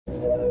Flyover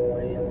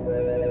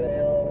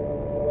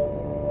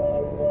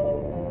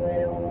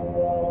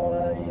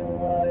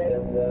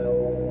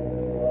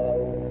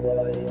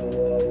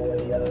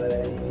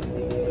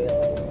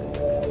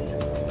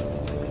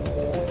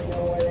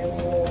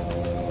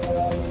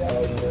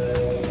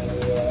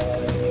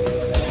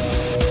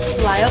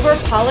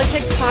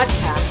Politic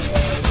Podcast,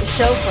 the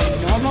show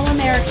for normal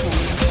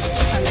Americans.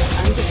 From this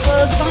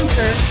undisclosed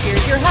bunker,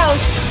 here's your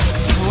host,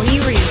 Tony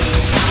Reed.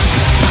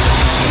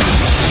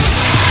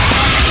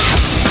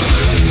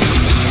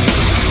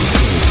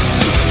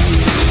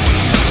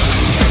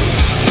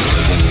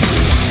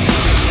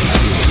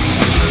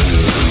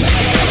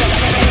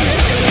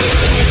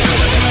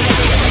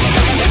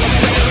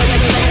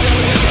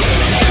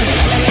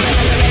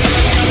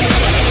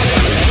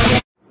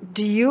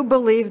 Do you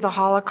believe the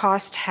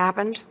Holocaust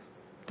happened?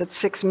 That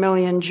 6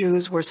 million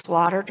Jews were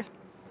slaughtered?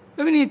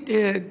 ببینید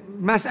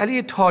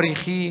مسئله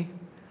تاریخی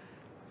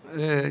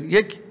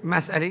یک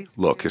مسئله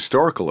Look,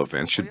 historical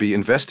events should be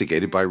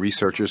investigated by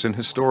researchers and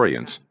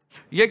historians.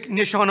 یک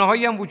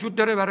نشانه‌هایی هم وجود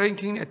داره برای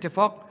اینکه این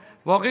اتفاق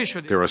واقع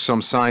شده. There are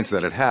some signs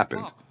that it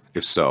happened.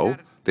 If so,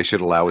 they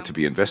should allow it to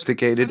be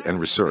investigated and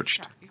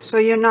researched. So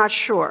you're not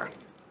sure.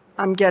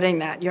 I'm getting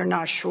that. You're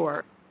not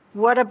sure.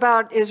 What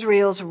about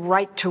Israel's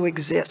right to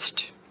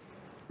exist?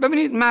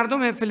 ببینید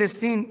مردم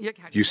فلسطین یک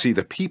You see,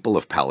 the people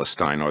of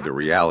Palestine are the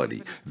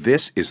reality.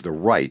 This is the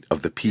right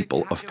of the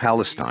people of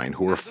Palestine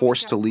who are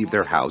forced to leave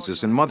their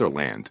houses and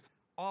motherland.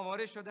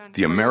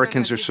 The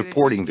Americans are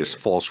supporting this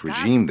false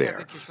regime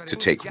there to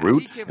take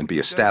root and be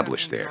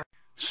established there.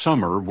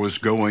 Summer was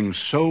going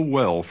so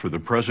well for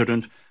the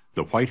president,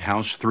 the White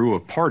House threw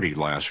a party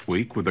last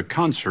week with a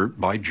concert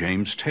by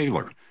James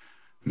Taylor.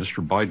 Mr.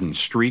 Biden's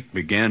streak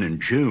began in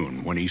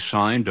June when he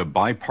signed a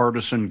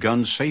bipartisan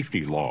gun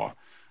safety law.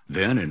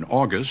 Then in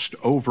August,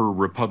 over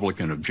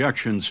Republican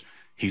objections,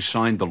 he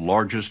signed the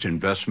largest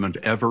investment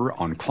ever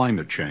on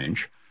climate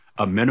change,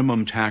 a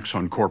minimum tax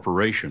on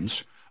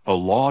corporations, a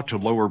law to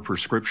lower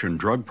prescription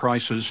drug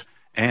prices,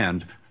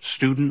 and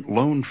student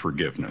loan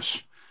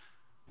forgiveness.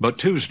 But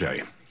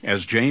Tuesday,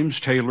 as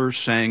James Taylor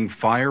sang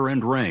Fire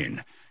and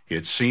Rain,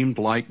 it seemed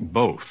like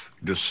both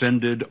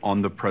descended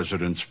on the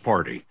president's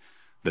party.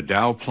 The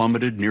Dow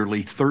plummeted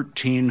nearly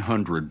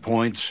 1,300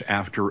 points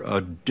after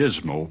a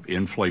dismal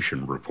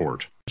inflation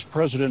report.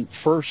 President,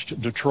 first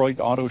Detroit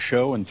Auto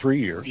Show in 3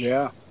 years.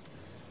 Yeah.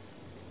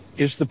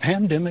 Is the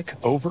pandemic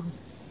over?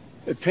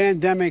 The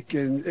pandemic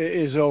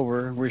is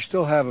over. We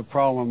still have a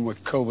problem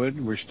with COVID.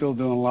 We're still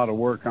doing a lot of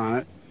work on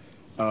it.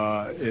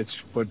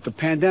 But the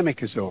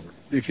pandemic is over.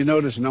 If you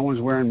notice, no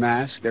one's wearing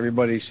masks.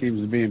 Everybody seems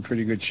to be in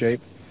pretty good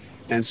shape.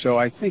 And so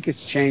I think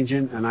it's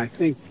changing, and I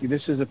think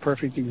this is a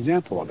perfect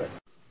example of it.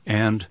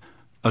 And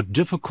a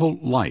difficult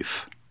life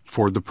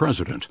for the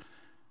president.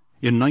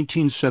 In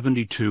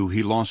 1972,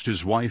 he lost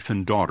his wife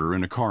and daughter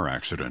in a car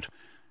accident.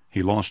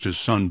 He lost his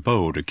son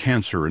Beau to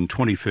cancer in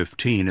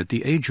 2015 at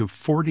the age of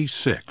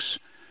 46.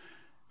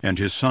 And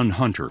his son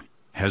Hunter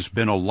has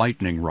been a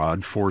lightning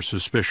rod for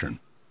suspicion.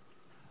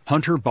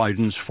 Hunter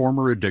Biden's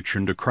former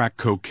addiction to crack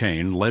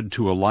cocaine led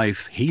to a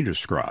life he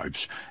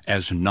describes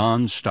as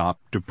non-stop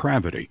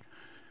depravity.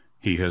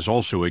 He has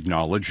also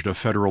acknowledged a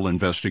federal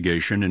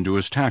investigation into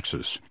his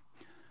taxes.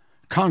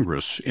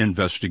 Congress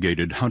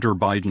investigated Hunter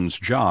Biden's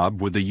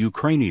job with a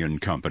Ukrainian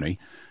company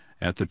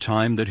at the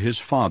time that his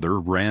father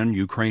ran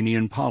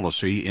Ukrainian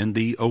policy in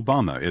the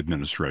Obama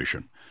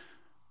administration.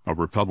 A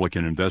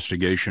Republican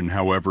investigation,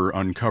 however,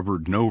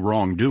 uncovered no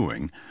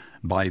wrongdoing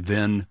by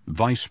then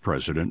Vice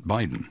President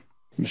Biden.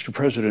 Mr.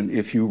 President,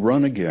 if you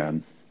run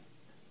again,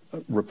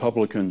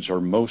 Republicans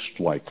are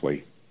most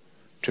likely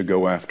to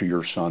go after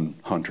your son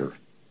Hunter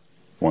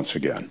once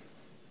again.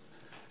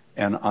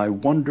 And I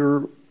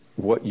wonder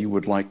what you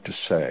would like to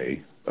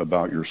say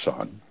about your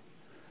son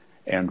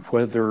and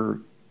whether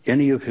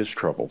any of his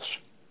troubles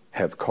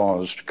have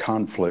caused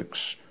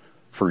conflicts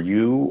for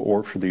you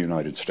or for the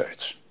United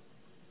States.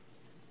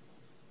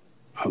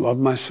 I love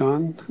my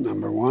son,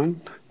 number one.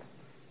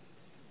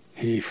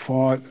 He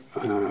fought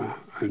an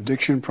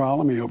addiction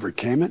problem. He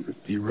overcame it.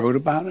 He wrote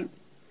about it.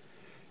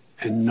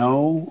 And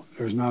no,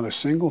 there's not a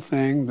single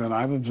thing that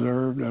I've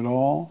observed at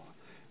all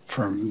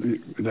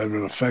that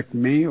would affect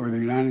me or the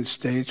United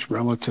States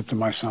relative to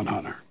my son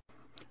Hunter.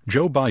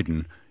 Joe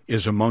Biden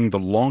is among the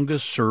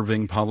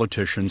longest-serving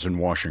politicians in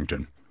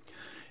Washington.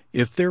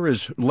 If there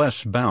is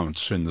less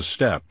bounce in the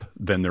step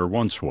than there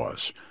once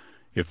was,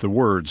 if the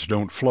words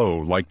don't flow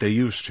like they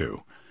used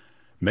to,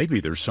 maybe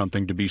there's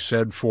something to be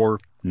said for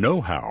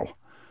know-how.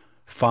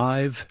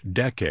 5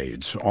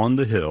 decades on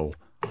the Hill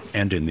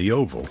and in the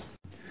Oval.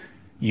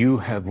 You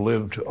have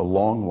lived a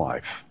long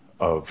life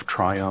of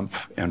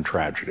triumph and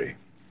tragedy.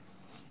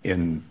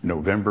 In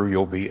November,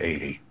 you'll be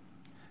 80.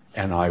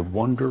 And I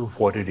wonder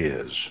what it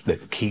is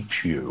that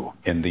keeps you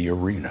in the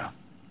arena.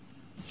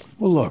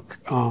 Well, look,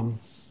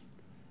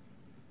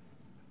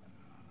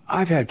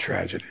 I've had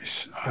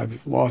tragedies.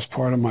 I've lost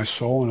part of my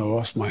soul, and I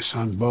lost my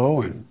son,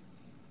 Beau, and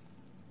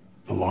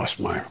I lost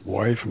my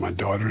wife and my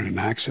daughter in an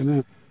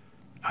accident.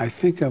 I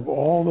think of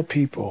all the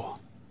people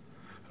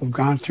who've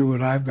gone through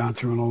what I've gone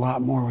through and a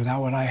lot more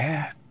without what I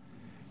had.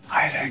 I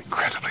had an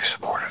incredibly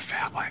supportive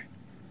family.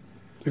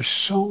 There's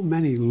so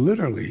many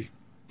literally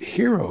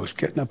heroes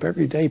getting up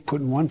every day,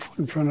 putting one foot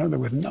in front of the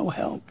other with no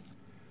help.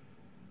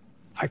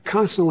 I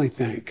constantly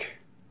think,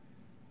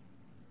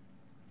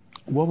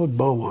 what would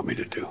Bo want me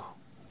to do?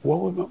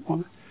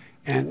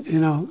 And, you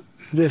know,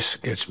 this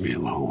gets me a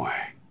long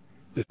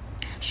way.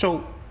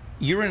 So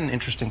you're in an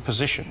interesting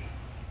position.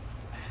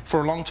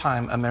 For a long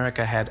time,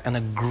 America had an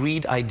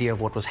agreed idea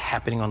of what was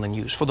happening on the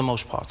news, for the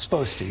most part.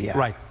 Supposed to, yeah.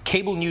 Right.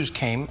 Cable news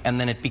came, and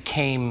then it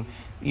became,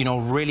 you know,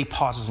 really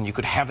partisan. You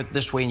could have it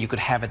this way, and you could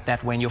have it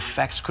that way, and your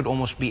facts could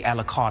almost be a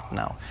la carte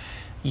now.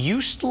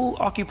 You still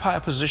occupy a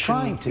position,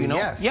 Trying to, you know?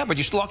 yes. Yeah, but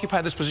you still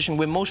occupy this position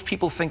where most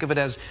people think of it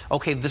as,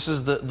 okay, this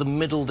is the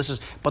middle,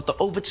 but the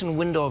Overton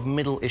window of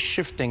middle is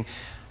shifting.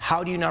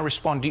 How do you now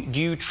respond?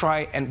 Do you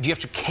try, and do you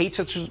have to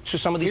cater to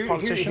some of these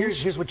politicians?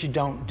 Here's what you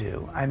don't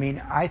do. I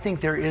mean, I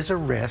think there is a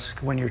risk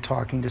when you're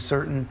talking to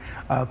certain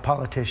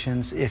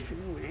politicians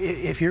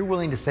if you're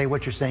willing to say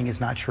what you're saying is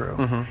not true.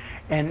 Mm-hmm.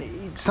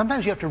 And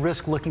sometimes you have to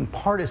risk looking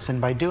partisan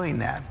by doing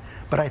that.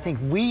 But I think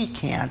we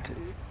can't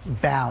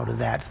bow to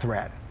that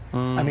threat.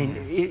 I mean,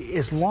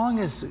 as long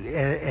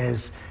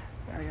as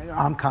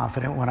I'm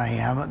confident when I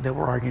am that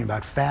we're arguing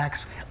about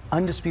facts,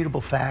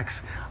 undisputable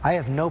facts, I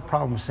have no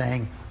problem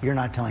saying you're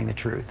not telling the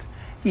truth.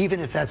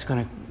 Even if that's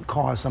going to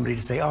cause somebody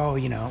to say, oh,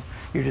 you know,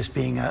 you're just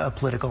being a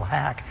political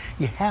hack.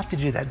 You have to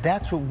do that.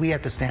 That's what we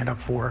have to stand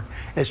up for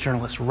as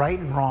journalists. Right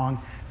and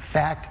wrong,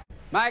 fact.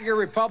 MAGA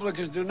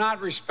Republicans do not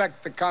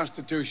respect the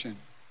Constitution.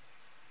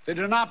 They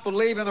do not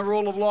believe in the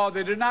rule of law.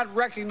 They do not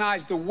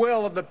recognize the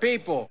will of the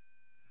people.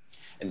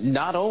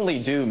 Not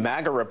only do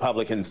MAGA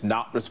Republicans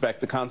not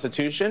respect the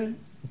Constitution,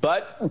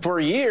 but for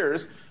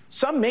years,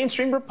 some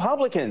mainstream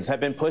Republicans have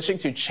been pushing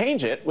to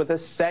change it with a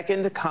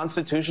second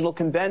constitutional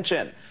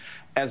convention.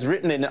 As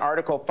written in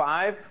Article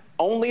 5,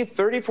 only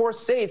 34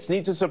 states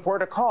need to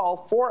support a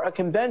call for a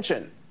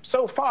convention.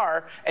 So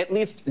far, at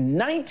least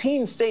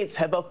 19 states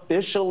have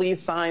officially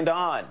signed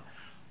on.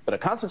 But a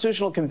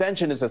constitutional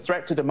convention is a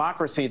threat to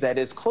democracy that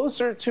is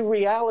closer to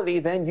reality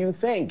than you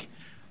think.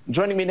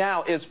 Joining me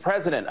now is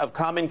president of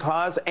Common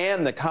Cause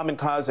and the Common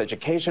Cause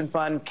Education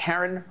Fund,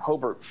 Karen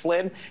Hobart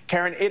Flynn.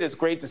 Karen, it is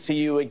great to see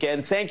you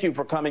again. Thank you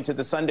for coming to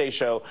the Sunday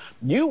Show.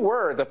 You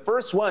were the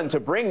first one to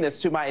bring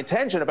this to my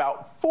attention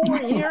about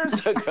 4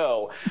 years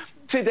ago.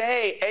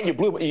 Today,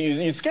 and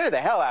you scared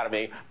the hell out of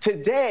me.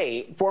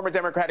 Today, former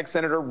Democratic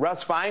Senator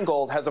Russ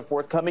Feingold has a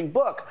forthcoming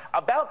book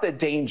about the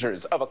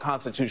dangers of a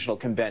constitutional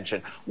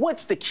convention.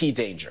 What's the key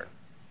danger?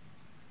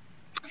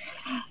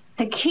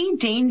 The key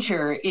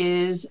danger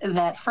is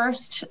that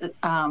first,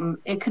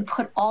 it could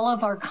put all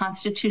of our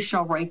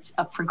constitutional rights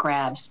up for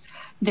grabs.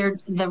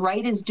 The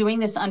right is doing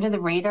this under the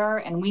radar,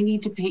 and we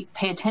need to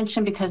pay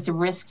attention because the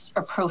risks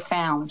are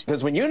profound.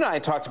 Because when you and I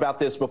talked about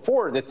this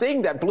before, the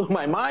thing that blew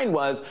my mind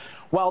was,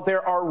 while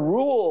there are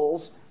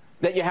rules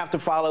that you have to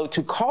follow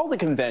to call the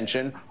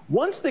convention,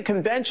 once the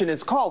convention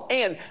is called,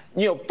 and,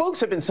 you know,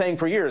 folks have been saying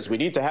for years, we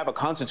need to have a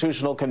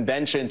constitutional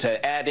convention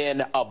to add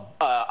in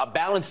a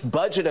balanced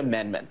budget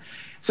amendment.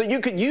 So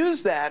you could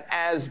use that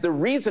as the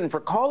reason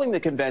for calling the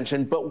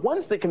convention, but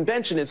once the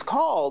convention is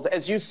called,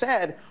 as you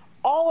said,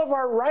 all of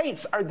our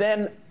rights are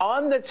then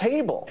on the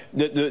table.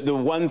 The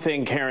one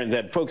thing, Karen,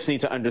 that folks need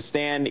to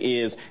understand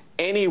is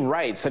any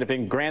rights that have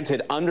been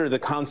granted under the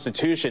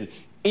Constitution,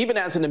 even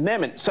as an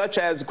amendment, such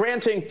as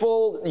granting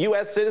full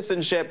U.S.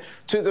 citizenship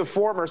to the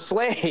former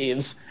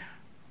slaves,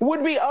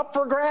 would be up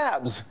for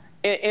grabs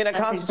in a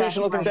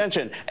constitutional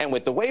convention. Right. And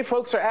with the way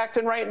folks are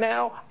acting right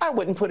now, I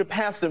wouldn't put it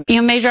past them. You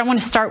know, Major, I want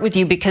to start with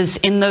you because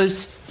in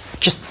those,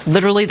 just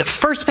literally the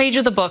first page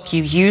of the book,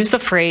 you use the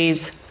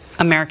phrase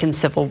American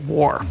Civil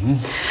War.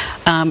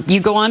 Mm-hmm.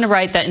 You go on to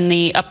write that in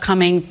the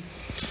upcoming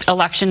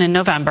election in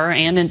November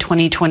and in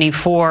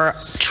 2024,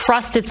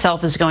 trust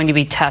itself is going to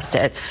be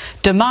tested.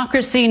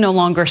 Democracy no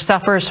longer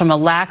suffers from a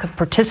lack of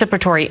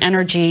participatory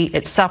energy.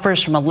 It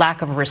suffers from a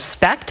lack of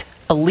respect,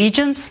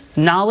 allegiance,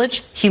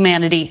 knowledge,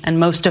 humanity, and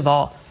most of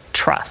all,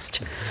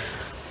 trust.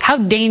 How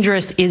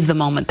dangerous is the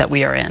moment that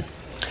we are in?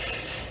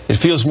 It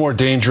feels more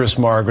dangerous,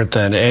 Margaret,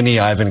 than any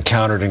I've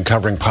encountered in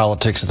covering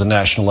politics at the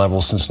national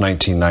level since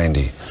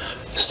 1990.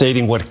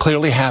 Stating what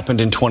clearly happened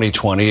in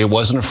 2020, it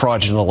wasn't a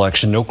fraudulent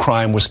election, no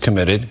crime was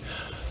committed.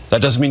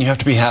 That doesn't mean you have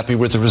to be happy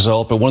with the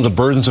result, but one of the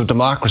burdens of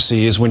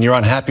democracy is when you're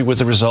unhappy with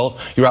the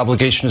result, your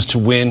obligation is to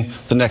win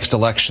the next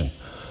election.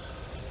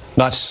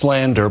 Not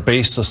slander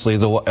baselessly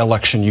the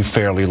election you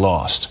fairly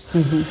lost.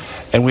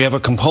 Mm-hmm. And we have a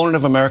component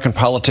of American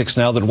politics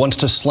now that wants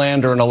to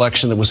slander an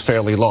election that was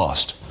fairly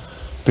lost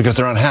because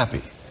they're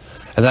unhappy.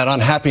 And that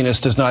unhappiness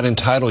does not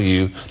entitle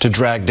you to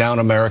drag down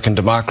American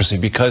democracy,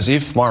 because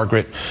if,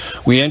 Margaret,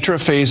 we enter a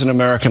phase in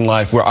American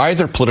life where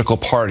either political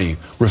party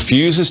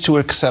refuses to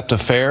accept a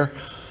fair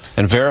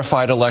and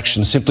verified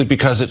election simply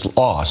because it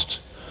lost,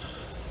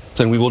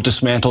 then we will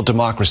dismantle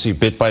democracy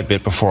bit by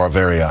bit before our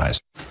very eyes.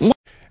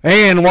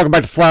 And welcome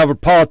back to Flyover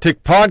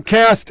Politic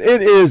Podcast.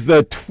 It is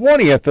the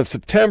 20th of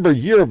September,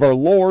 year of our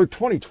Lord,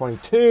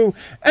 2022,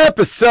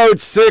 episode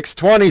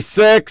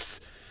 626.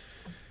 It's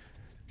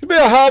going to be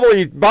a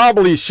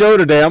hobbly-bobbly show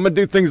today. I'm going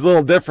to do things a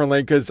little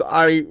differently because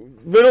I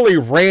literally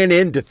ran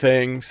into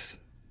things.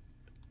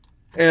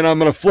 And I'm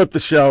going to flip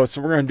the show.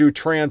 So we're going to do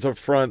trans up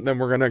front, and then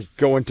we're going to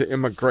go into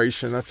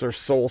immigration. That's our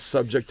sole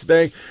subject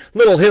today.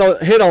 Little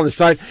hit on the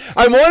side.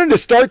 I wanted to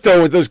start,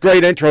 though, with those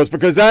great intros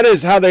because that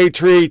is how they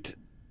treat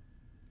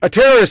a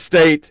terrorist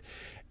state,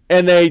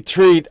 and they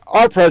treat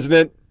our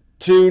president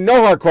to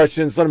no hard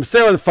questions, let him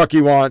say what the fuck he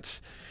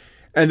wants,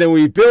 and then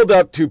we build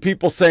up to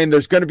people saying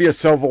there's going to be a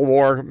civil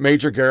war.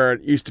 Major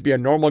Garrett used to be a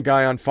normal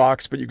guy on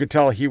Fox, but you could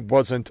tell he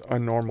wasn't a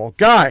normal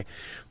guy.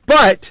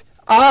 But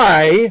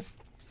I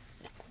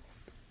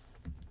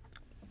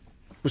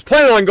was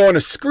planning on going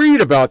to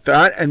screed about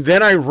that, and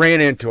then I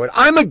ran into it.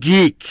 I'm a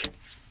geek.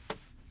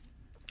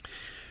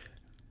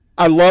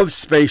 I love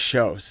space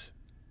shows.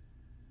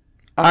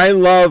 I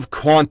love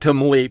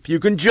Quantum Leap. You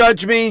can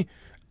judge me.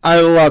 I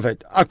love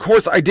it. Of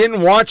course, I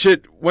didn't watch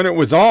it when it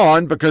was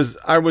on because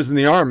I was in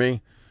the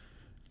Army.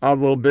 I was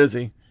a little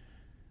busy.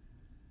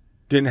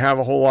 Didn't have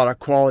a whole lot of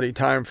quality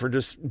time for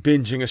just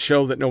binging a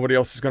show that nobody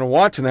else is going to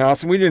watch in the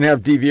house, and we didn't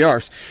have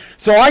DVRs.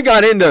 So I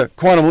got into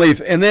Quantum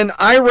Leap, and then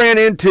I ran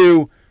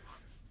into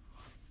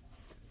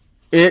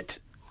it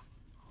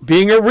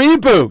being a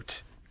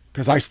reboot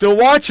because I still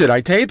watch it.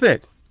 I tape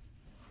it.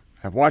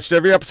 I've watched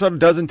every episode a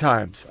dozen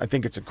times. I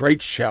think it's a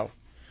great show.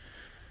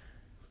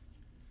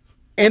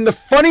 And the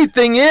funny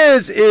thing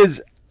is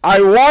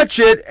I watch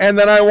it and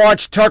then I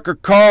watch Tucker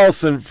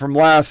Carlson from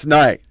last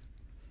night.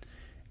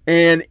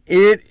 And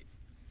it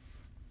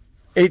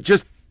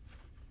just,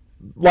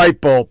 light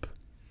bulb.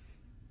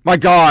 My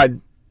God.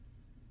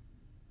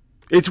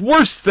 It's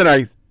worse than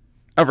I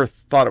ever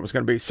thought it was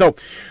going to be. So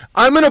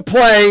I'm going to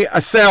play a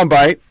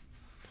soundbite.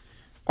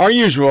 Our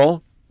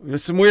usual.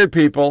 There's some weird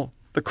people.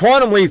 The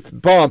Quantum Leap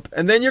bump,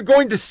 and then you're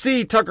going to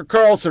see Tucker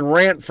Carlson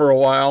rant for a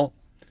while,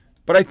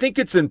 but I think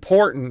it's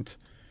important.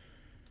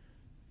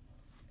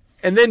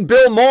 And then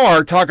Bill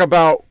Maher talk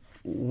about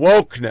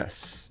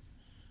wokeness,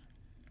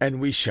 and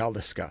we shall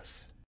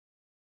discuss.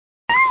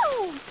 Hey,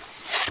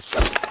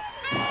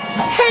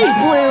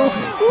 Blue,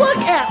 look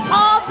at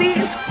all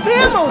these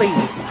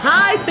families.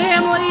 Hi,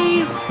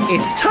 families.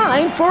 It's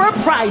time for a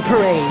pride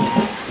parade.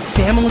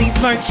 Families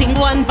marching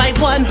one by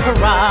one,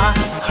 hurrah,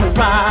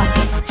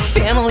 hurrah.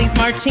 Families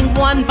marching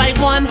one by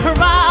one,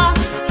 hurrah,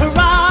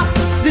 hurrah.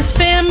 This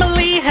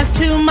family has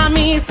two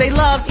mommies, they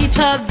love each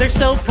other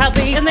so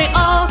proudly, and they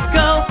all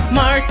go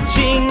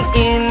marching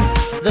in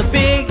the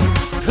big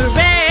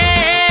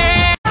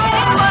parade.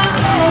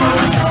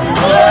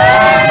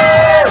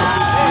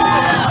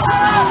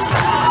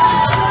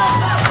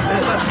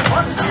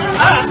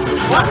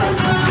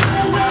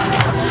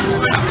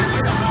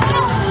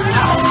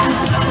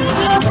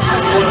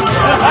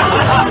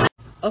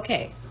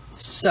 Okay,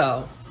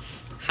 so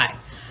hi.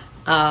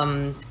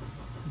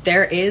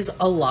 There is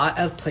a lot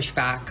of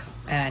pushback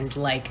and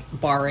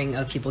barring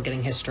of people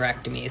getting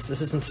hysterectomies.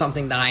 This isn't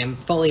something that I'm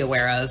fully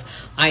aware of.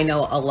 I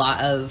know a lot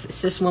of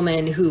cis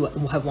women who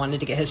have wanted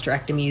to get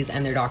hysterectomies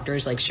and their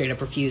doctors straight up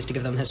refuse to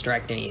give them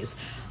hysterectomies.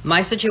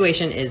 My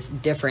situation is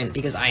different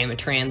because I am a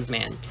trans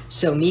man.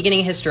 So me getting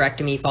a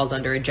hysterectomy falls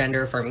under a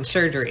gender affirming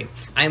surgery.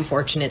 I am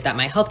fortunate that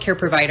my healthcare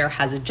provider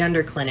has a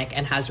gender clinic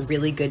and has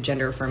really good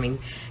gender affirming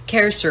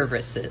care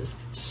services.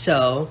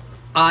 So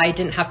I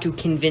didn't have to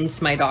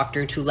convince my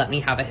doctor to let me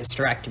have a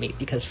hysterectomy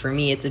because for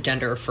me, it's a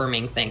gender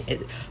affirming thing.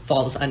 It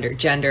falls under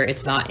gender.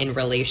 It's not in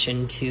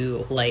relation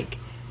to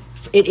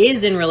it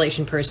is in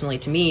relation personally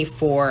to me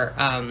for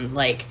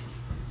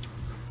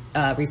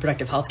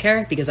reproductive health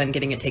care because I'm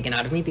getting it taken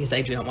out of me because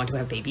I do not want to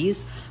have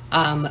babies.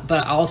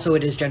 But also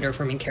it is gender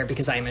affirming care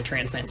because I am a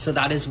trans man. So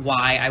that is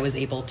why I was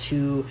able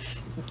to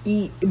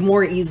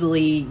more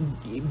easily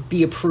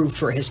be approved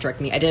for a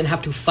hysterectomy. I didn't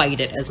have to fight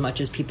it as much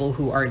as people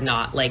who are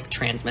not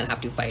trans men have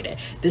to fight it.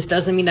 This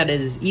doesn't mean that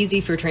it is easy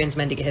for trans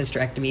men to get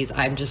hysterectomies.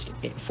 I'm just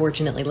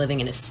fortunately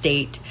living in a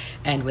state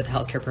and with a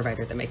healthcare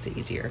provider that makes it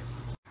easier.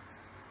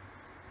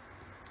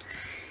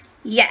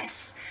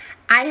 Yes,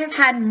 I have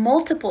had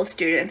multiple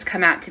students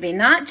come out to me,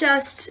 not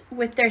just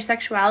with their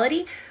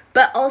sexuality,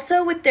 but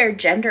also with their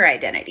gender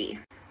identity.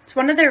 It's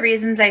one of the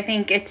reasons I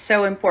think it's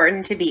so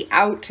important to be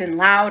out and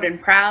loud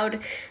and proud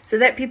so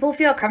that people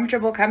feel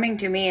comfortable coming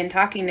to me and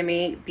talking to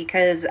me,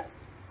 because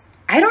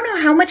I don't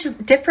know how much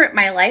different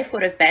my life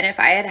would have been if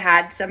I had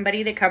had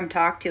somebody to come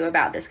talk to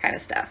about this kind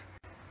of stuff.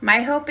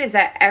 My hope is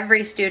that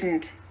every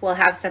student will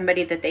have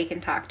somebody that they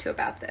can talk to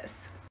about this.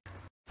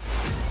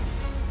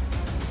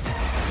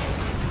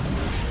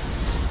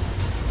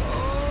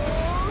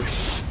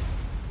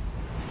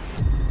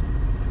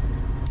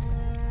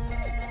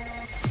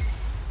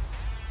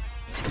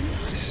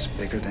 This is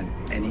bigger than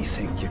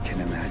anything you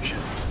can imagine.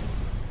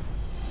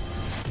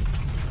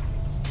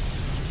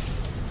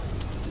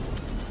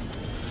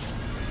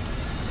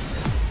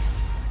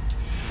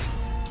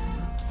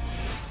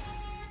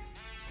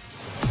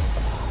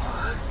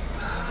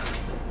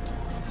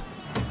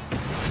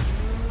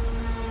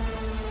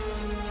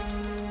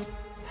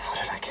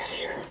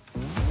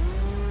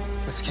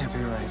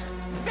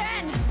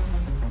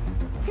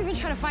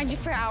 find you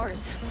for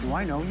hours. Do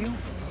I know you?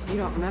 You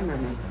don't remember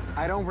me.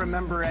 I don't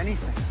remember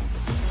anything.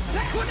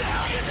 What the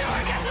hell are you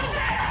doing? Get to the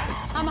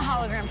van! I'm a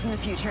hologram from the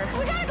future.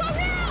 We gotta go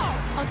now!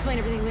 I'll explain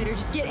everything later.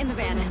 Just get in the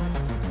van.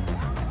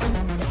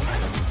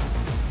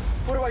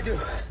 What do I do?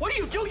 What do?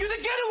 You're the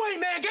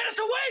getaway man! Get us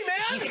away,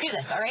 man! You can do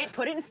this, all right?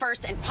 Put it in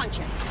first and punch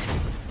it.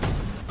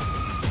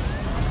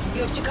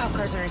 You have 2 cop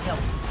cars on his hill.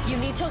 You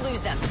need to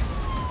lose them.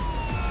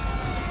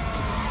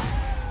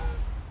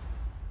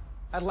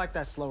 I'd like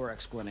that slower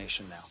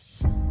explanation now.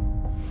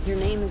 Your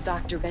name is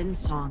Dr. Ben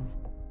Song.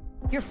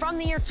 You're from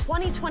the year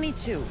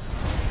 2022.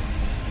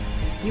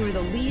 You were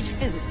the lead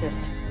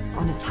physicist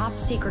on a top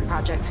secret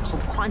project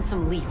called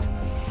Quantum Leap.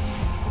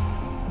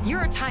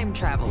 You're a time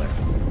traveler.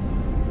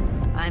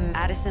 I'm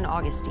Addison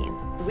Augustine.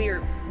 We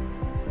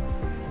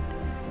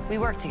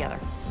work together.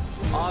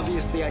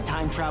 Obviously, I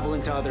time travel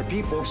into other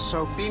people,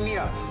 so beam me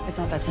up. It's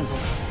not that simple.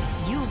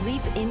 You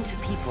leap into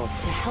people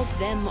to help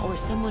them or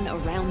someone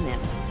around them,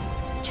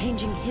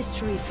 changing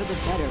history for the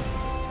better,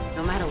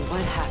 no matter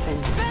what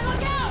happens. Ben,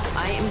 look out!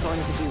 I am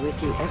going to be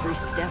with you every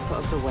step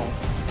of the way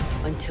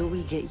until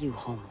we get you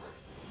home.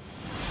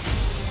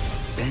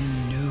 Ben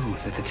knew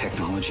that the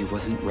technology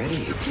wasn't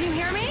ready. Can you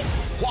hear me?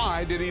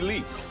 Why did he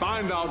leap?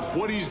 Find out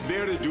what he's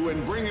there to do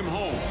and bring him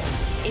home.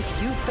 If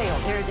you fail,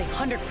 there is a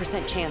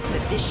 100% chance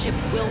that this ship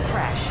will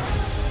crash.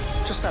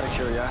 Just out of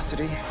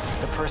curiosity,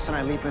 if the person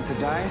I leap into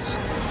dies...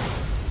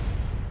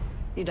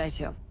 You die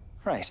too.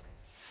 Right.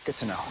 Good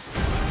to know.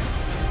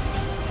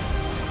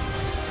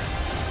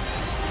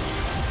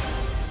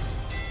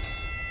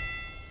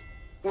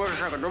 Wait a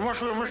second, there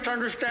must be a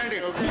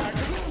misunderstanding, okay?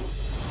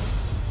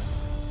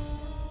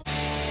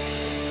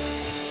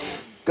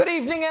 Good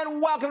evening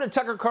and welcome to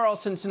Tucker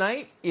Carlson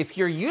Tonight. If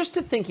you're used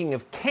to thinking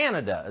of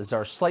Canada as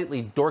our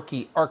slightly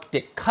dorky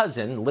Arctic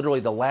cousin, literally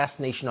the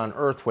last nation on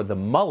earth where the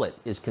mullet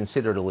is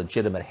considered a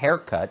legitimate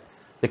haircut,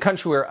 the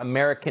country where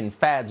American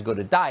fads go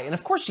to die, and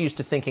of course you're used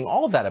to thinking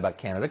all of that about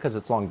Canada because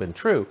it's long been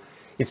true,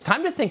 it's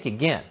time to think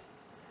again.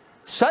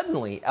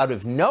 Suddenly, out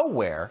of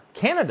nowhere,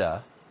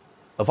 Canada,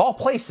 of all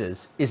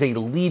places, is a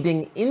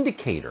leading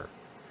indicator.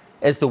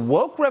 As the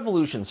woke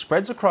revolution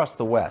spreads across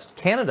the West,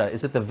 Canada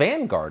is at the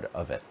vanguard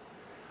of it.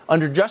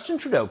 Under Justin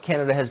Trudeau,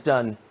 Canada has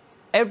done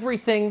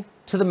everything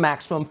to the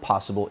maximum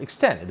possible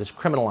extent. It has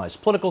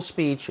criminalized political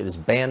speech, it has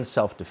banned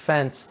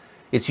self-defense,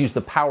 it's used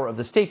the power of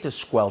the state to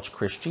squelch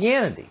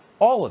Christianity,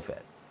 all of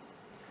it.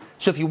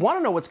 So if you want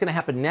to know what's going to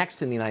happen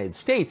next in the United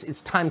States,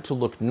 it's time to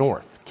look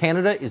north.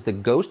 Canada is the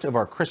ghost of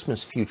our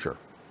Christmas future.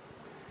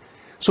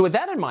 So with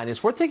that in mind,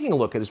 it's worth taking a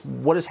look at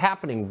what is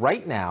happening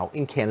right now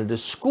in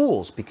Canada's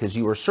schools, because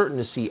you are certain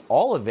to see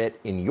all of it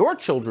in your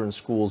children's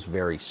schools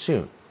very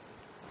soon.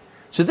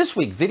 So this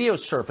week, videos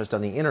surfaced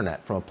on the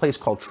internet from a place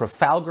called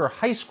Trafalgar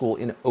High School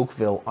in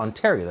Oakville,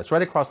 Ontario. That's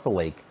right across the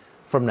lake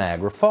from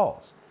Niagara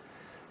Falls.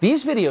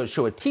 These videos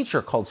show a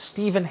teacher called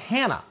Stephen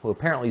Hanna, who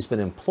apparently has been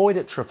employed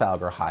at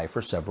Trafalgar High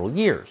for several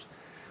years.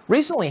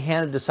 Recently,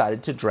 Hanna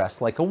decided to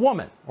dress like a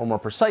woman, or more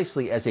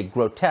precisely, as a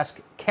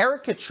grotesque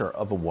caricature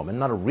of a woman,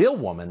 not a real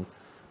woman,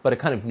 but a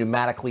kind of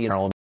pneumatically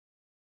Marilyn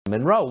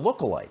Monroe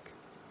look-alike.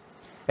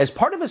 As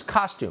part of his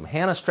costume,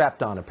 Hanna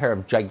strapped on a pair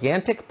of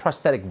gigantic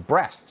prosthetic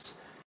breasts,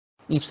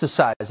 each the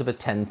size of a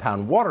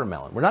 10-pound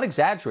watermelon. We're not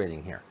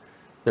exaggerating here.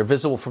 They're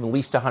visible from at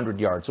least 100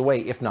 yards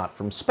away, if not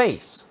from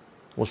space.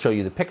 We'll show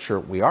you the picture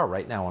we are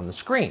right now on the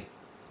screen.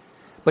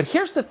 But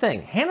here's the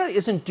thing. Hanna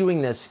isn't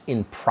doing this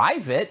in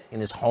private, in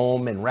his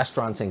home, in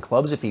restaurants and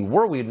clubs. If he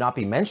were, we would not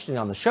be mentioning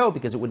on the show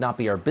because it would not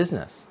be our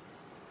business.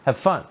 Have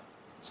fun,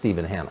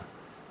 Stephen Hanna.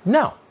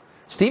 No.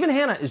 Stephen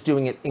Hanna is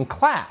doing it in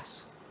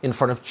class, in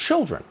front of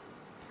children.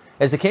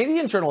 As the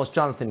Canadian journalist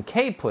Jonathan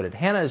Kay put it,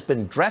 Hanna has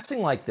been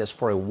dressing like this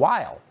for a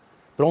while,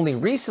 but only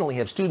recently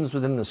have students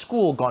within the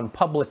school gone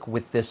public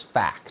with this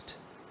fact.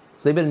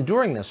 So they've been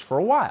enduring this for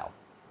a while.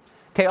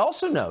 Kay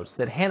also notes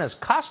that Hanna's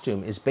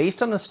costume is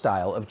based on a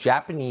style of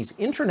Japanese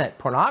internet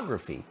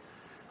pornography,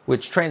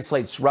 which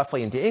translates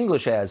roughly into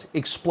English as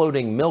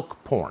exploding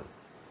milk porn.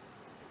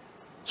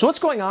 So what's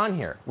going on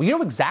here? Well, you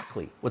know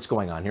exactly what's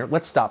going on here.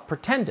 Let's stop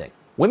pretending.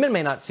 Women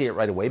may not see it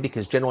right away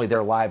because generally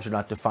their lives are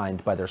not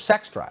defined by their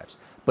sex drives.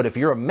 But if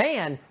you're a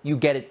man, you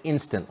get it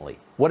instantly.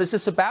 What is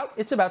this about?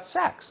 It's about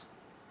sex.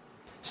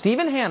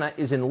 Stephen Hanna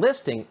is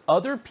enlisting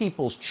other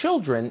people's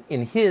children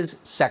in his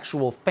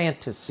sexual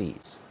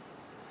fantasies.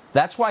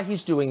 That's why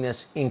he's doing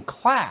this in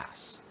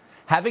class.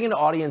 Having an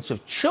audience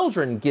of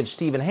children gives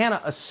Stephen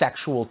Hanna a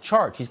sexual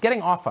charge. He's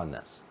getting off on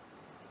this.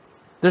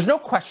 There's no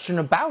question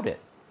about it.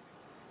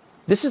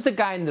 This is the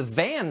guy in the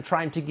van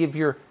trying to give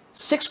your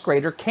sixth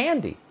grader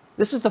candy.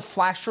 This is the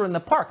flasher in the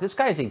park. This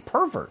guy is a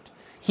pervert.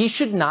 He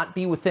should not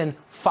be within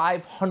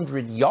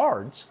 500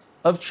 yards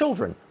of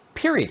children,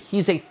 period.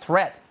 He's a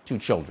threat to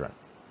children.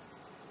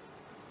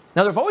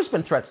 Now, there have always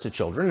been threats to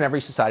children. In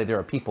every society, there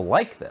are people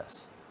like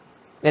this.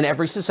 And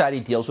every society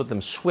deals with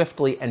them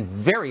swiftly and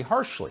very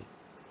harshly,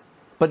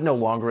 but no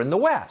longer in the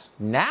West.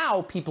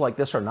 Now, people like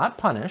this are not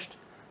punished.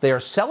 They are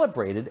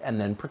celebrated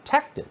and then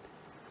protected.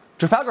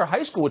 Trafalgar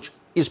High School, which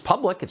is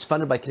public, it's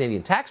funded by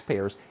Canadian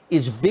taxpayers,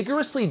 is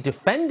vigorously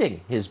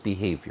defending his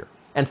behavior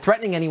and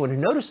threatening anyone who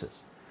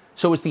notices.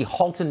 So is the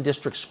Halton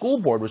District School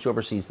Board, which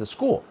oversees the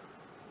school.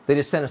 They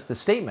just sent us the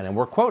statement, and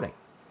we're quoting.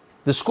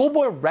 The school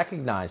board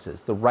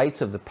recognizes the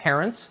rights of the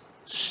parents,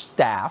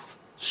 staff,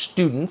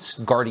 students,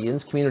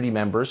 guardians, community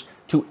members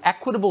to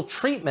equitable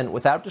treatment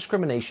without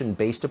discrimination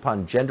based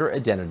upon gender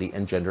identity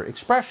and gender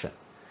expression.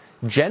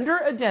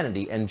 Gender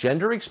identity and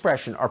gender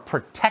expression are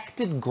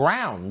protected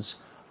grounds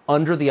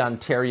under the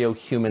Ontario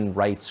Human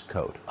Rights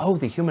Code. Oh,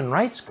 the Human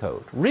Rights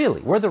Code. Really?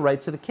 Where are the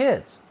rights of the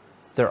kids?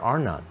 There are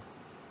none.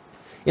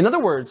 In other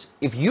words,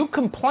 if you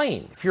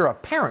complain, if you're a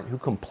parent who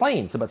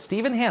complains about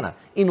Stephen Hanna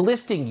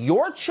enlisting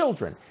your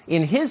children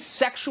in his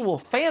sexual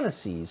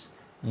fantasies,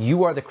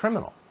 you are the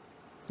criminal.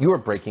 You are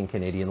breaking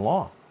Canadian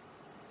law.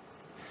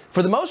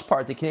 For the most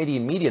part, the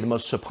Canadian media, the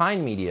most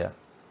supine media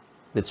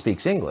that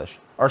speaks English,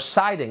 are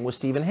siding with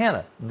Stephen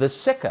Hanna, the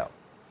sicko.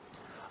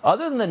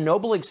 Other than the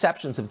noble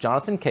exceptions of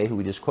Jonathan Kay, who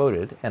we just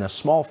quoted, and a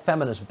small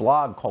feminist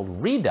blog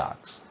called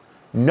Redux,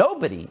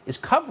 nobody is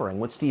covering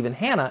what Stephen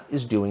Hanna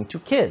is doing to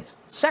kids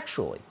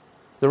sexually.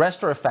 The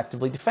rest are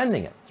effectively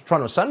defending it. The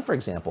Toronto Sun, for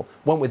example,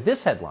 went with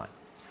this headline.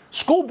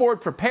 School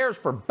board prepares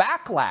for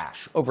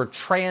backlash over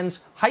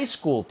trans high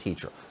school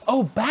teacher.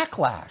 Oh,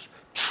 backlash.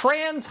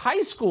 Trans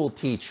high school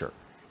teacher.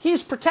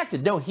 He's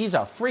protected. No, he's a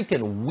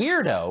freaking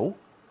weirdo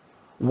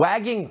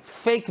wagging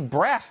fake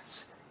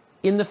breasts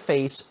in the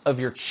face of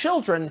your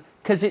children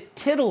because it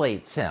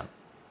titillates him.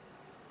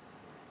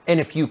 And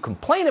if you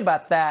complain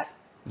about that,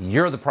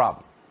 you're the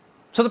problem.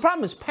 So the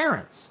problem is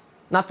parents,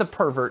 not the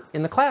pervert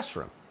in the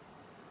classroom.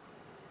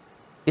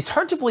 It's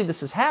hard to believe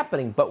this is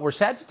happening, but we're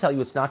sad to tell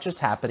you it's not just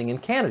happening in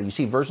Canada. You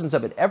see versions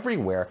of it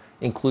everywhere,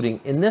 including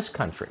in this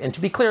country. And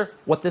to be clear,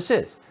 what this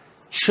is,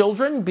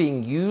 children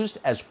being used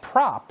as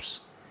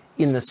props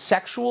in the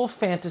sexual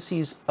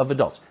fantasies of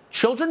adults.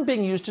 Children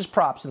being used as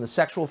props in the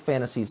sexual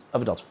fantasies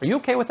of adults. Are you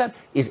okay with that?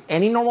 Is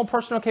any normal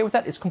person okay with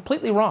that? It's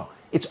completely wrong.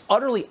 It's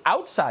utterly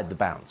outside the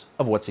bounds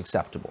of what's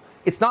acceptable.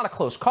 It's not a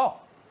close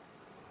call.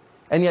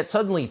 And yet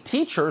suddenly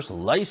teachers,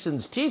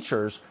 licensed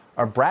teachers,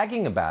 are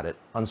bragging about it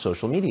on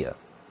social media.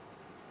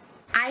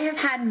 I have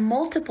had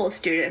multiple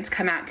students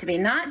come out to me,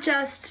 not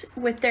just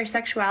with their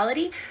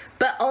sexuality,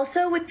 but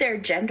also with their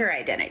gender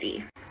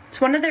identity. It's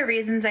one of the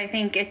reasons I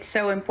think it's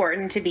so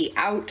important to be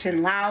out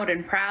and loud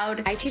and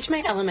proud. I teach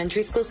my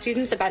elementary school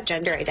students about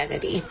gender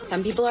identity.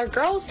 Some people are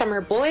girls, some are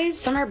boys,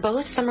 some are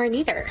both, some are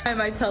neither. I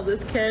might tell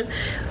this kid,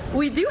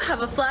 we do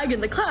have a flag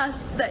in the class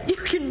that you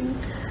can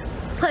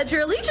pledge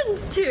your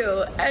allegiance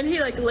to. And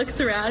he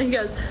looks around, he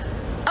goes,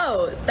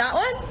 oh, that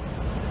one?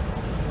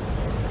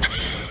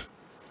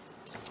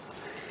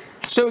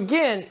 So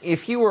again,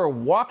 if you were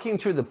walking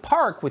through the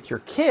park with your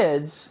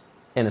kids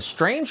and a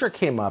stranger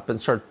came up and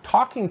started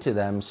talking to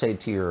them, say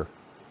to your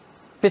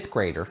 5th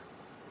grader,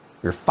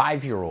 your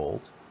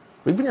 5-year-old,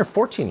 or even your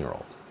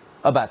 14-year-old,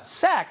 about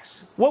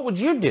sex, what would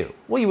you do?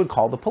 Well, you would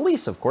call the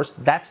police, of course.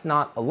 That's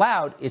not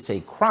allowed. It's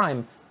a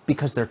crime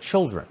because they're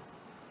children.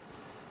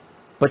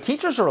 But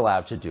teachers are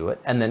allowed to do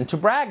it and then to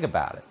brag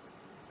about it.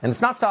 And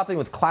it's not stopping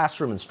with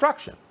classroom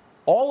instruction.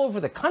 All over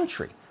the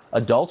country,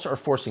 adults are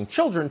forcing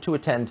children to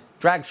attend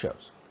drag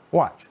shows.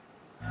 Watch.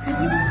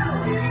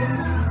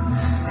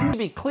 To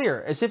be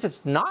clear, as if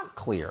it's not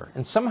clear,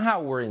 and somehow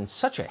we're in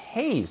such a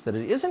haze that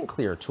it isn't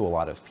clear to a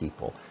lot of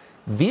people,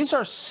 these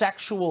are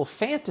sexual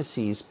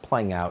fantasies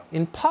playing out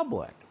in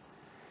public.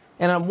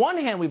 And on one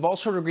hand, we've all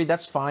sort of agreed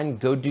that's fine,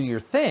 go do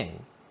your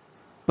thing.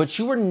 But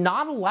you are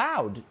not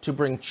allowed to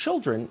bring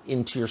children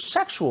into your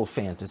sexual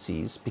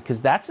fantasies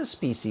because that's a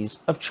species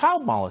of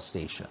child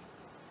molestation.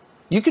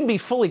 You can be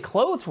fully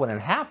clothed when it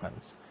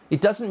happens.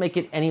 It doesn't make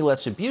it any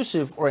less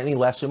abusive or any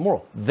less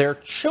immoral. They're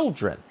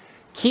children.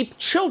 Keep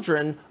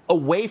children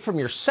away from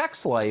your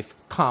sex life,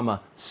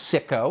 comma,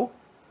 sicko.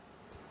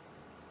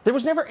 There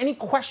was never any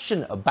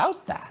question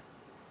about that.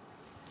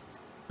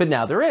 But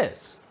now there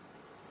is.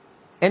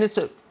 And it's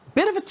a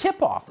bit of a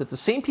tip-off that the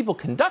same people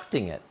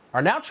conducting it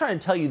are now trying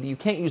to tell you that you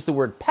can't use the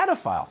word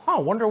pedophile.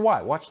 Wonder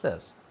why. Watch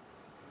this.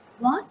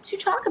 Want to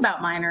talk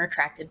about minor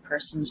attracted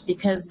persons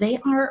because they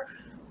are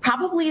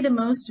probably the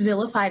most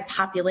vilified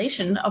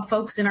population of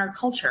folks in our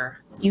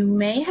culture. You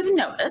may have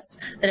noticed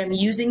that I'm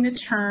using the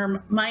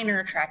term minor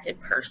attracted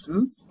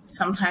persons,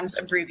 sometimes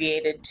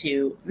abbreviated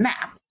to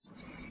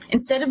MAPS,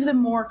 instead of the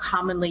more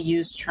commonly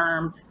used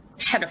term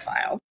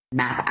pedophile.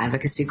 MAP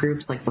advocacy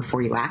groups like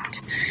Before You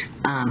Act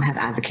have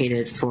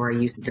advocated for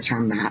use of the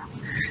term MAP.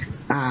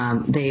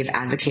 They've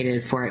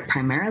advocated for it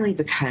primarily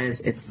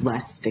because it's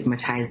less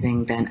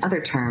stigmatizing than other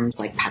terms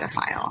like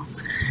pedophile.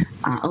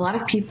 A lot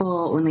of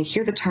people, when they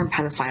hear the term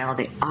pedophile,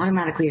 they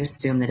automatically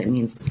assume that it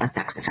means a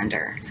sex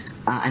offender.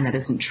 And that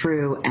isn't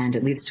true, and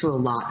it leads to a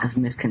lot of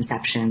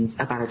misconceptions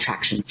about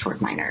attractions toward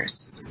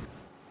minors.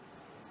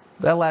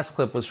 That last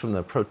clip was from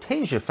the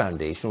Protegia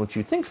Foundation, which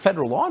you think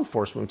federal law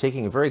enforcement were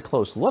taking a very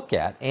close look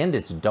at, and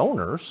its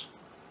donors.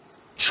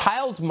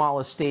 Child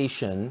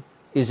molestation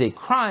is a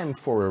crime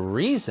for a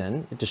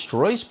reason. It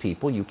destroys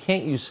people. You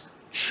can't use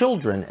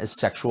children as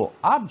sexual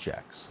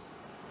objects.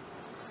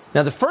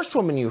 Now, the first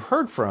woman you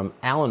heard from,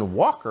 Alan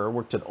Walker,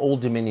 worked at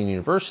Old Dominion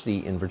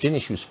University in Virginia.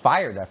 She was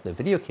fired after the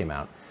video came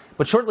out.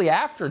 But shortly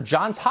after,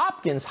 Johns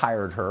Hopkins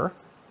hired her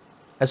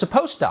as a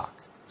postdoc.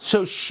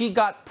 So she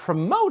got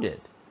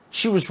promoted.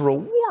 She was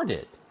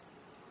rewarded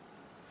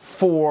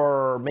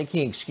for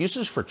making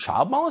excuses for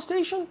child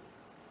molestation?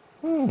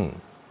 And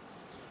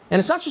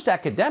it's not just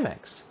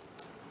academics.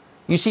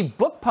 You see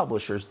book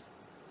publishers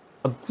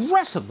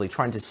aggressively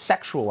trying to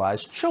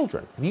sexualize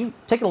children. Have you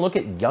taken a look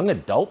at young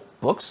adult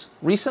books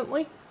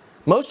recently?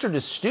 Most are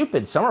just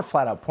stupid, some are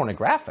flat out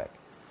pornographic.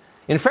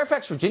 In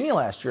Fairfax, Virginia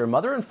last year, a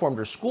mother informed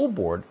her school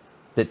board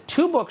that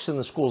 2 books in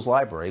the school's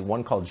library,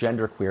 one called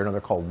Genderqueer, another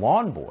called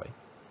Lawn Boy,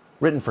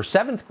 written for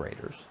 7th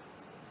graders,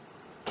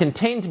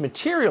 contained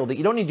material that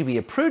you don't need to be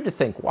a prude to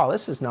think, wow,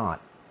 this is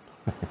not,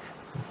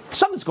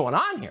 something's going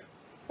on here.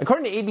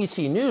 According to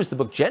ABC News, the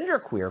book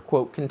Genderqueer,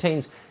 quote,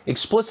 contains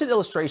explicit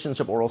illustrations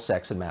of oral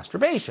sex and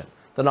masturbation.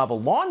 The novel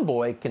Lawn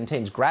Boy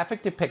contains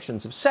graphic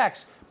depictions of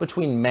sex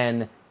between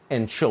men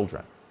and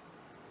children.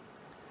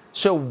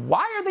 So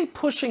why are they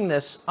pushing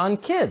this on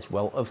kids?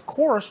 Well, of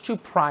course, to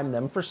prime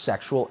them for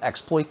sexual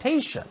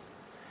exploitation.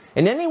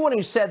 And anyone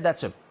who said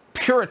that's a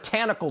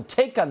puritanical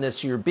take on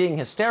this, you're being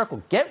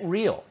hysterical, get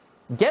real.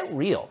 Get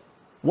real.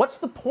 What's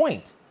the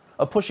point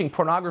of pushing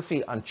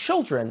pornography on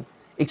children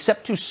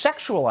except to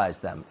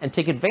sexualize them and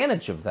take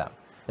advantage of them?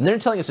 And they're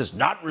telling us it's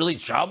not really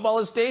child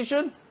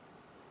molestation?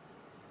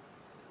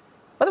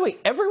 By the way,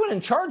 everyone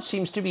in charge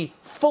seems to be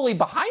fully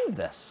behind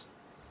this.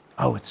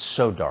 Oh, it's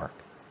so dark.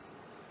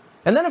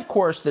 And then, of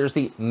course, there's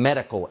the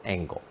medical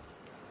angle.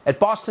 At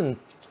Boston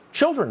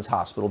Children's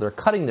Hospital, they're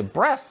cutting the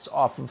breasts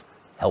off of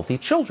healthy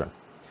children.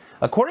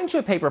 According to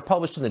a paper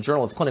published in the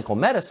Journal of Clinical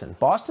Medicine,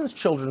 Boston's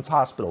Children's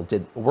Hospital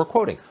did, we're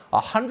quoting,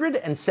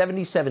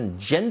 177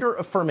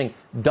 gender-affirming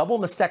double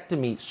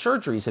mastectomy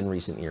surgeries in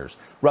recent years.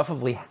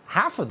 Roughly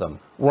half of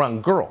them were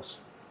on girls,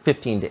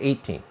 15 to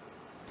 18.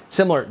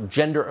 Similar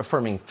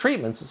gender-affirming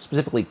treatments,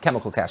 specifically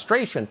chemical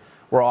castration,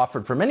 were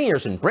offered for many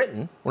years in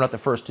Britain. We're not the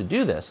first to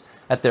do this,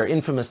 at their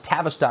infamous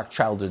Tavistock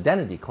Child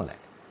Identity Clinic.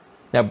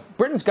 Now,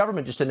 Britain's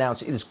government just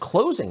announced it is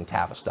closing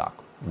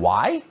Tavistock.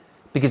 Why?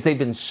 Because they've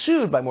been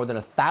sued by more than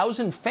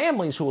 1,000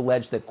 families who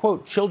allege that,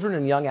 quote, children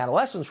and young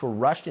adolescents were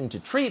rushed into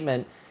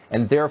treatment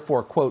and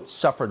therefore, quote,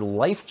 suffered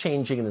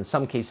life-changing and in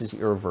some cases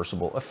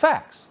irreversible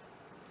effects.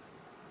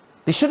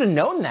 They should have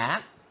known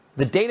that.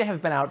 The data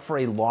have been out for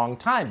a long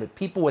time, but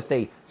people with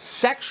a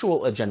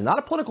sexual agenda, not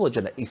a political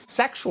agenda, a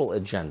sexual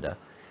agenda,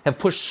 have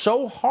pushed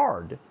so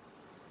hard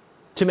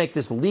to make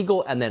this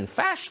legal and then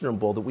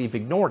fashionable that we've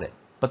ignored it.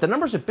 But the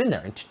numbers have been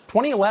there. In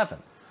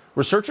 2011,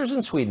 researchers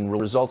in Sweden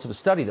released results of a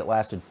study that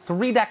lasted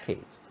 3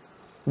 decades.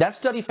 That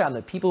study found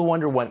that people who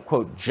underwent,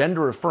 quote,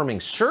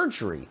 gender-affirming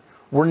surgery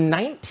were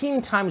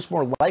 19 times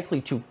more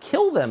likely to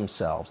kill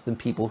themselves than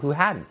people who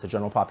hadn't, the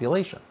general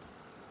population.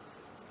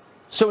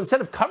 So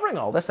instead of covering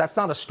all this, that's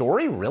not a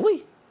story,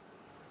 really?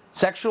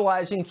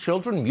 Sexualizing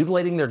children,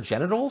 mutilating their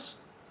genitals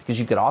because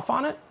you get off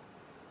on it?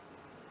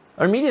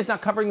 Our media is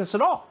not covering this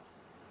at all.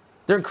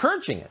 They're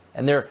encouraging it,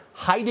 and they're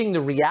hiding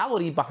the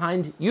reality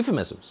behind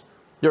euphemisms.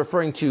 They're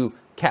referring to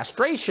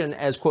castration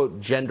as, quote,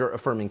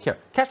 gender-affirming care.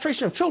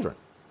 Castration of children.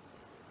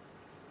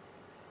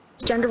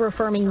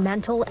 Gender-affirming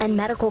mental and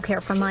medical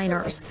care for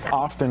minors.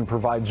 Often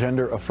provide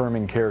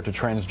gender-affirming care to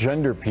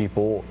transgender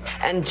people.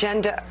 And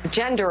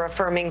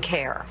gender-affirming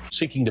care.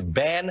 Seeking to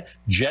ban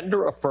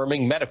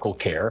gender-affirming medical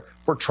care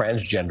for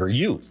transgender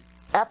youth.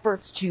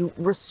 Efforts to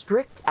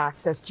restrict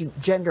access to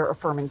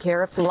gender-affirming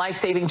care.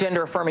 Life-saving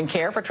gender-affirming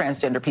care for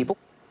transgender people.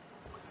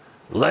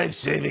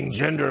 Life-saving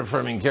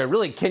gender-affirming care.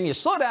 Really, can you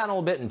slow down a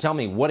little bit and tell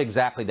me what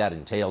exactly that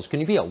entails?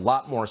 Can you be a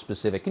lot more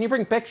specific? Can you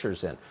bring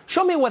pictures in?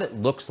 Show me what it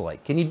looks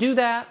like. Can you do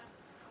that?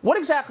 What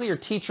exactly are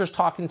teachers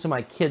talking to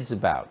my kids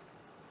about?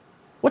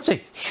 What's a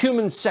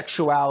human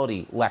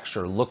sexuality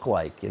lecture look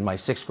like in my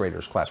 6th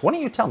graders class? Why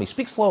don't you tell me?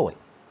 Speak slowly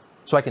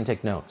so I can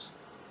take notes.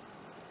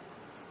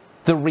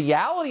 The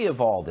reality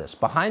of all this,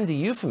 behind the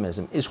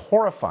euphemism, is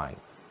horrifying.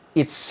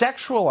 It's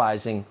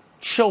sexualizing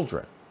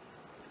children.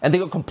 And they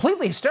go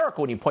completely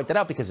hysterical when you point that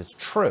out because it's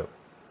true.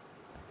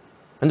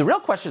 And the real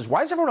question is,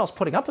 why is everyone else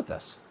putting up with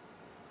this?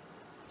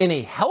 In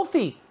a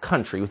healthy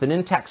country with an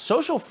intact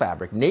social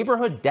fabric,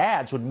 neighborhood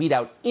dads would mete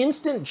out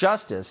instant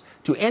justice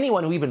to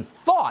anyone who even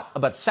thought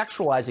about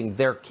sexualizing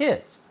their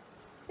kids.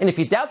 And if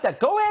you doubt that,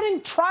 go ahead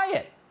and try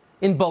it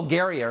in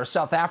Bulgaria or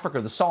South Africa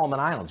or the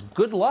Solomon Islands.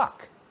 Good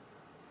luck.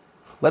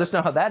 Let us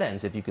know how that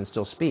ends if you can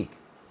still speak.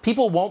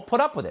 People won't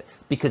put up with it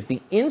because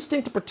the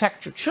instinct to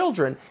protect your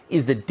children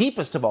is the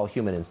deepest of all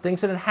human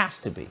instincts, and it has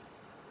to be.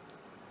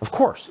 Of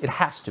course, it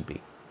has to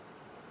be.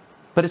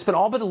 But it's been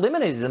all but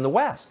eliminated in the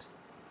West.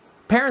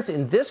 Parents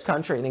in this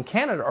country and in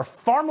Canada are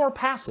far more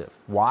passive.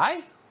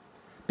 Why?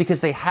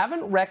 Because they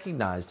haven't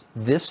recognized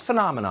this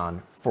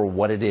phenomenon for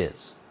what it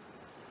is.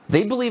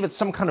 They believe it's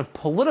some kind of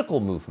political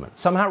movement,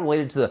 somehow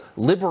related to the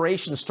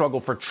liberation struggle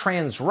for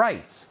trans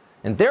rights,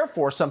 and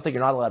therefore something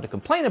you're not allowed to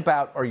complain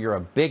about or you're a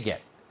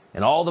bigot,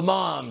 and all the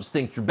moms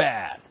think you're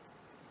bad.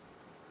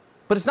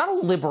 But it's not a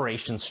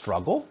liberation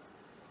struggle.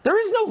 There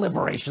is no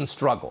liberation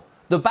struggle.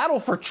 The battle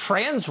for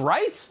trans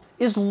rights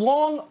is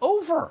long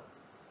over.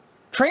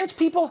 Trans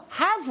people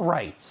have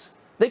rights.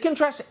 They can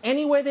dress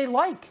any way they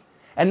like.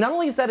 And not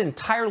only is that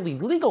entirely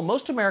legal,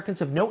 most Americans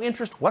have no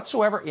interest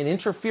whatsoever in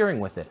interfering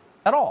with it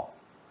at all.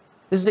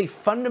 This is a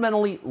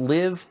fundamentally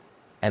live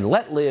and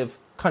let live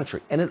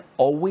country, and it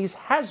always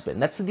has been.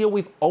 That's the deal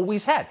we've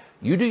always had.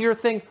 You do your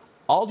thing,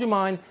 I'll do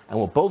mine, and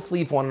we'll both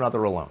leave one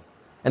another alone.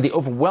 And the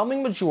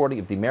overwhelming majority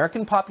of the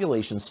American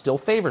population still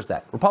favors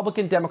that.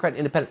 Republican, Democrat,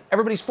 Independent,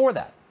 everybody's for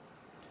that.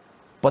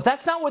 But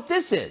that's not what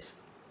this is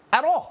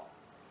at all.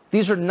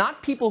 These are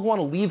not people who want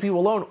to leave you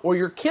alone or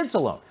your kids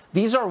alone.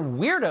 These are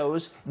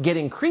weirdos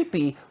getting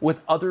creepy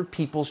with other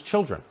people's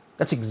children.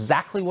 That's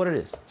exactly what it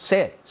is.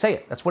 Say it. Say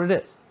it. That's what it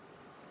is.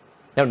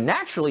 Now,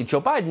 naturally,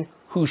 Joe Biden,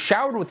 who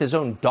showered with his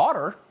own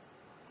daughter,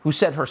 who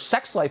said her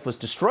sex life was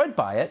destroyed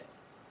by it,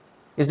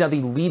 is now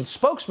the lead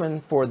spokesman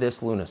for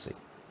this lunacy.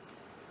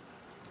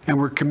 And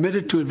we're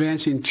committed to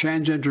advancing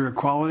transgender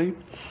equality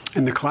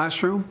in the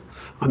classroom,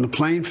 on the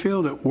playing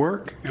field, at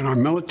work, in our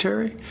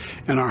military,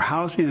 in our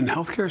housing and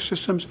healthcare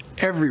systems,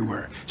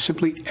 everywhere,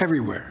 simply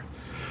everywhere.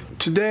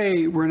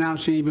 Today, we're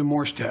announcing even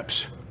more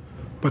steps,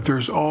 but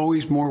there's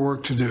always more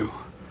work to do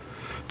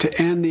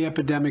to end the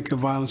epidemic of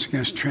violence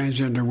against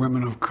transgender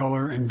women of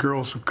color and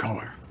girls of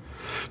color,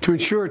 to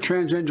ensure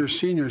transgender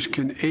seniors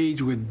can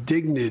age with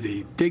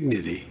dignity,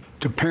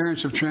 to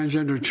parents of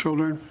transgender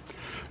children.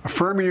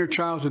 Affirming your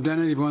child's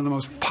identity is one of the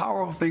most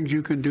powerful things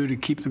you can do to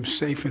keep them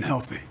safe and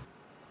healthy.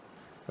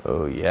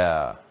 Oh,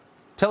 yeah.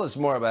 Tell us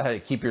more about how to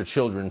keep your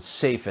children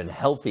safe and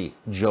healthy,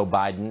 Joe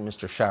Biden,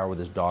 Mr. Shower with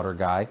his daughter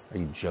guy. Are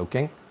you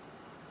joking?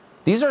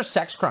 These are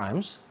sex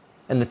crimes,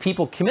 and the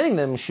people committing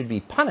them should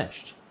be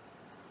punished.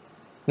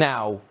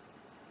 Now,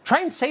 try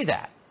and say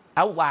that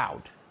out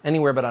loud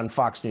anywhere but on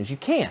Fox News. You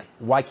can't.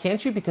 Why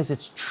can't you? Because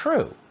it's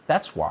true.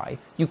 That's why.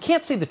 You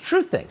can't say the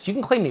true things. You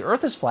can claim the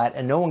earth is flat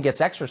and no one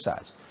gets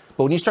exercise.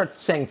 But when you start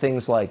saying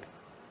things like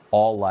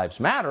all lives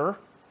matter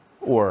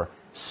or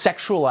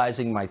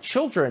sexualizing my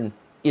children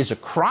is a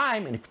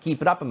crime, and if you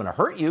keep it up, I'm going to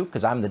hurt you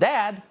because I'm the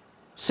dad,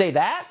 say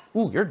that,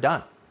 ooh, you're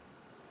done.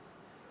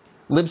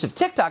 Libs of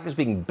TikTok is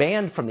being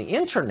banned from the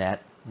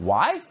internet.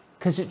 Why?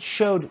 Because it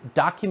showed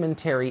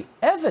documentary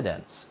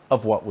evidence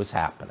of what was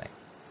happening.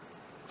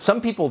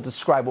 Some people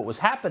describe what was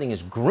happening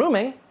as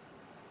grooming.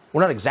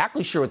 We're not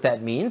exactly sure what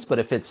that means, but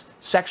if it's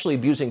sexually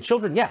abusing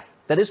children, yeah,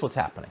 that is what's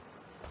happening.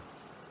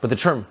 But the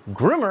term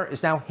groomer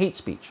is now hate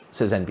speech,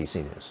 says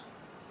NBC News.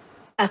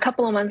 A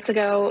couple of months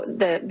ago,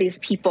 these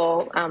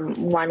people,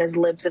 one is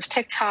Libs of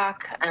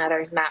TikTok, another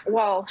is Matt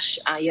Walsh,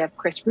 you have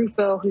Chris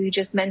Rufo, who you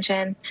just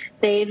mentioned.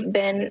 They've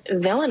been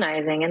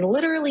villainizing and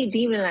literally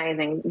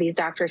demonizing these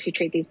doctors who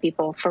treat these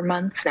people for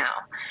months now.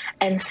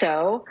 And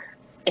so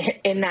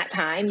in that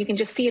time, you can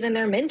just see it in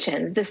their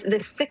mentions. This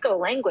sicko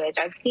language,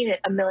 I've seen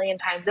it a million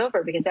times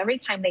over, because every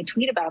time they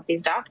tweet about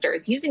these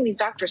doctors, using these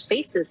doctors'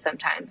 faces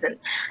sometimes, and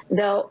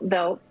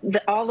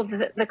all of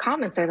the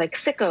comments are like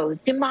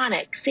sickos,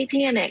 demonic,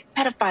 satanic,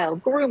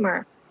 pedophile,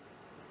 groomer.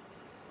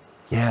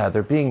 Yeah,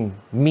 they're being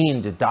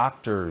mean to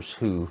doctors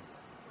who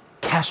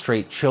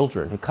castrate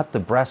children, who cut the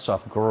breasts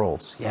off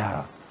girls.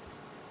 Yeah.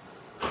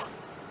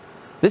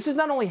 This is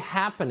not only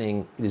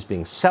happening, it is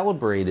being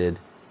celebrated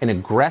and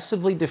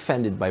aggressively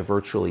defended by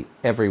virtually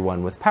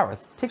everyone with power.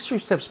 Take 3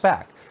 steps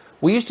back.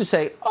 We used to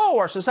say, oh,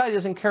 our society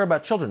doesn't care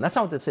about children. That's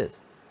not what this is.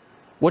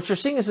 What you're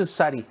seeing is a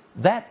society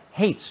that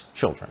hates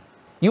children.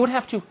 You would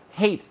have to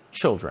hate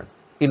children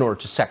in order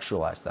to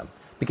sexualize them,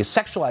 because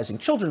sexualizing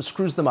children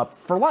screws them up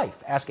for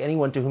life. Ask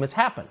anyone to whom it's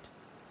happened.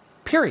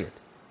 Period.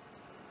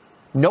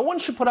 No one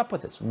should put up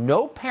with this.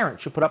 No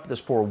parent should put up with this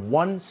for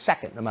 1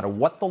 second, no matter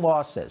what the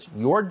law says.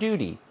 Your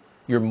duty,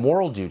 your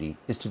moral duty,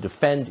 is to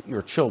defend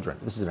your children.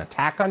 This is an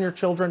attack on your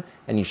children,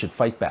 and you should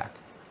fight back.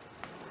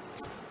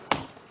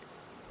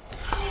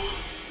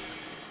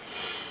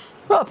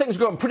 Well, things are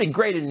going pretty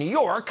great in New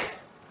York.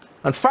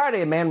 On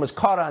Friday, a man was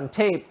caught on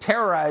tape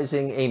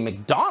terrorizing a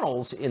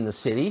McDonald's in the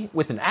city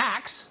with an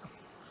axe.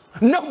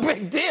 No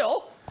big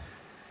deal.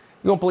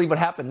 You won't believe what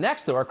happened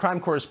next, though. Our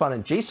crime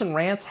correspondent Jason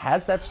Rantz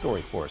has that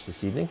story for us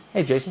this evening.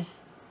 Hey, Jason.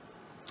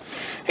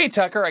 Hey,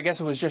 Tucker, I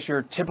guess it was just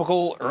your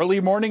typical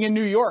early morning in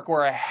New York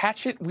where a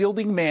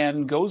hatchet-wielding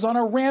man goes on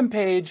a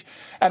rampage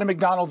at a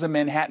McDonald's in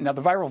Manhattan. Now,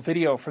 the viral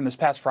video from this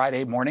past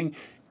Friday morning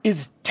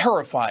is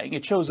terrifying.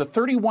 It shows a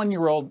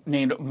 31-year-old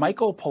named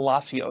Michael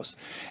Palacios,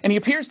 and he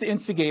appears to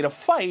instigate a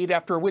fight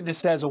after a witness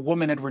says a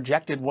woman had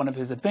rejected one of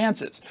his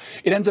advances.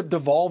 It ends up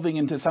devolving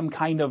into some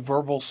kind of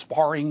verbal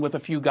sparring with a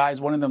few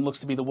guys. One of them looks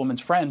to be the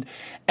woman's friend,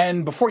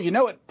 and before you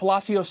know it,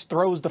 Palacios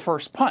throws the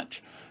first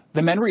punch.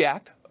 The men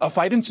react. A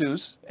fight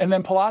ensues, and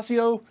then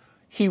Palacio,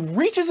 he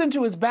reaches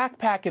into his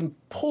backpack and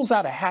pulls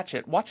out a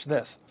hatchet. Watch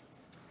this.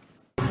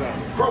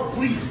 Bro,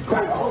 please,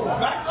 back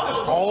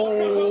up. Oh.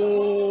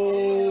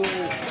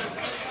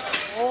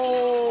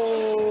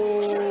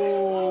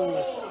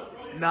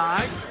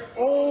 9.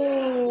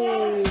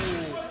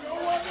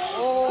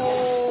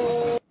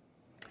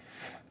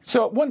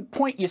 So at one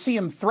point, you see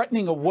him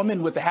threatening a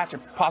woman with the hatchet,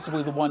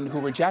 possibly the one who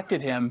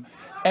rejected him.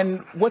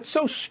 And what's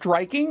so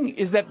striking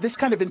is that this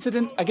kind of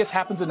incident, I guess,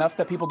 happens enough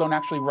that people don't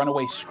actually run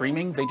away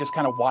screaming. They just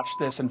kind of watch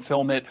this and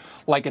film it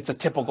like it's a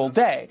typical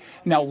day.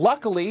 Now,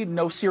 luckily,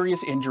 no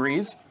serious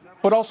injuries,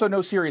 but also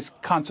no serious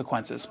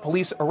consequences.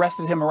 Police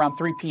arrested him around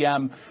 3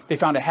 p.m. They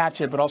found a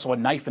hatchet, but also a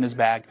knife in his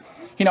bag.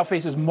 He now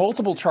faces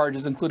multiple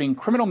charges, including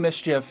criminal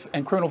mischief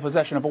and criminal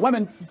possession of a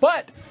weapon.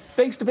 But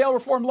thanks to bail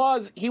reform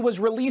laws, he was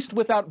released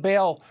without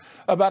bail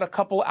about a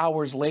couple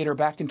hours later.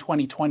 Back in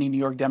 2020, New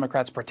York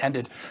Democrats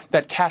pretended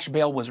that cash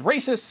bail was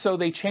racist, so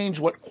they changed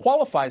what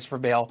qualifies for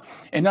bail.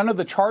 And none of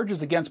the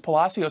charges against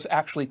Palacios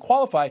actually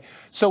qualify,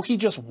 so he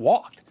just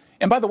walked.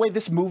 And by the way,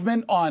 this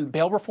movement on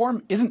bail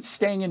reform isn't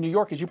staying in New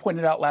York. As you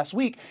pointed out last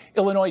week,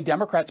 Illinois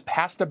Democrats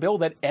passed a bill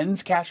that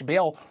ends cash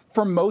bail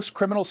for most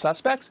criminal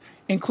suspects,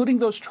 including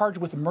those charged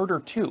with murder,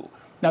 too.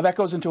 Now, that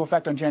goes into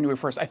effect on January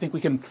 1st. I think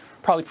we can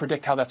probably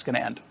predict how that's going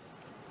to end.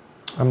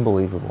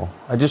 Unbelievable.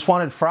 I just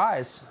wanted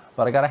fries,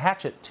 but I got a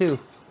hatchet, too.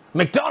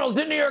 McDonald's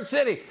in New York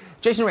City.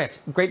 Jason Rantz,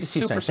 great to see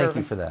you tonight. Thank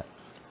you for that.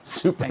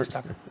 Super. Thanks,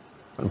 Tucker.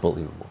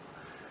 Unbelievable.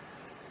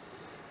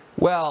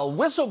 Well,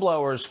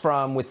 whistleblowers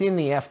from within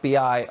the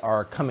FBI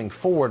are coming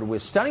forward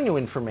with stunning new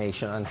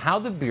information on how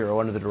the Bureau,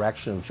 under the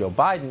direction of Joe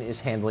Biden,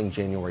 is handling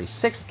January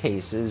 6th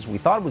cases. We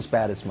thought it was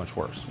bad, it's much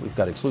worse. We've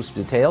got exclusive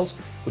details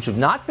which have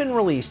not been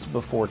released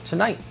before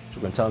tonight. So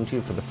we're going to tell them to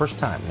you for the first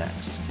time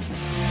next.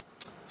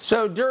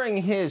 So during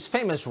his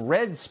famous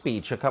Red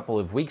speech a couple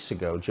of weeks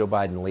ago, Joe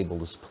Biden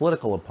labeled his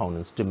political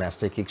opponents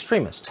domestic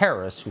extremists,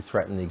 terrorists who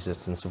threaten the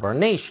existence of our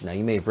nation. Now,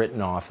 you may have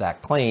written off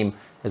that claim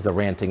as the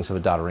rantings of a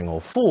doddering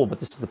old fool, but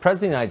this is the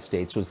President of the United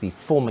States with the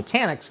full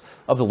mechanics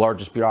of the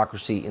largest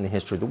bureaucracy in the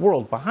history of the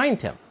world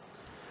behind him.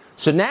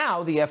 So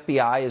now the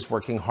FBI is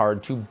working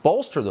hard to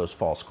bolster those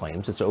false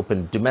claims. It's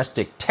opened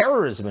domestic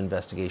terrorism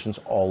investigations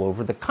all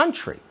over the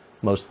country,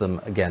 most of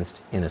them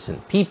against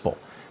innocent people.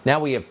 Now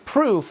we have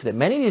proof that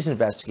many of these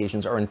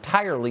investigations are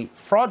entirely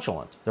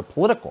fraudulent. They're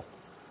political.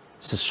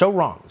 This is so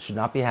wrong. This should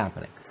not be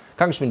happening.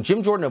 Congressman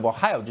Jim Jordan of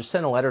Ohio just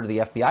sent a letter to the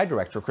FBI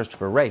director,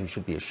 Christopher Wray, who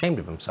should be ashamed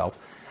of himself,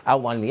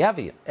 outlining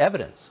the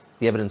evidence.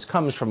 The evidence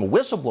comes from a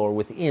whistleblower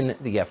within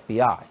the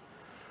FBI.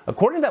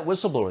 According to that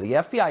whistleblower, the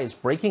FBI is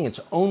breaking its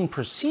own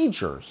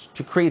procedures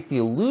to create the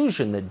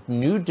illusion that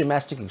new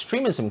domestic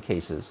extremism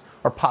cases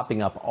are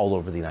popping up all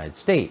over the United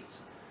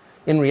States.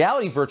 In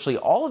reality, virtually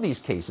all of these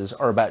cases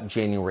are about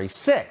January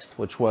 6th,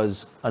 which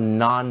was a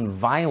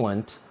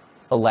nonviolent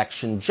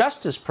election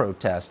justice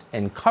protest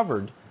and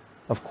covered,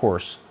 of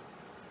course,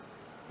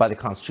 by the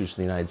Constitution of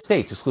the United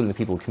States, excluding the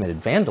people who committed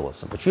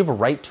vandalism. But you have a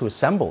right to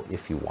assemble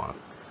if you want.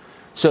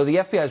 So the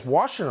FBI's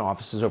Washington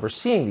office is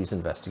overseeing these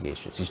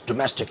investigations, these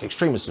domestic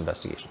extremist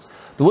investigations.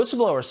 The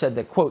whistleblower said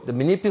that, quote, the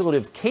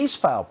manipulative case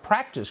file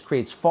practice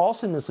creates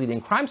false and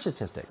misleading crime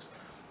statistics.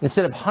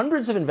 Instead of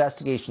hundreds of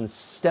investigations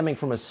stemming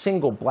from a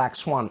single black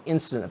swan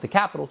incident at the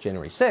Capitol,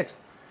 January 6th,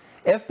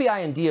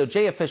 FBI and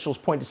DOJ officials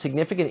point to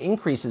significant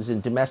increases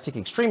in domestic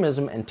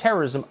extremism and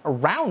terrorism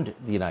around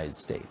the United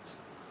States.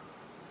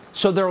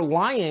 So they're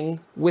lying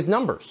with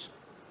numbers,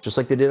 just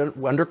like they did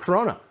under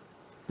Corona.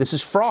 This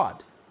is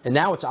fraud. And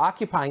now it's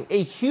occupying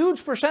a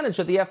huge percentage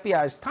of the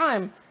FBI's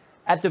time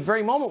at the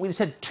very moment we just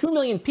had 2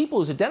 million people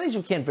whose identities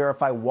we can't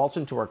verify waltz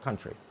into our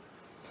country.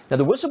 Now,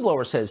 the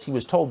whistleblower says he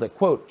was told that,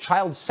 quote,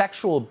 child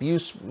sexual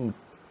abuse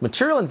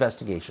material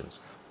investigations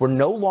were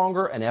no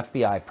longer an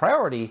FBI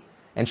priority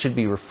and should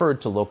be referred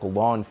to local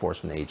law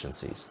enforcement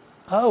agencies.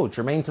 Oh,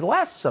 germane to the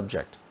last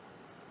subject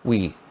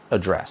we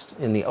addressed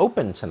in the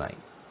open tonight.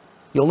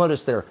 You'll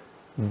notice they're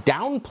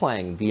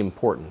downplaying the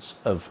importance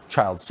of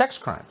child sex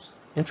crimes.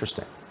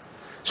 Interesting.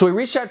 So we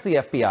reached out to the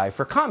FBI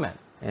for comment,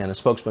 and a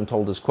spokesman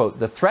told us, quote,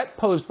 the threat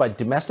posed by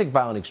domestic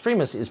violent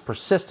extremists is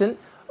persistent,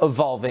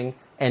 evolving,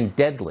 and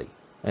deadly.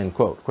 End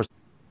quote. Of course,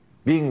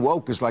 being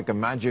woke is like a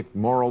magic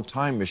moral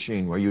time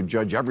machine where you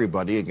judge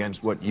everybody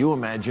against what you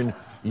imagine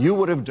you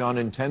would have done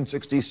in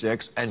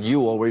 1066, and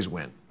you always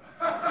win.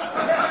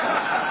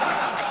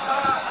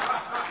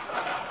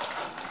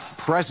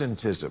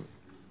 Presentism.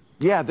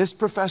 Yeah, this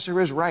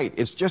professor is right.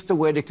 It's just a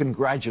way to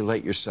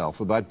congratulate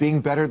yourself about being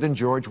better than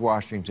George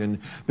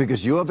Washington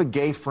because you have a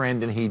gay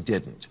friend and he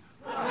didn't.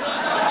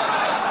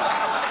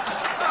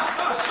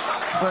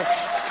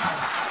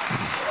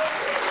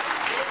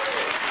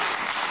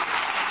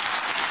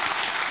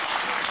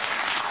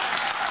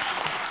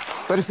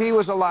 But if he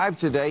was alive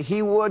today,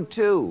 he would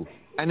too.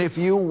 And if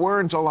you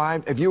weren't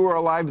alive, if you were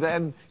alive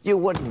then, you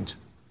wouldn't.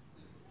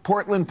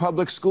 Portland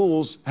Public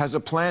Schools has a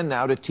plan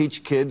now to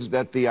teach kids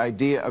that the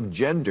idea of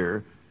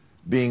gender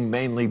being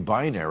mainly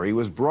binary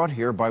was brought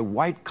here by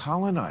white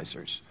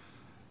colonizers.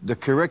 The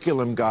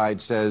curriculum guide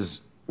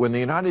says, when the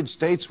United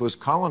States was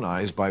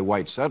colonized by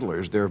white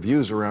settlers, their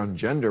views around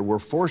gender were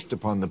forced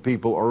upon the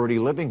people already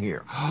living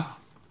here.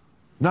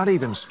 Not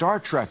even Star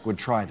Trek would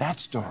try that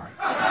story.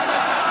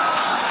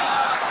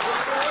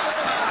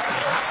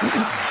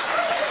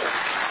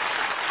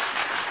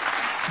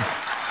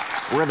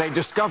 Where they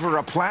discover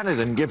a planet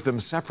and give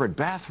them separate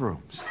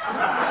bathrooms.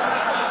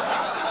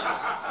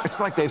 It's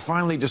like they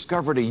finally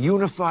discovered a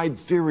unified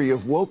theory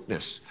of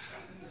wokeness,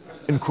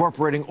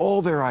 incorporating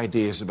all their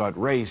ideas about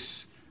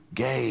race,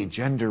 gay,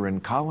 gender,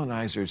 and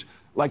colonizers.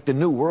 Like the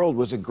New World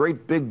was a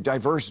great big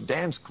diverse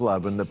dance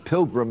club and the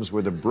Pilgrims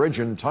were the bridge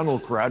and tunnel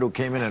crowd who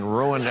came in and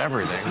ruined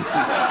everything.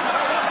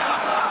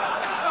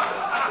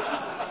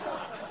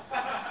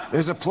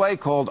 There's a play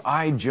called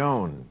I,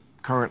 Joan,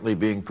 currently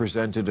being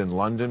presented in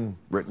London,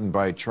 written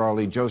by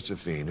Charlie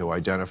Josephine, who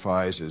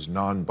identifies as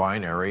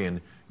non-binary and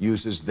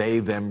uses they,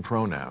 them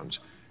pronouns.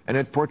 And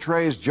it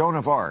portrays Joan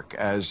of Arc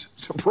as,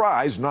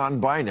 surprise,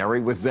 non-binary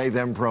with they,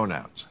 them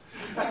pronouns.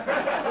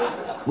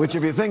 Which,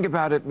 if you think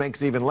about it,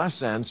 makes even less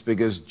sense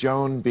because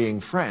Joan, being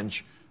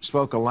French,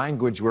 spoke a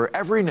language where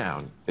every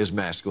noun is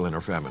masculine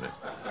or feminine.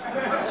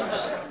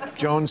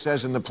 Joan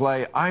says in the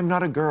play, I'm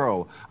not a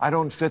girl. I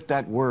don't fit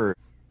that word.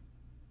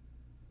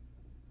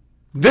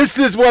 This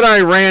is what I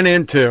ran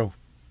into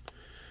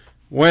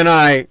when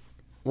I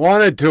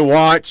wanted to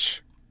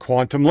watch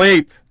Quantum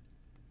Leap.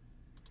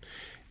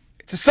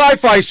 It's a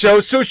sci-fi show,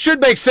 so it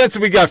should make sense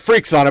that we got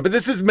freaks on it, but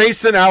this is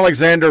Mason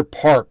Alexander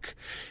Park.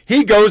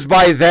 He goes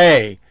by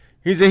they.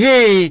 He's a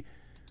he,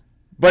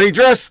 but he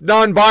dressed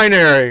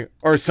non-binary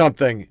or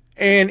something.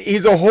 And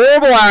he's a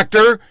horrible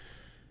actor.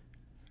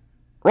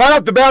 Right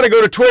off the bat, I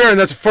go to Twitter, and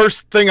that's the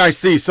first thing I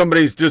see.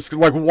 Somebody's just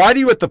like, why do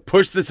you have to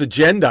push this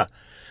agenda?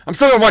 I'm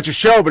still going to watch a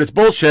show, but it's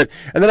bullshit.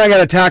 And then I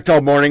got attacked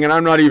all morning, and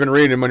I'm not even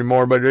reading them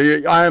anymore. But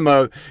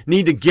I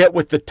need to get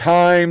with the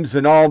times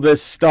and all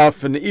this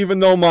stuff. And even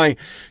though my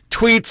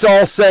tweets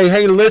all say,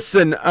 hey,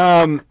 listen,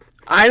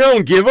 I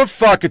don't give a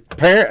fuck if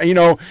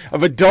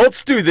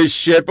adults do this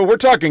shit, but we're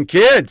talking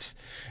kids.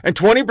 And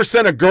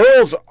 20% of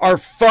girls are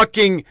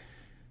fucking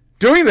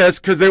doing this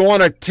because they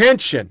want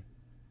attention.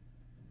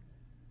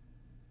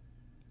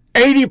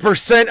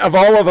 80% of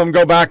all of them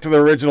go back to their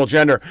original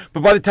gender.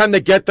 But by the time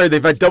they get there,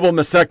 they've had double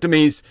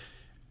mastectomies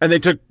and they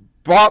took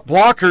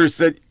blockers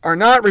that are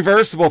not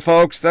reversible,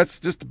 folks. That's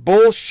just a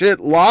bullshit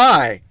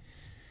lie.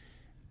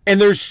 And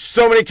there's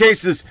so many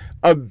cases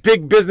of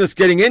big business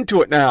getting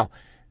into it now.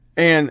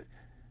 And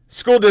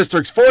school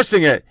districts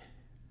forcing it.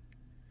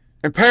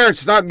 And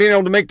parents not being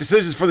able to make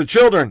decisions for their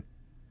children.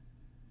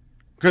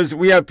 Because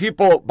we have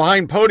people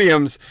behind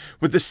podiums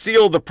with the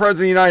seal of the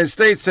President of the United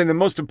States saying the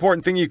most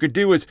important thing you could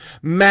do is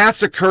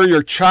massacre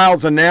your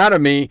child's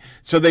anatomy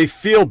so they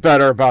feel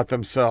better about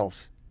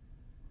themselves.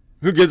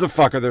 Who gives a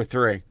fuck if they're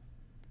 3?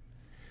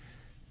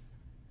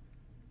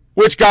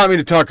 Which got me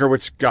to Tucker,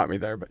 which got me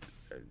there. But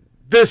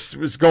this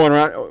was going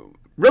around.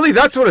 Really,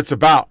 that's what it's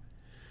about.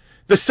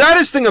 The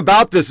saddest thing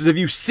about this is if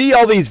you see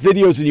all these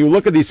videos and you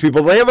look at these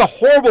people, they have a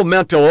horrible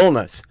mental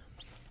illness.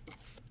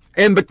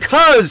 And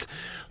because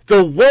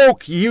the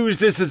woke use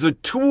this as a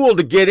tool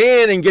to get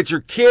in and get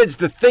your kids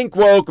to think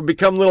woke and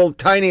become little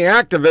tiny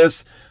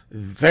activists,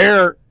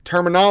 their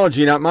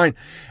terminology, not mine.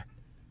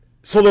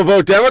 So they'll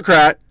vote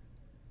Democrat.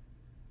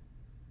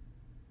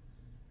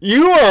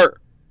 You are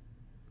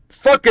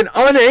fucking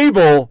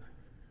unable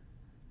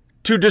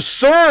to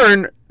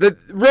discern that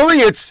really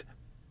it's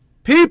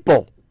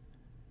people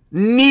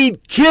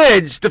need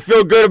kids to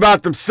feel good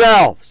about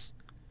themselves.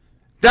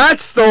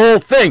 That's the whole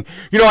thing.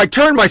 I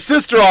turned my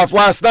sister off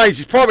last night.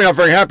 She's probably not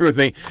very happy with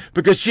me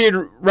because she had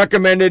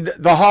recommended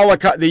the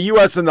Holocaust, the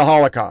U.S. and the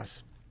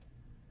Holocaust.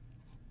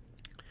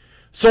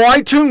 So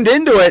I tuned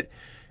into it,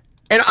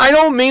 and I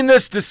don't mean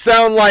this to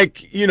sound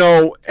like,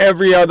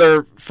 every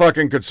other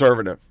fucking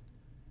conservative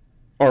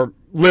or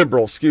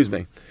liberal, excuse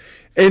me,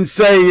 and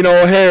say,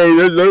 hey,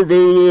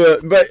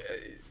 but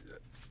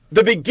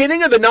the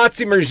beginning of the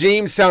Nazi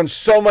regime sounds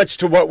so much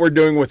to what we're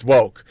doing with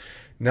woke.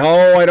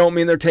 No, I don't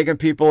mean they're taking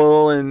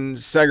people and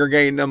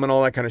segregating them and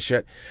all that kind of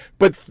shit.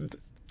 But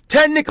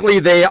technically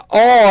they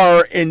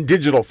are in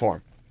digital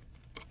form.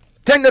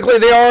 Technically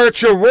they are at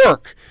your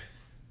work.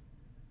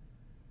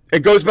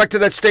 It goes back to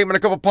that statement a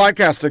couple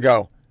podcasts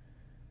ago.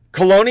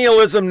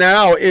 Colonialism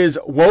now is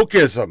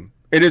wokeism.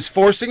 It is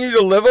forcing you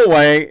to live a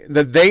way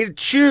that they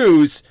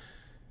choose.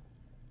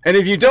 And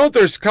if you don't,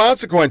 there's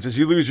consequences.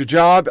 You lose your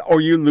job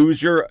or you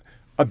lose your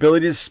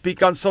ability to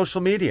speak on social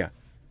media.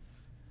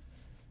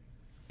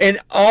 And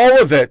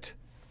all of it,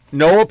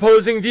 no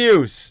opposing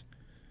views.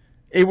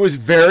 It was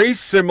very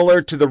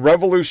similar to the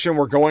revolution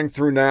we're going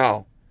through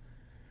now.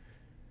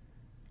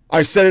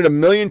 I've said it a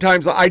million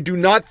times. I do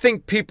not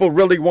think people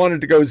really wanted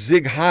to go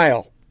Sieg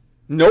Heil.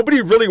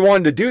 Nobody really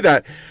wanted to do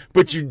that.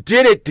 But you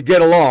did it to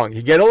get along.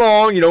 You get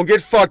along. You don't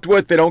get fucked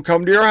with. They don't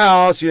come to your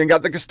house. You ain't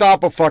got the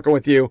Gestapo fucking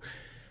with you.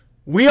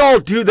 We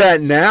all do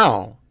that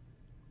now.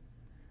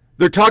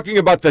 They're talking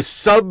about the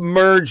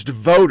submerged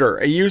voter.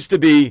 It used to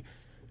be,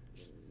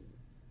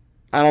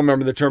 I don't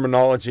remember the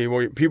terminology,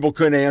 where people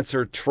couldn't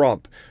answer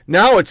Trump.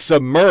 Now it's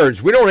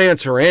submerged. We don't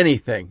answer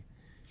anything.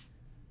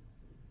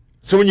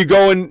 So when you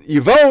go and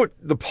you vote,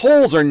 the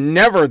polls are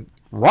never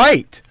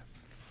right.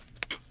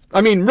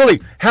 I mean, really,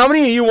 how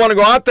many of you want to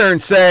go out there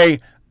and say,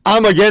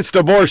 I'm against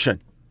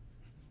abortion?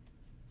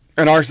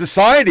 In our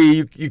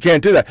society, you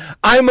can't do that.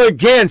 I'm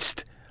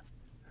against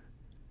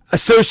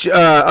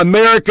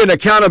American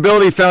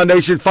Accountability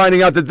Foundation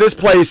finding out that this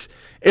place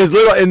is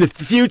little. In the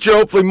future,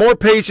 hopefully more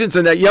patients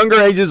and at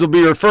younger ages will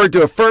be referred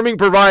to affirming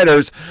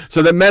providers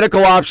so that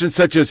medical options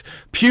such as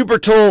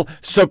pubertal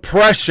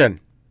suppression.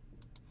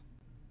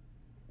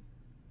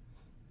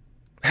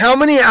 How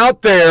many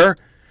out there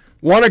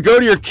want to go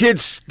to your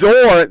kid's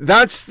store?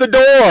 That's the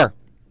door.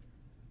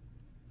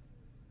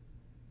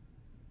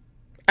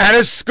 At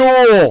a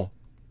school.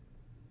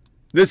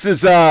 This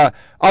is a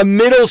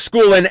middle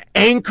school in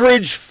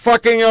Anchorage,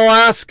 fucking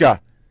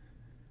Alaska.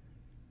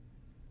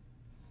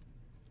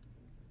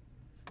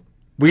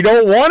 We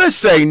don't want to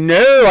say,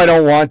 no, I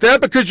don't want that,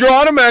 because you're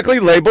automatically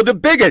labeled a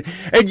bigot.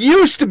 It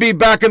used to be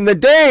back in the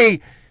day,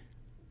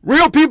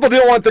 real people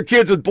didn't want their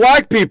kids with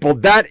black people.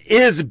 That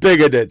is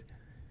bigoted.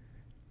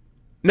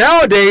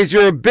 Nowadays,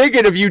 you're a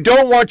bigot if you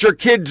don't want your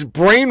kids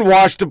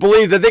brainwashed to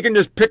believe that they can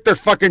just pick their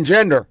fucking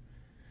gender.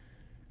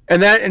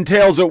 And that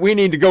entails that we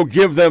need to go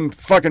give them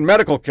fucking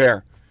medical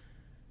care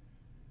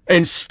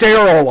and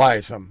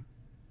sterilize them.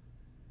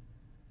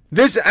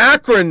 This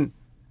Akron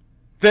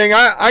thing,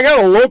 I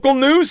got a local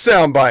news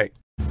soundbite.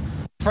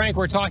 Frank,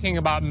 we're talking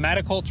about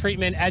medical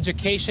treatment,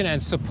 education,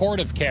 and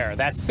supportive care.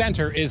 That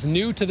center is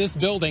new to this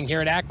building here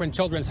at Akron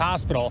Children's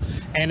Hospital,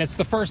 and it's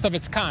the first of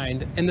its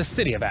kind in the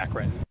city of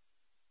Akron.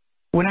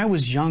 When I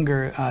was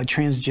younger,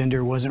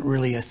 transgender wasn't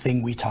really a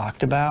thing we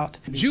talked about.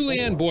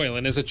 Julianne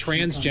Boylan is a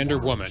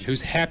transgender woman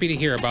who's happy to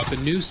hear about the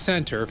new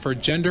Center for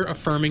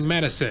Gender-Affirming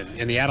Medicine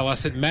in the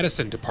Adolescent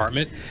Medicine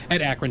Department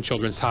at Akron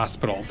Children's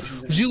Hospital.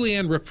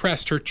 Julianne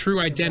repressed her true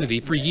identity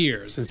for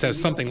years and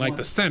says something like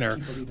the center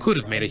could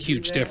have made a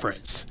huge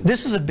difference.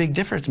 This is a big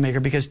difference maker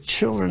because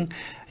children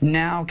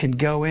now can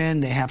go in,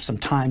 they have some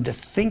time to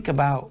think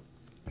about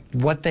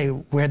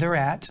where they're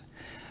at.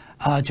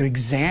 To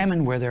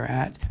examine where they're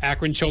at.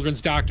 Akron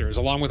Children's doctors,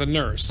 along with a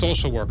nurse,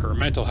 social worker,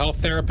 mental health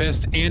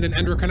therapist, and an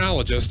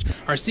endocrinologist,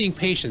 are seeing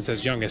patients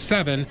as young as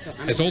 7,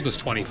 as old as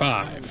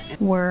 25.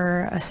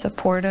 We're a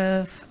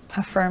supportive,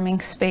 affirming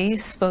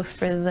space, both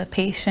for the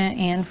patient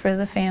and for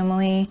the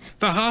family.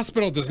 The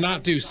hospital does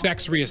not do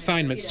sex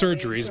reassignment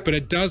surgeries, but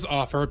it does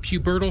offer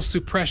pubertal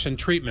suppression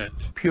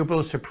treatment.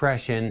 Pubertal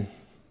suppression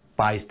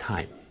buys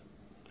time.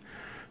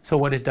 So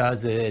what it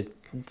does, it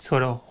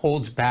sort of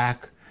holds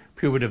back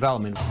puberty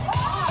development.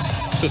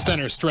 The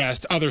center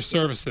stressed other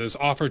services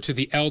offered to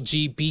the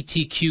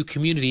LGBTQ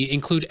community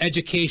include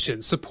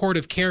education,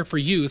 supportive care for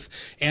youth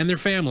and their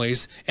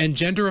families, and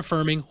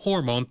gender-affirming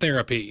hormone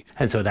therapy.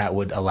 And so that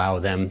would allow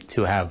them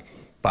to have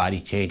body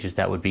changes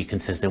that would be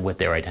consistent with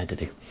their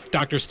identity.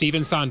 Dr.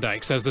 Stephen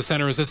Sondike says the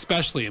center is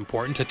especially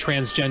important to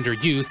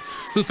transgender youth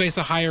who face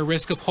a higher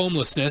risk of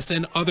homelessness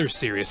and other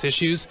serious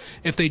issues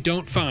if they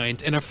don't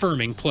find an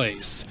affirming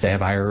place. They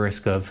have a higher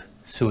risk of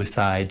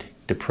suicide,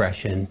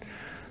 depression,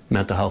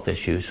 mental health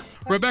issues.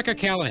 Rebecca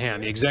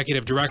Callahan, the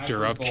executive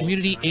director of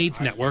Community AIDS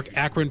Network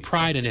Akron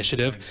Pride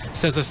Initiative,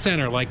 says a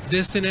center like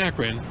this in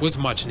Akron was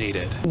much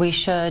needed. We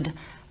should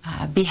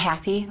be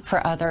happy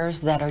for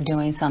others that are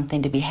doing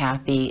something to be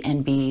happy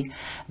and be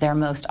their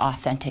most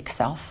authentic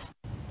self.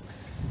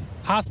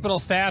 Hospital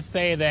staff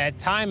say that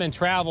time and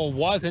travel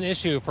was an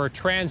issue for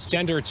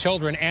transgender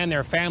children and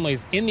their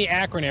families in the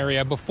Akron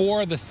area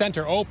before the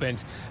center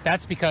opened.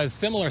 That's because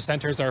similar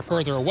centers are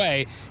further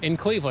away in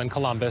Cleveland,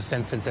 Columbus,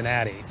 and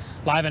Cincinnati.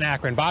 Live in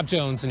Akron, Bob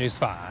Jones, News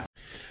 5.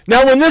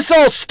 Now, when this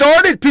all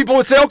started, people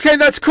would say, okay,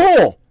 that's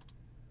cool.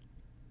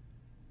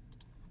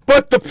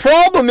 But the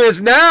problem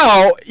is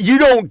now you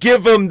don't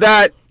give them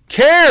that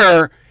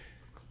care.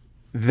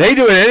 They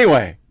do it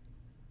anyway.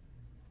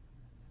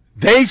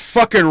 They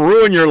fucking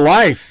ruin your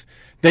life.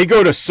 They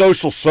go to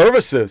social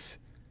services.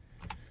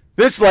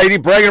 This lady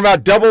bragging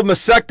about double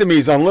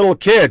mastectomies on little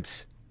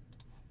kids.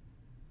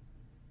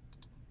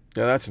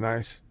 Yeah, that's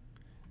nice.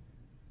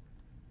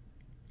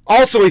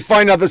 Also, we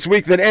find out this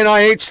week that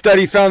NIH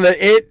study found that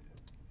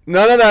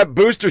none of that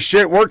booster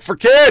shit worked for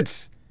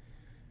kids.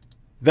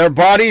 Their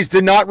bodies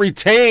did not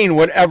retain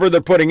whatever they're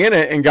putting in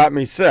it and got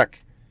me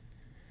sick.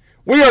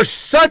 We are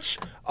such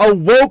a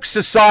woke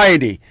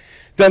society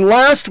that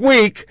last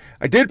week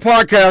I did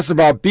podcast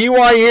about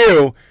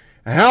BYU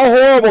and how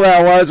horrible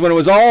that was when it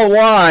was all a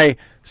lie.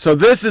 So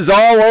this is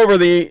all over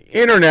the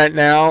internet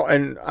now,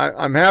 and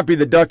I'm happy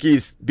the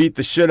Duckies beat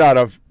the shit out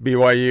of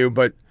BYU,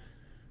 but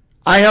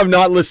I have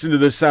not listened to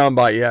this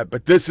soundbite yet,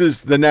 but this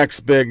is the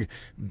next big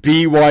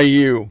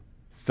BYU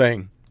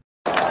thing.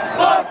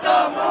 Fuck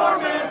the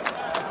Mormons!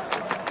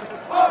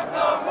 Fuck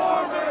the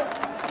Mormons!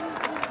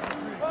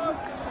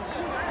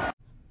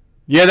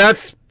 Yeah,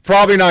 that's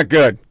probably not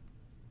good.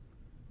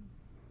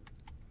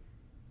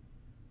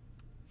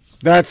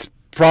 That's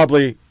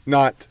probably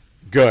not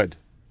good.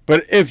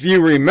 But if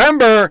you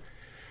remember,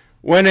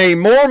 when a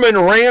Mormon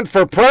ran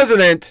for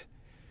president,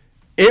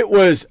 it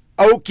was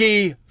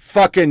okie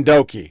fucking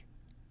dokie.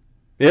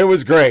 It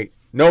was great.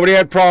 Nobody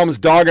had problems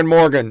dogging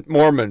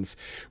Mormons.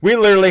 We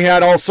literally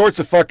had all sorts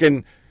of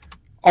fucking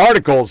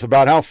articles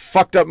about how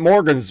fucked up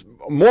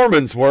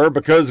Mormons were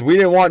because we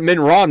didn't want Mitt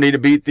Romney to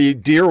beat the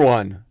dear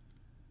one.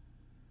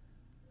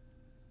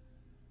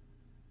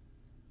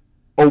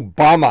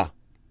 Obama.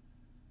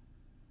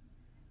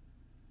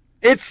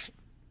 It's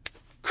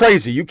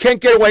crazy. You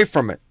can't get away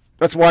from it.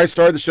 That's why I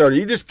started the show.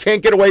 You just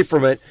can't get away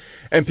from it.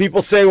 And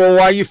people say, well,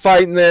 why are you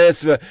fighting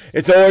this?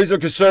 It's always a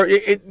concern.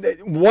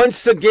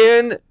 Once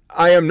again,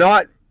 I am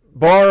not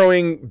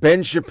borrowing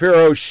Ben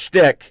Shapiro's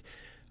shtick.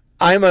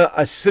 I'm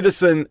a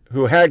citizen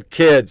who had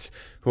kids,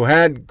 who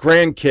had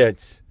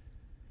grandkids.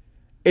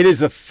 It is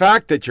the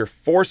fact that you're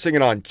forcing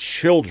it on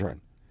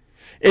children.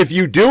 If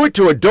you do it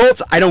to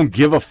adults, I don't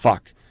give a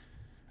fuck.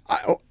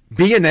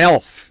 Be an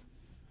elf.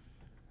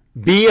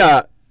 Be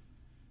a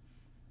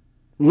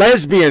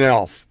lesbian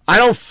elf. I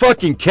don't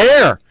fucking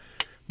care.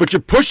 But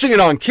you're pushing it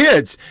on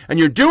kids, and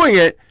you're doing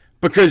it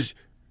because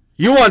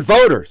you want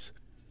voters.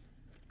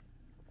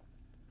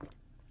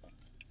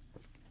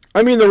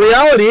 I mean, the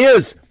reality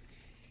is,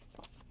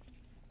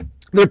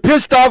 they're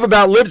pissed off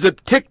about libs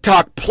at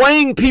TikTok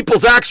playing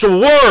people's actual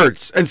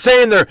words and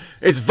saying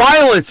it's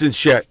violence and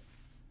shit.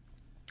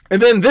 And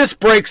then this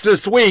breaks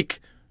this week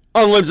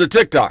on libs at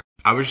TikTok.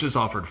 I was just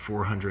offered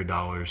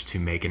 $400 to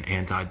make an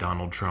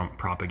anti-Donald Trump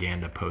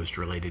propaganda post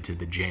related to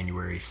the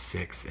January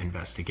 6th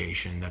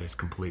investigation that is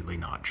completely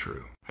not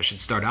true. I should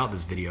start out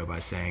this video by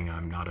saying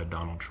I'm not a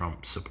Donald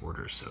Trump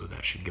supporter, so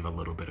that should give a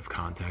little bit of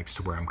context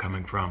to where I'm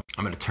coming from.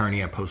 I'm an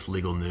attorney. I post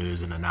legal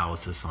news and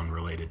analysis on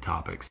related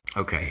topics.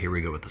 Okay, here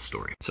we go with the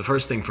story. So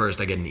first thing first,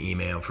 I get an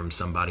email from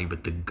somebody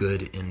with the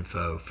Good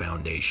Info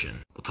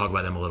Foundation. We'll talk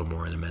about them a little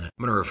more in a minute.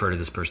 I'm going to refer to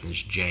this person as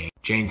Jane.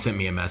 Jane sent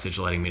me a message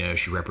letting me know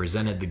she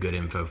represented the Good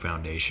Info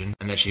Foundation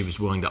and that she was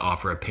willing to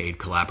offer a paid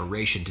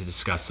collaboration to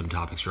discuss some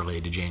topics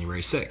related to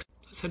January 6th.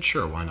 I said,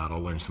 sure, why not? I'll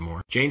learn some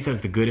more. Jane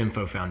says the Good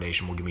Info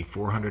Foundation will give me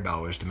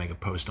 $400 to make a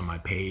post on my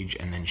page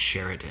and then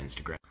share it to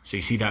Instagram. So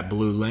you see that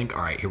blue link?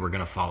 All right, here we're going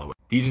to follow it.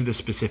 These are the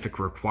specific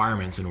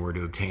requirements in order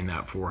to obtain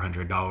that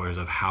 $400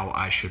 of how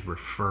I should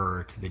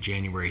refer to the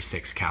January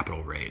 6th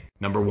Capitol raid.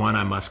 Number one,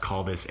 I must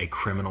call this a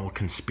criminal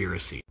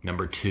conspiracy.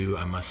 Number two,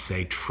 I must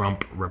say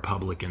Trump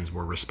Republicans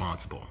were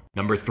responsible.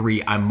 Number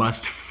three, I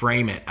must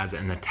frame it as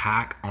an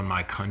attack on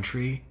my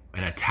country,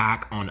 an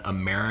attack on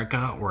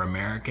America or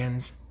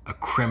Americans, a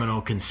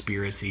criminal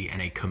conspiracy,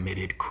 and a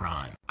committed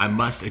crime. I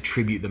must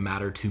attribute the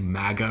matter to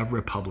MAGA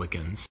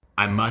Republicans.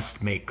 I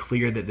must make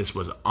clear that this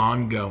was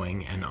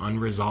ongoing and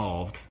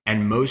unresolved,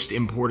 and most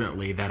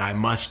importantly, that I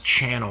must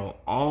channel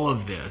all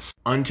of this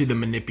unto the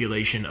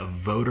manipulation of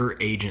voter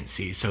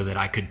agencies so that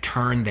I could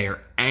turn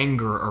their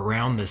anger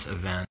around this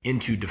event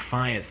into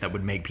defiance that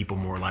would make people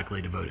more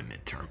likely to vote in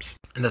midterms.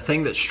 And the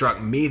thing that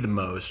struck me the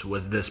most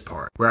was this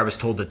part, where I was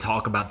told to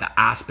talk about the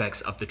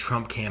aspects of the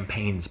Trump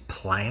campaign's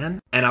plan,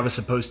 and I was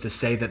supposed to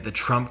say that the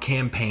Trump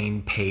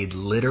campaign paid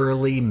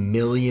literally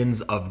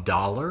millions of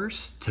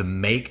dollars to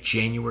make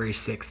January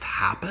 6th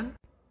happen.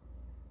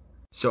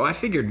 So I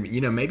figured,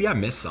 maybe I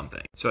missed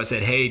something. So I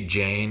said, hey,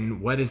 Jane,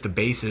 what is the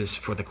basis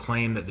for the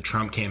claim that the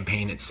Trump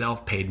campaign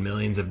itself paid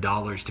millions of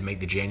dollars to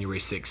make the January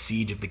 6th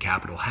siege of the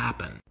Capitol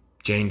happen?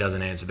 Jane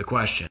doesn't answer the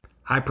question.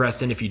 Hi,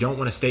 Preston, if you don't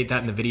want to state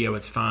that in the video,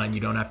 it's fine. You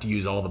don't have to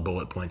use all the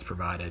bullet points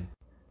provided.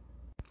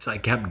 So I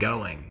kept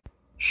going.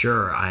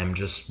 Sure, I'm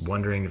just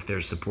wondering if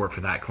there's support for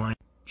that claim.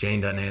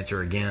 Jane doesn't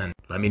answer again.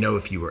 Let me know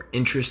if you are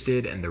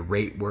interested and the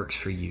rate works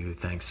for you.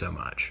 Thanks so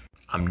much.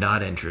 I'm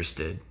not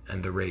interested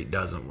and the rate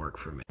doesn't work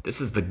for me. This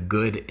is the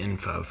Good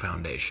Info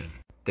Foundation.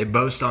 They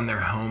boast on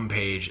their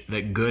homepage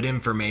that good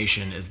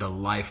information is the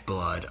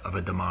lifeblood of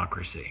a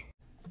democracy.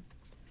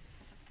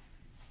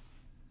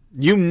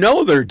 You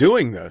know they're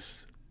doing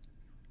this.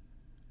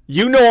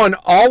 You know on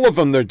all of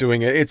them they're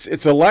doing it.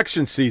 It's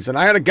election season.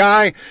 I had a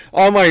guy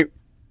on my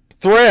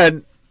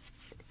thread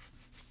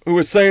who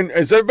was saying,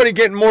 is everybody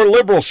getting more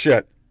liberal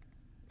shit?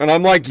 And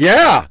I'm like,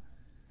 yeah.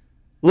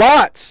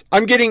 Lots.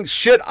 I'm getting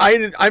shit.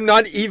 I'm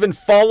not even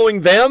following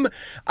them.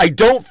 I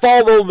don't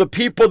follow the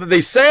people that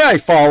they say I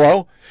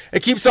follow.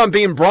 It keeps on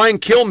being Brian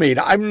Kilmeade.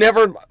 I've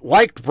never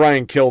liked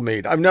Brian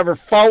Kilmeade. I've never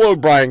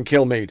followed Brian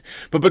Kilmeade.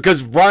 But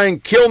because Brian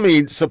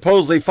Kilmeade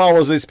supposedly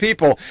follows these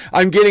people,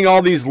 I'm getting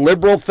all these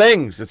liberal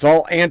things. It's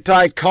all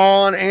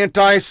anti-con,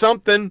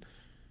 anti-something.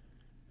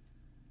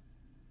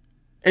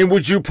 And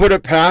would you put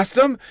it past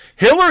them?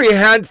 Hillary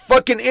had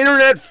fucking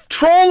internet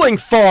trolling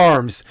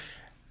farms.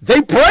 They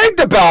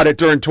bragged about it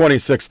during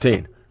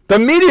 2016. The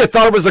media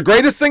thought it was the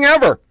greatest thing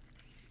ever.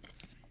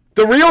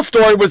 The real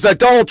story was that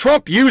Donald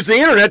Trump used the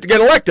internet to get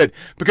elected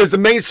because the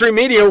mainstream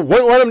media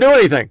wouldn't let him do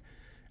anything.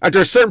 After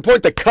a certain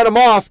point, they cut him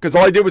off because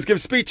all he did was give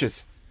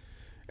speeches.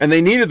 And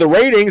they needed the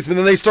ratings, but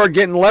then they started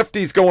getting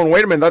lefties going,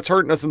 wait a minute, that's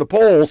hurting us in the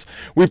polls.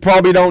 We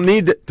probably don't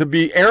need to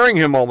be airing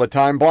him all the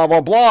time, blah,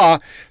 blah, blah.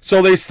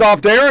 So they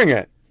stopped airing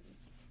it.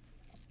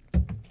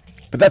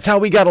 But that's how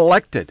we got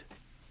elected.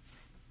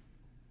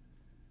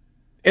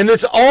 And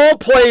this all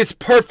plays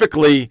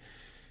perfectly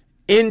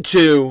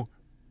into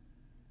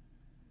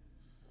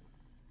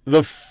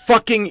the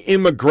fucking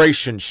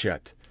immigration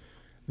shit.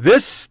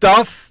 This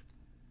stuff,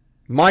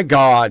 my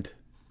God.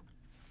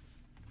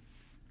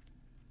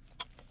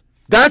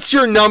 That's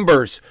your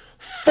numbers.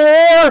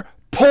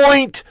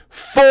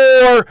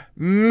 4.4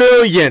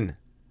 million.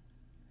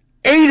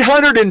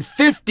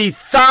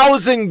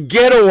 850,000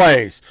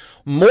 getaways.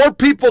 More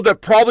people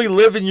that probably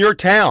live in your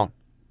town.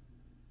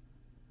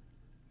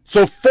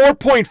 So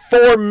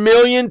 4.4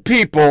 million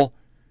people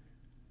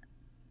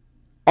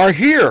are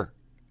here.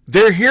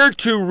 They're here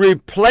to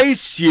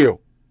replace you.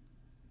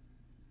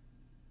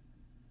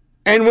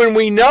 And when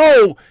we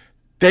know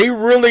they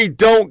really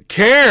don't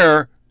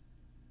care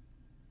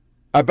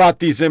about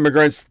these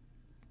immigrants,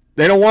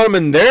 they don't want them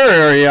in their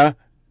area,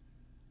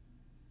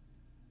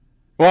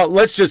 well,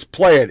 let's just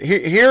play it.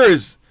 Here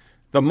is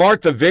the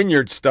Martha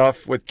Vineyard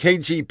stuff with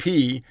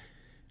KGP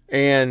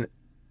and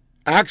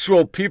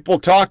actual people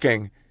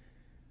talking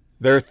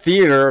their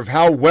theater of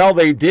how well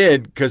they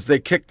did because they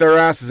kicked their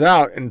asses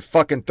out in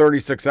fucking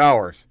 36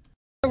 hours.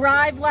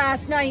 Arrived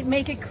last night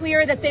make it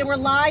clear that they were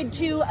lied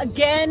to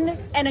again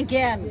and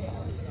again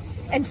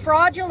and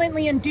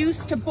fraudulently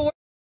induced to board.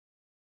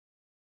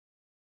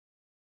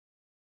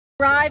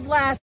 Arrived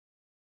last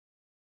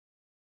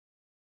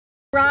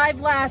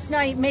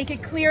night make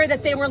it clear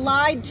that they were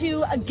lied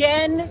to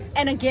again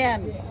and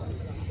again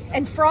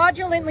and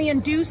fraudulently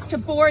induced to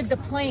board the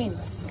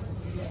planes.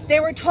 They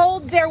were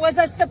told there was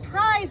a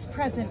surprise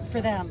present for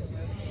them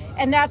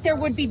and that there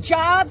would be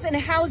jobs and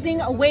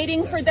housing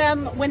awaiting for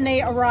them when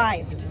they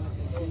arrived.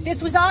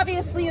 This was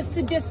obviously a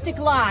sadistic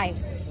lie.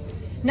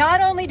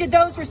 Not only did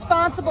those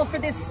responsible for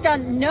this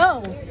stunt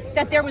know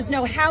that there was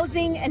no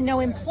housing and no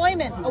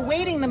employment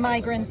awaiting the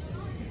migrants,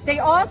 they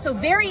also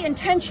very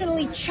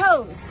intentionally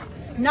chose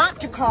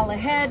not to call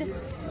ahead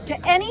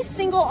to any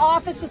single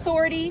office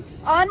authority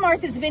on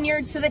Martha's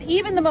Vineyard so that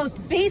even the most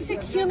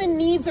basic human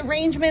needs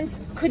arrangements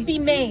could be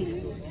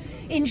made.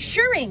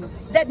 Ensuring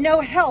that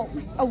no help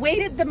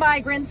awaited the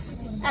migrants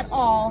at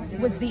all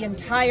was the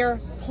entire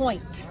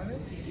point.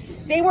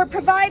 They were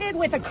provided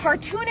with a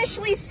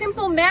cartoonishly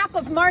simple map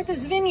of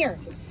Martha's Vineyard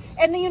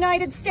and the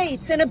United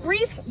States and a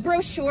brief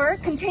brochure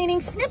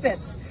containing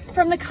snippets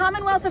from the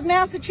Commonwealth of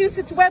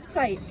Massachusetts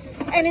website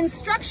and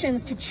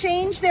instructions to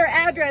change their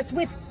address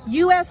with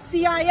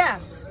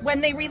USCIS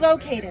when they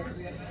relocated.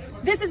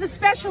 This is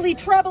especially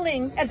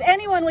troubling as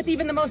anyone with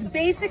even the most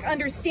basic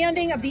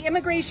understanding of the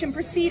immigration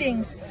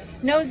proceedings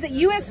knows that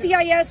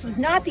USCIS was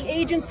not the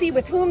agency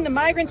with whom the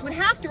migrants would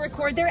have to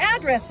record their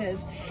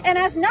addresses and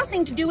has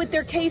nothing to do with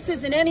their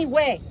cases in any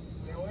way.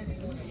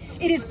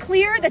 It is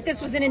clear that this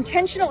was an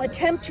intentional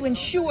attempt to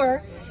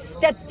ensure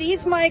that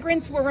these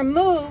migrants were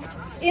removed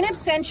in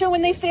absentia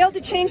when they failed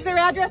to change their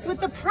address with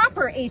the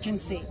proper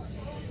agency.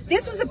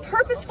 This was a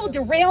purposeful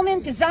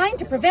derailment designed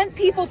to prevent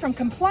people from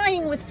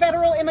complying with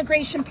federal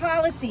immigration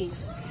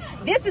policies.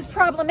 This is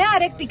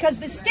problematic because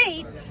the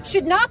state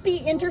should not be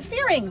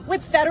interfering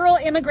with federal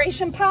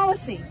immigration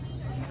policy.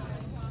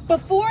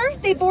 Before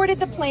they boarded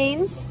the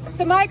planes,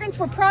 the migrants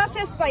were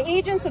processed by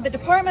agents of the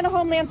Department of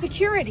Homeland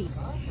Security,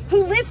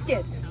 who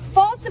listed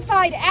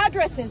falsified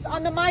addresses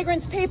on the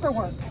migrants'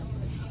 paperwork.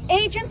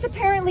 Agents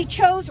apparently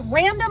chose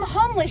random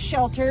homeless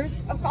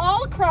shelters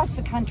all across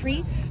the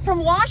country,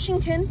 from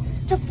Washington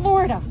to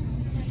Florida,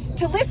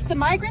 to list the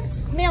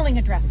migrants' mailing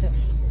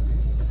addresses,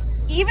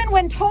 even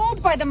when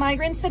told by the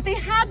migrants that they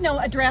had no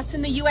address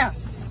in the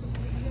U.S.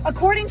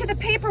 According to the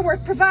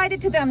paperwork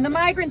provided to them, the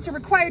migrants are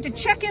required to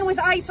check in with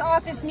ICE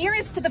office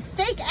nearest to the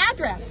fake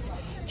address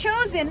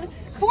chosen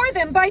for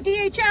them by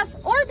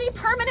DHS or be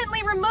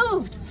permanently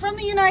removed from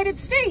the United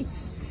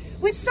States,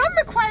 with some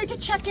required to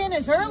check in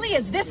as early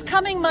as this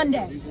coming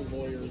Monday.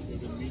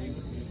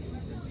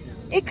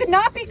 It could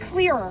not be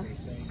clearer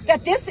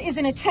that this is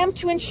an attempt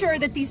to ensure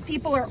that these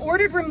people are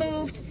ordered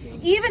removed,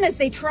 even as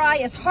they try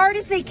as hard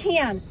as they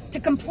can to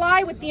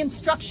comply with the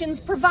instructions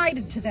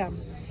provided to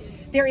them.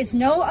 There is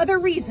no other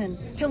reason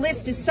to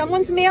list as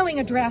someone's mailing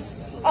address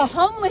a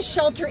homeless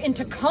shelter in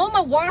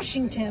Tacoma,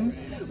 Washington,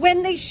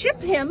 when they ship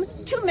him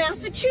to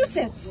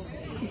Massachusetts.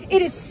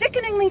 It is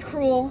sickeningly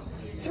cruel,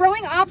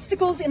 throwing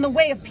obstacles in the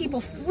way of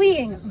people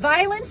fleeing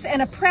violence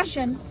and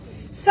oppression,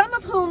 some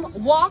of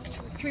whom walked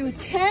through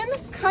 10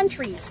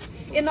 countries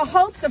in the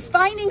hopes of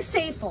finding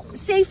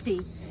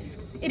safety.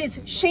 It is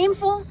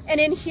shameful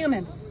and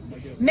inhuman.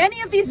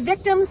 Many of these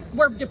victims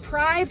were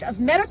deprived of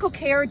medical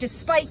care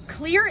despite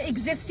clear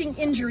existing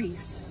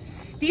injuries.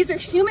 These are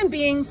human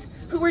beings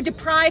who were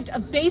deprived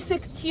of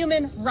basic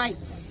human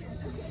rights.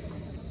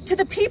 To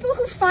the people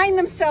who find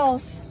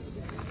themselves,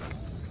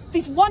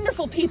 these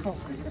wonderful people,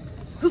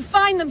 who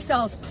find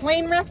themselves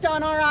plane wrecked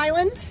on our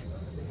island,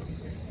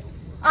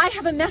 I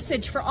have a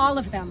message for all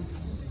of them.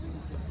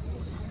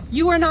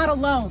 You are not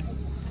alone.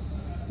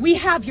 We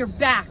have your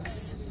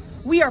backs.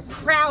 We are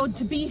proud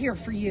to be here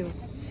for you.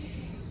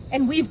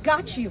 And we've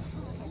got you.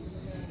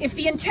 If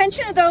the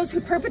intention of those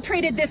who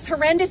perpetrated this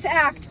horrendous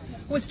act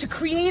was to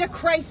create a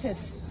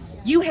crisis,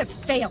 you have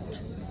failed.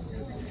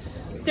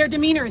 Their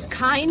demeanor is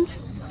kind,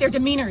 their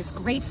demeanor is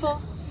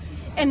grateful,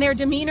 and their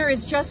demeanor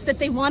is just that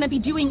they want to be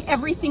doing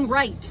everything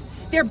right.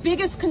 Their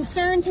biggest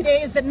concern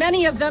today is that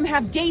many of them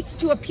have dates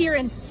to appear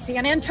in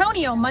San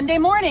Antonio Monday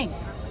morning,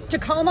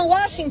 Tacoma,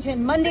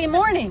 Washington Monday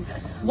morning,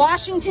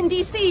 Washington,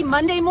 D.C.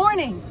 Monday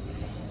morning.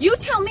 You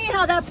tell me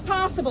how that's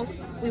possible.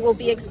 We will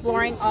be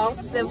exploring all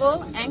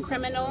civil and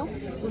criminal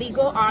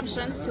legal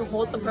options to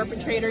hold the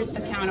perpetrators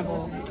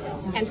accountable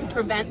and to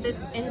prevent this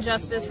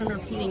injustice from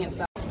repeating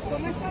itself.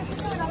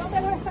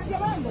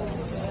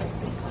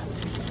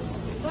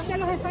 dónde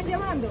los están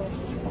llevando?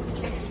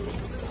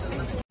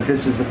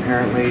 This is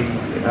apparently,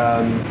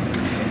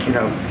 you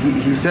know,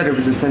 he said it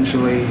was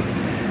essentially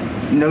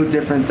no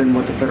different than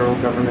what the federal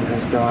government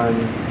has done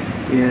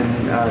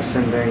in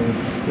sending,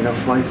 you know,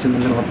 flights in the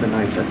middle of the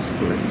night. That's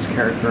the way he's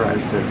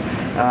characterized it.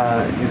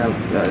 You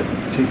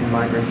know, taking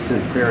migrants to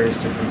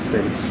various different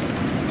states.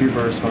 Do you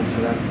have a response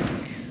to that?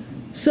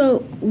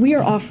 So we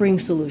are offering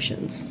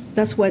solutions.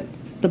 That's what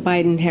the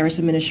Biden-Harris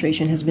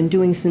administration has been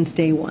doing since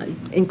day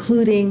one,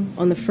 including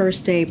on the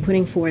first day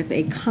putting forth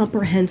a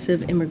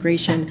comprehensive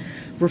immigration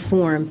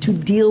reform to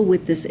deal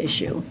with this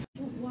issue.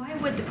 Why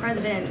would the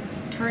president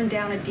turn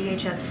down a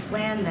DHS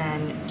plan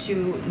then to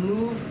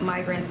move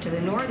migrants to the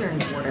northern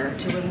border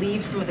to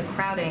relieve some of the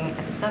crowding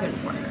at the southern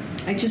border?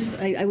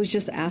 I was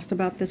just asked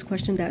about this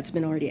question. That's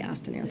been already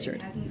asked and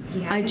answered.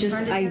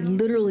 I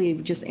literally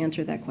just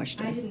answered that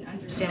question. I didn't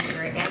understand what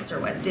your answer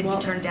was. Did he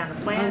turn down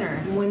a plan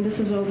or? When this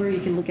is over, you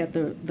can look at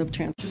the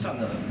transcript. Just on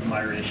the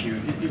migrant issue,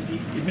 is the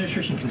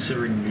administration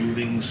considering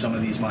moving some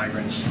of these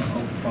migrants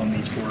from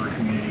these border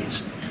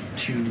communities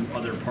to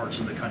other parts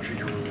of the country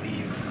to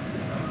relieve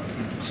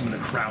some of the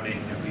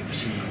crowding that we've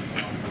seen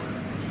on the border?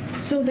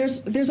 So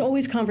there's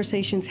always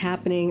conversations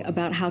happening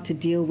about how to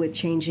deal with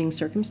changing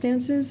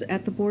circumstances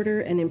at the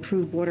border and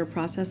improve border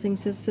processing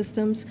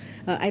systems.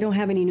 I don't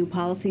have any new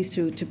policies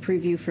to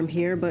preview from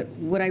here, but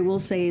what I will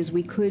say is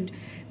we could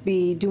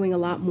be doing a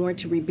lot more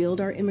to rebuild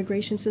our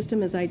immigration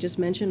system. As I just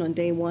mentioned, on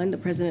day one, the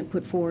president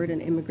put forward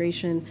an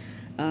immigration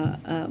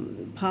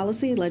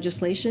policy,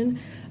 legislation,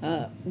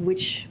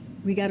 which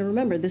we got to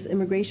remember, this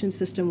immigration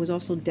system was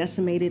also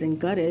decimated and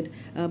gutted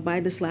by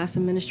this last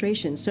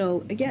administration.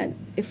 So again,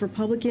 if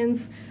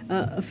Republicans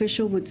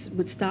official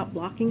would stop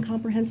blocking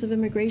comprehensive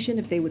immigration,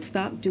 if they would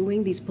stop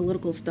doing these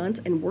political stunts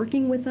and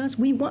working with us,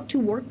 we want to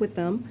work with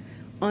them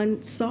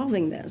on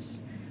solving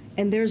this.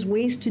 And there's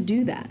ways to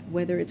do that,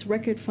 whether it's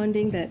record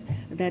funding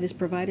that is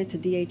provided to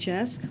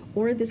DHS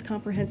or this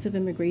comprehensive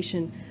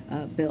immigration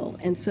bill.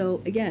 And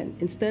so, again,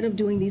 instead of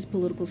doing these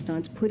political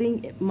stunts,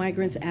 putting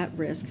migrants at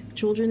risk,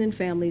 children and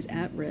families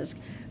at risk,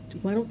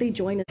 why don't they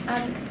join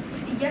us?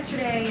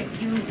 Yesterday,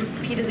 you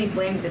repeatedly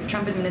blamed the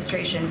Trump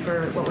administration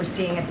for what we're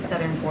seeing at the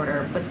southern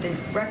border, but the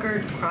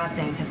record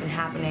crossings have been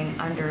happening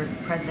under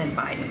President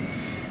Biden.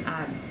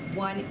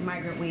 One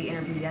migrant we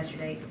interviewed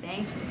yesterday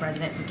thanks the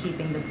president for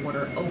keeping the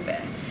border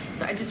open.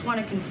 So I just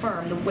want to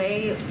confirm the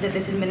way that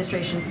this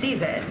administration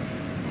sees it,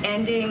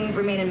 ending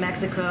Remain in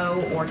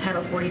Mexico or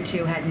Title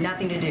 42 had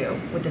nothing to do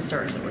with the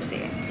surge that we're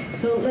seeing.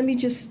 So let me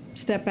just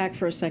step back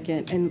for a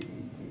second and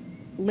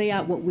lay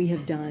out what we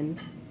have done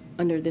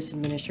under this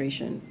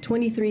administration.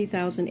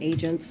 23,000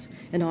 agents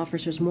and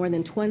officers, more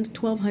than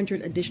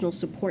 1,200 additional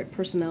support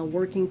personnel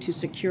working to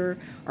secure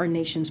our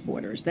nation's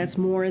borders. That's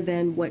more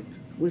than what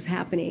was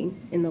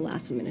happening in the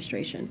last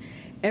administration.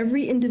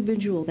 Every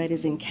individual that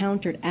is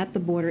encountered at the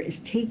border is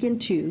taken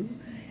to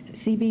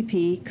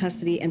CBP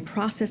custody and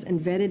processed and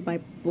vetted by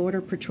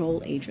Border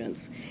Patrol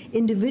agents.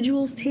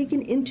 Individuals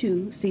taken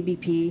into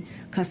CBP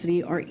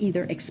custody are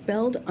either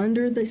expelled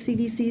under the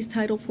CDC's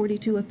Title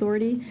 42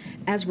 authority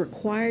as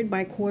required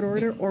by court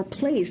order or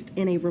placed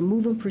in a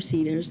removal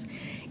procedures.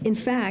 In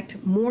fact,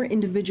 more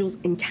individuals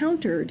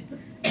encountered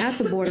at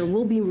the border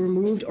will be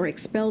removed or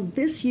expelled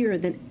this year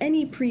than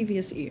any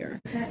previous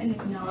year. Is that an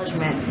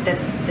acknowledgement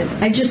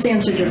that I just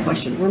answered your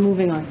question. We're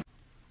moving on.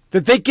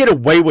 That they get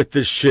away with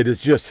this shit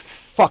is just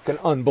fucking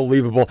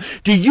unbelievable.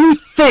 Do you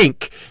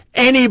think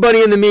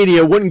anybody in the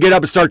media wouldn't get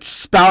up and start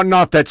spouting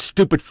off that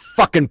stupid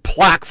fucking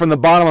plaque from the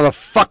bottom of the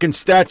fucking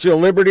Statue of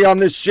Liberty on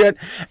this shit?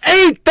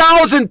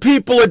 8,000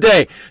 people a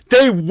day.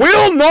 They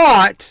will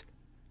not,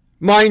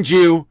 mind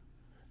you,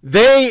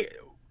 they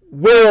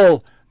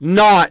will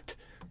not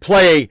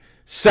play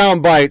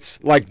sound bites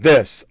like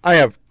this. I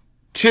have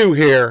two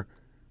here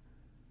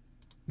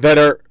that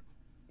are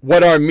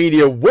what our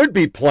media would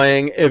be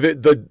playing if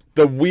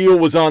the wheel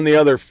was on the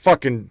other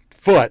fucking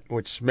foot,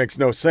 which makes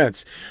no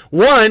sense.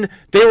 One,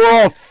 they were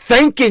all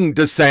thanking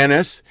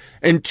DeSantis,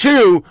 and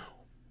two,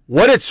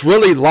 what it's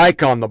really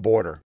like on the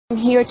border. I'm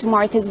here to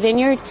Martha's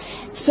Vineyard.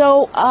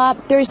 So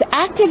there's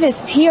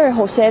activists here,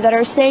 Jose, that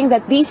are saying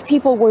that these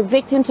people were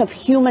victims of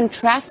human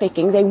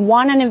trafficking. They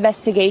want an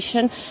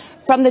investigation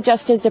from the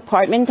Justice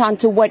Department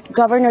onto what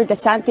Governor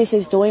DeSantis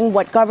is doing,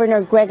 what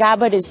Governor Greg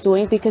Abbott is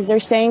doing, because they're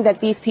saying that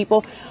these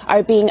people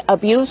are being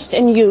abused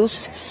and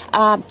used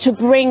to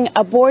bring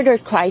a border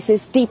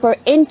crisis deeper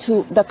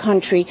into the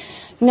country.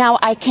 Now,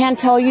 I can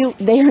tell you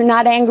they are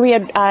not angry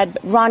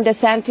at Ron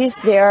DeSantis.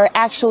 They are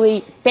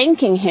actually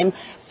thanking him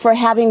for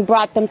having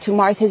brought them to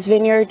Martha's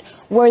Vineyard,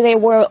 where they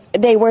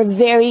were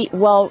very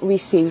well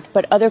received.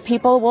 But other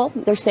people, well,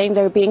 they're saying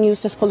they're being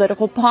used as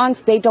political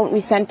pawns. They don't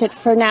resent it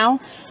for now.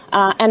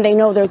 And they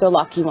know they're the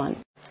lucky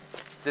ones.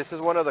 This is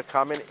one of the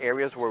common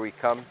areas where we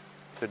come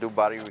to do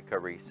body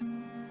recoveries.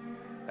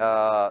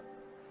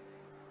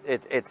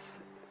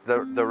 It's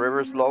the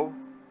river's low,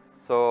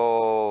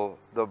 so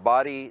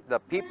the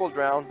people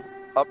drown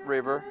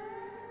upriver,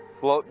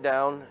 float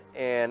down,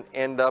 and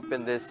end up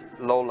in this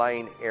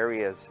low-lying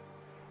areas,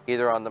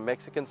 either on the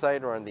Mexican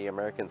side or on the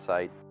American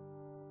side.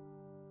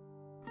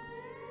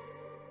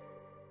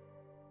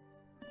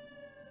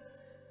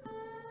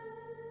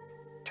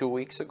 2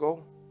 weeks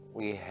ago,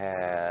 we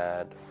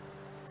had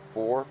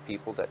 4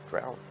 people that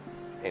drowned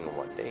in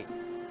one day.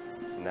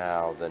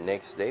 Now, the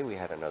next day we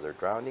had another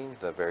drowning.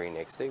 The very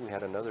next day we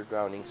had another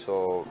drowning.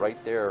 So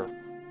right there,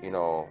 you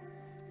know,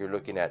 you're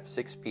looking at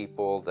 6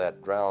 people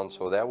that drowned.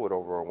 So that would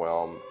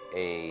overwhelm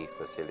a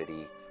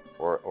facility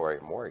or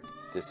a morgue.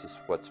 This is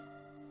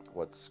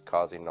what's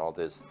causing all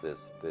this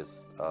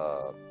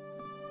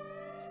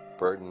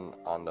burden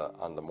on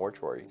the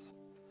mortuaries.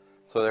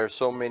 So there's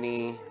so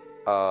many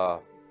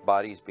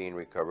bodies being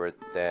recovered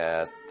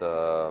that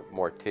the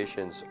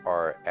morticians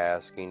are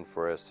asking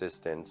for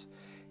assistance,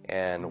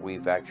 and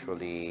we've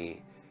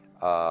actually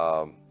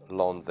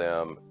loaned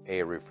them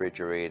a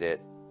refrigerated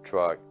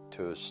truck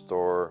to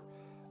store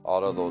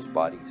all of those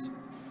bodies.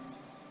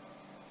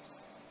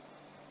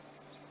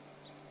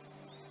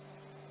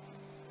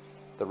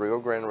 The Rio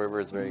Grande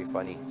River is very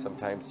funny.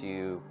 Sometimes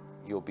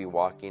you'll be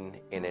walking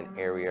in an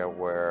area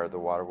where the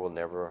water will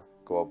never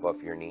go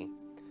above your knee,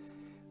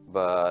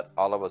 but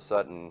all of a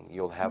sudden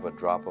you'll have a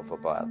drop of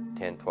about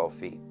 10-12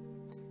 feet.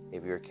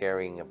 If you're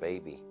carrying a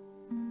baby,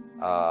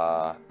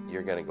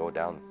 you're going to go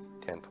down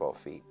 10-12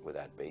 feet with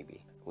that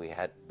baby. We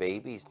had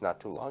babies not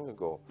too long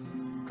ago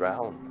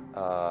drown.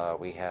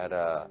 We had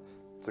a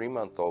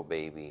 3-month-old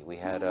baby. We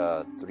had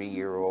a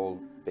 3-year-old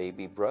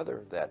baby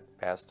brother that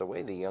passed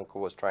away. The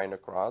uncle was trying to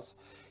cross.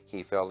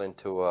 He fell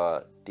into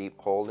a deep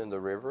hole in the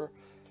river,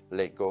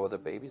 let go of the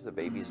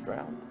babies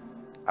drowned.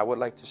 I would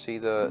like to see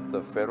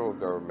the federal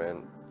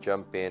government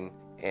jump in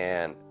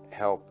and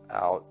help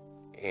out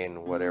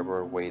in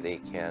whatever way they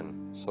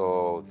can,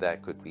 so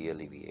that could be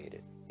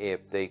alleviated.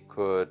 If they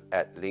could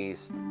at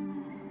least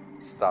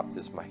stop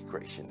this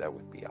migration, that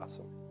would be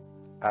awesome.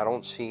 I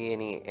don't see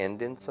any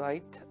end in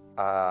sight.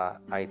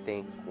 I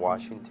think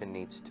Washington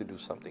needs to do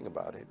something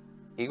about it.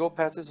 Eagle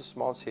Pass is a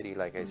small city,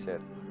 like I said.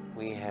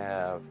 We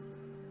have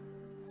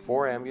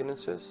 4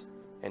 ambulances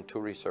and 2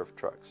 reserve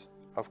trucks.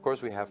 Of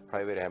course, we have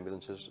private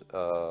ambulances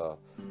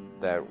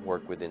that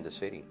work within the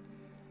city.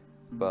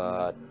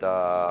 But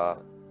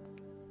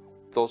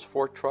those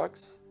 4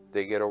 trucks,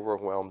 they get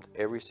overwhelmed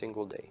every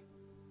single day.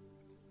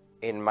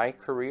 In my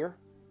career,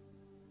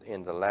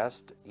 in the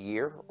last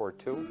year or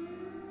 2,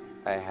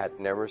 I had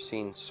never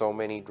seen so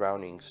many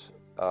drownings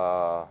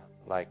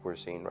like we're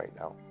seeing right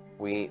now.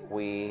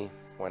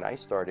 When I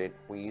started,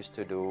 we used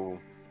to do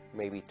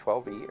maybe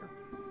 12 a year.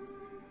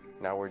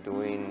 Now we're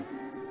doing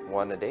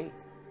 1 a day,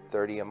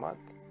 30 a month.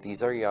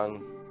 These are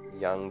young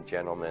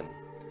gentlemen,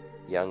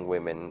 young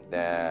women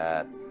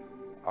that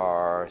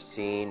are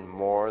seeing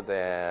more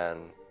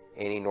than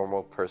any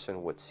normal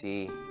person would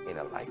see in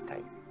a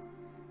lifetime.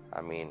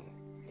 I mean,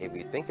 if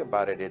you think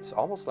about it, it's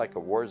almost like a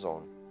war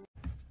zone.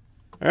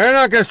 They're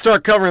not going to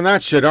start covering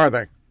that shit, are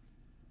they?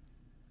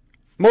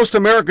 Most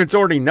Americans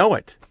already know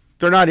it.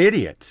 They're not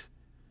idiots.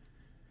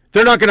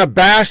 They're not going to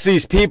bash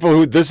these people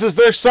who, this is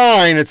their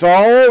sign, it's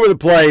all over the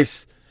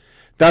place.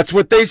 That's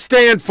what they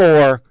stand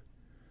for.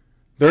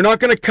 They're not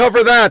going to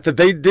cover that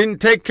they didn't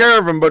take care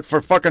of them but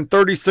for fucking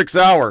 36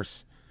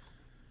 hours.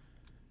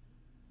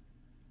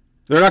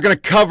 They're not going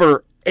to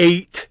cover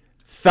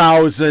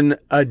 8,000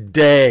 a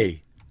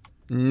day.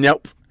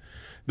 Nope.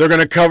 They're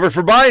going to cover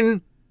for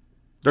Biden.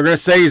 They're going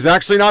to say he's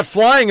actually not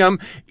flying them,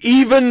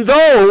 even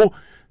though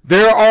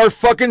there are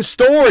fucking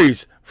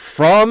stories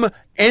from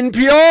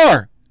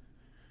NPR.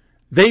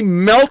 They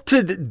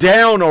melted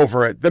down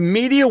over it. The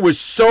media was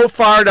so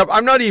fired up.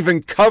 I'm not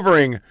even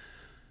covering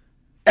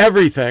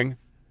everything.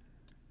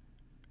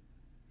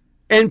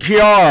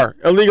 NPR,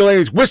 illegal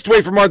aliens, whisked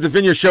away from Martha's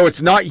Vineyard show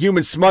it's not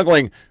human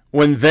smuggling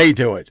when they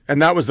do it.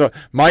 And that was the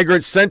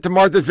migrants sent to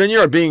Martha's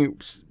Vineyard are being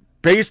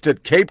based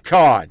at Cape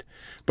Cod.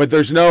 But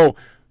there's none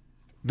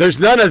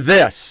of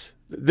this.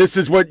 This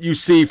is what you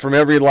see from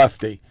every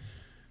lefty.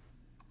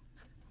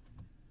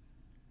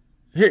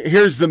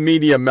 Here's the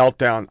media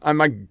meltdown. Oh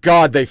my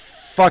God, they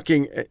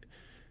fucking...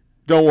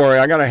 Don't worry,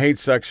 I got a hate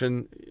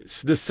section.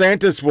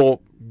 DeSantis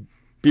will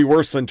be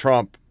worse than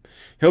Trump.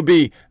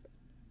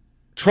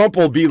 Trump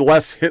will be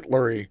less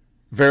Hitler-y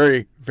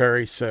very,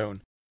 very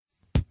soon.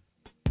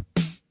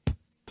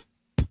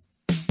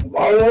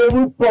 All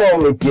over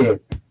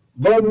politics,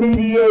 the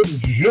media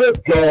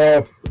jerk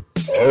off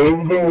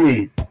of the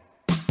week.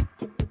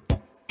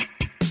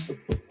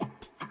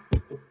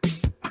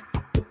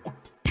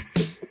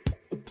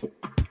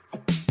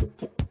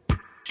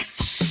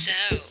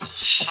 So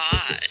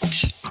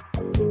hot.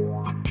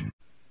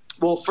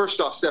 Well, first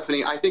off,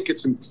 Stephanie, I think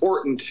it's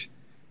important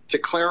to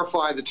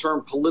clarify the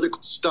term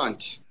political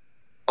stunt.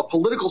 A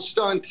political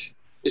stunt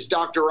is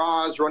Dr.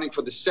 Oz running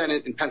for the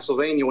Senate in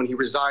Pennsylvania when he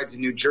resides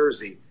in New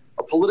Jersey.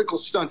 A political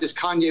stunt is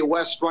Kanye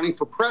West running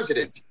for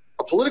president.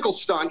 A political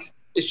stunt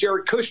is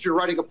Jared Kushner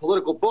writing a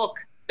political book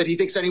that he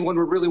thinks anyone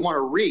would really want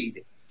to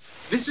read.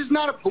 This is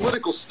not a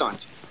political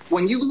stunt.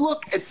 When you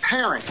look at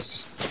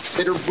parents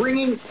that are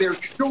bringing their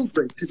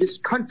children to this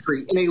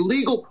country in a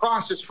legal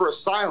process for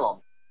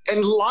asylum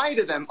and lie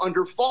to them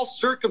under false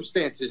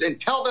circumstances and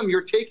tell them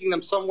you're taking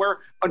them somewhere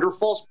under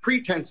false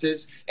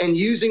pretenses and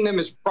using them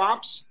as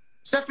props,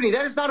 Stephanie,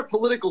 that is not a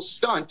political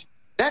stunt.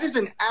 That is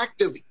an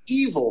act of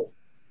evil.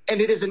 And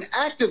it is an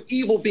act of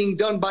evil being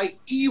done by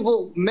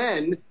evil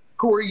men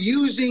who are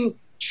using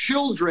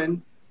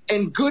children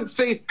and good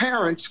faith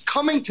parents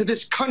coming to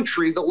this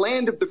country, the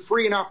land of the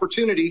free and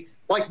opportunity,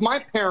 like my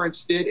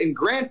parents did and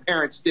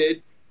grandparents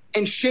did,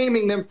 and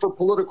shaming them for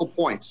political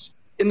points.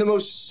 In the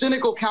most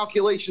cynical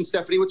calculation,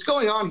 Stephanie, what's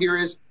going on here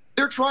is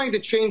they're trying to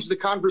change the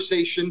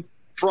conversation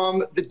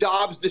from the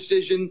Dobbs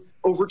decision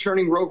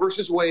overturning Roe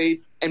versus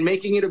Wade and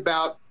making it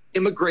about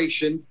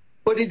immigration.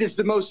 But it is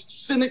the most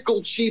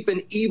cynical, cheap,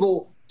 and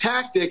evil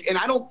tactic. And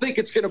I don't think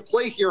it's going to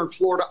play here in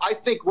Florida. I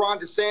think Ron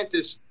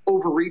DeSantis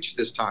overreached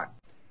this time.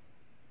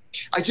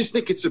 I just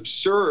think it's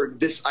absurd,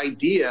 this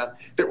idea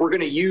that we're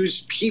going to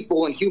use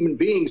people and human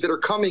beings that are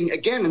coming,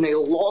 again, in a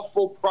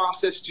lawful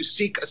process to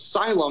seek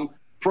asylum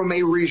from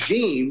a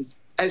regime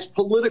as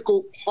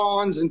political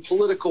pawns and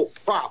political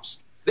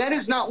props. That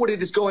is not what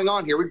it is going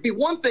on here. It would be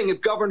one thing if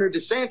Governor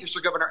DeSantis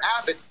or Governor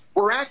Abbott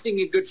were acting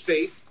in good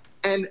faith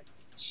and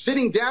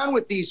sitting down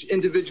with these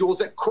individuals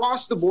that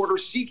crossed the border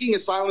seeking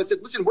asylum and said,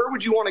 listen, where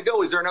would you want to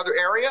go? Is there another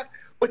area?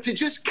 But to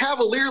just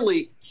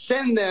cavalierly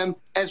send them,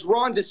 as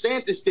Ron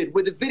DeSantis did,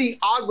 with a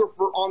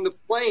videographer on the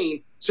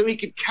plane so he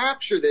could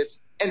capture this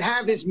and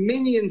have his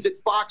minions at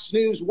Fox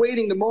News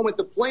waiting the moment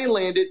the plane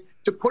landed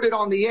to put it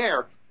on the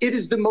air. It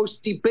is the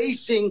most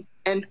debasing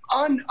and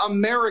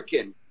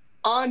un-American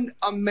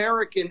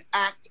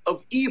act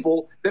of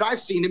evil that I've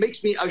seen. It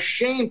makes me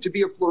ashamed to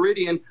be a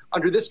Floridian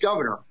under this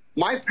governor.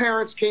 My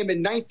parents came in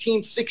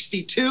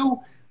 1962,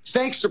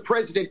 thanks to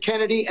President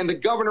Kennedy and the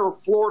governor of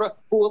Florida,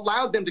 who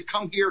allowed them to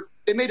come here.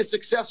 They made a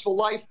successful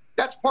life.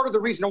 That's part of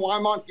the reason why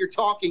I'm on here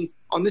talking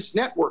on this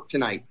network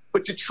tonight.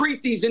 But to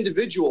treat these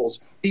individuals,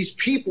 these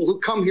people who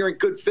come here in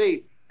good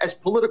faith, as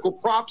political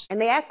props.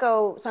 And they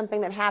echo something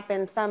that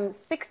happened some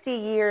 60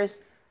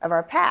 years of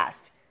our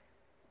past.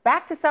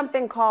 Back to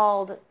something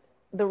called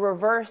the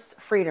reverse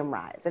freedom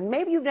rides. And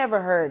maybe you've never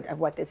heard of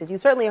what this is.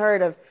 You've certainly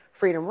heard of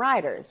freedom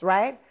riders,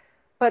 right?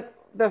 But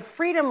the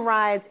freedom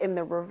rides in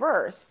the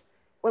reverse,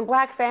 when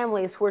black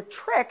families were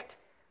tricked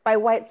by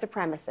white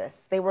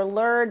supremacists. They were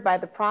lured by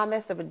the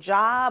promise of a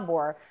job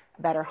or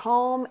a better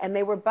home, and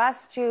they were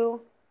bused to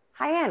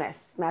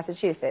Hyannis,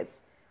 Massachusetts,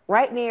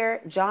 right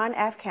near John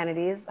F.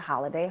 Kennedy's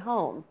holiday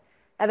home.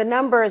 Now, the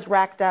numbers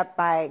racked up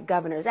by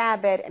Governors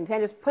Abbott and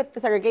DeSantis put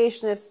the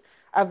segregationists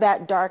of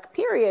that dark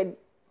period,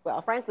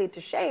 well, frankly,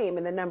 to shame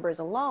in the numbers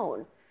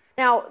alone.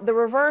 Now, the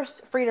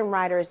reverse freedom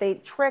riders, they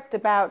tricked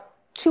about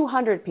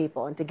 200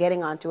 people into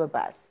getting onto a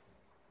bus.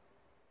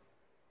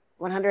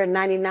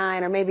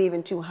 199 or maybe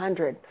even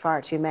 200,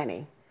 far too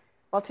many.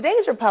 Well,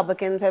 today's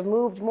Republicans have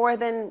moved more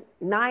than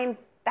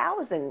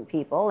 9,000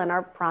 people and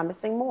are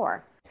promising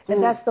more.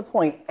 And that's the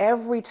point.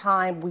 Every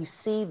time we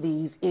see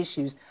these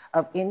issues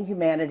of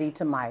inhumanity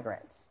to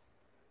migrants,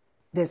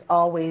 there's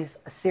always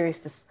a serious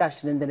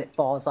discussion and then it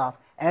falls off.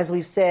 As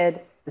we've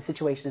said, the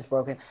situation is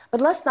broken. But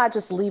let's not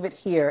just leave it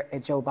here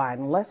at Joe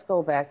Biden. Let's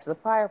go back to the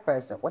prior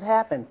president. What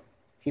happened?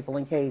 People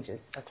in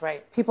cages. That's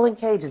right. People in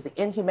cages, the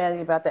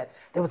inhumanity about that.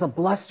 There was a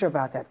bluster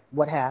about that.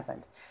 What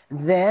happened?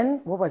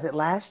 Then, what was it,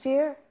 last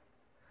year?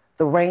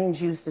 The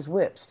range used as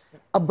whips.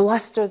 A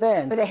bluster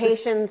then. For the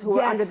Haitians who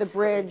were under the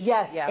bridge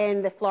yes.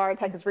 in the Florida,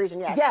 Texas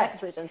region. Yes.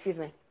 Texas region, excuse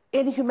me.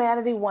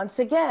 Inhumanity once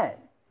again.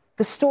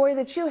 The story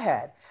that you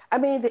had. I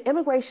mean, the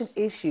immigration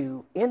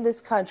issue in this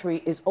country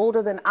is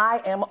older than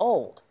I am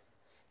old.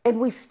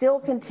 And we still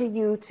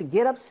continue to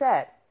get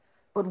upset.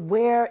 But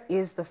where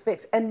is the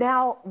fix? And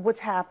now what's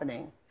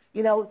happening?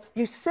 You know,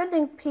 you're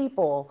sending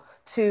people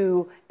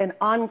to an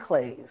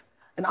enclave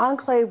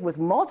with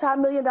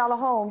multi-million-dollar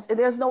homes, and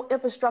there's no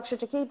infrastructure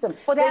to keep them.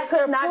 Well, that's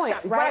their point,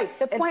 right?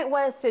 The point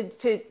was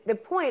the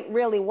point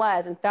really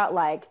was and felt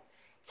like,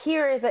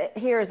 here is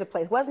a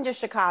place. It wasn't just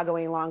Chicago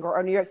any longer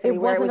or New York City. It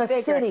wasn't a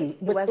city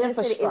with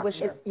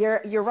infrastructure.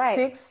 You're right.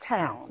 6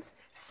 towns.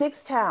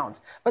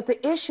 But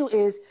the issue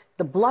is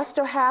the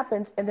bluster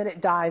happens and then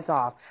it dies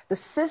off. The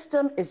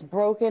system is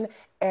broken,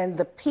 and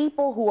the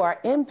people who are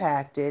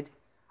impacted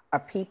are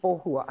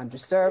people who are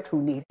underserved,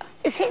 who need.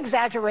 Is he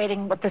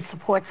exaggerating what the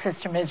support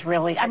system is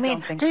really? I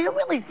mean, do you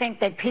really think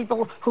that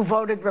people who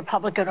voted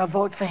Republican or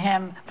voted for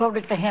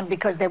him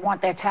because they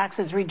want their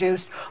taxes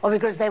reduced or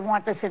because they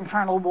want this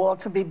infernal wall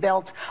to be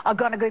built are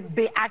going to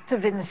be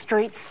active in the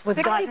streets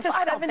with guns? 60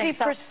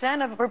 to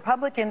 70% of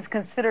Republicans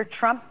consider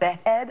Trump the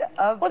head of the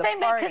party. Well, they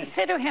may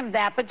consider him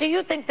that, but do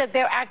you think that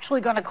they're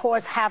actually going to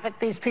cause havoc,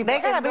 these people?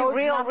 They're going to be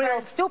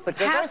real stupid.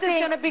 Half is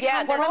going to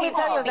become let me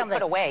tell you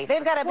something.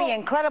 They've got to be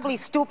incredibly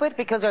stupid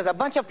because there's a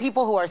bunch of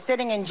people who are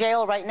sitting in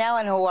jail right now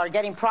and who are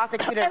getting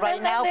prosecuted right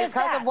now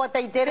because of what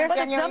they did in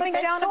January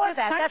 6th.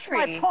 That's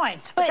my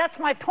point. But that's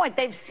my point.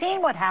 They've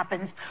seen what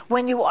happens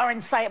when you are in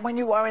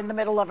the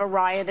middle of a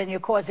riot and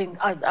you're causing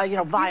violence.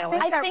 You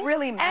think that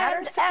really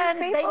matters to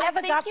these people? They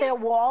never got their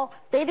wall.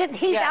 They didn't.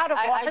 He's out of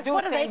office.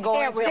 What do they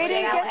care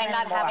really? And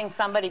not having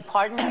somebody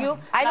pardon you.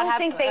 I don't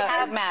think they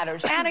have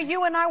matters. Anna,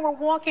 you and I were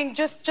walking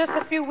just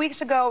a few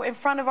weeks ago in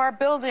front of our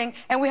building,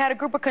 and we had a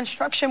group of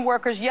construction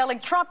workers yelling,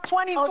 "Trump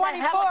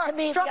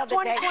 2024, Trump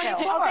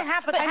 2024."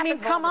 happen. I mean,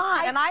 come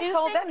on. And I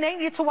told them they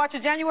need to watch a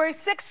January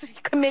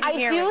 6th committee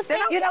hearing. I do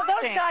think, you know,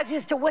 those guys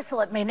used to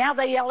whistle at me. Now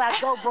they yell out,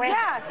 "Go Brandon."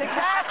 Yes,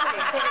 exactly.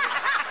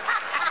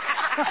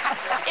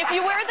 If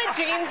you wear the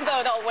jeans,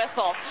 though, they'll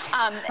whistle.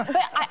 But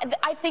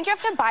I think you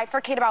have to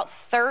bifurcate about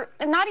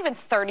not even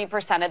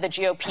 30% of the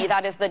GOP.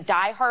 That is, the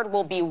diehard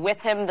will be with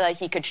him.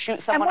 He could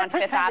shoot someone on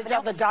Fifth Avenue.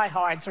 Of the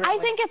diehards, really? I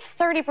think it's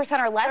 30%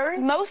 or less.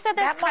 30? Most of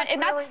this,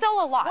 and that's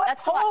still a lot. What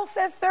that's poll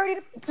says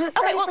 30%?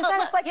 Okay, well,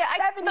 it's like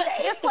 70 to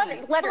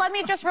 80. Let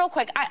me just real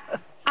quick.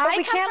 But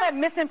we can't let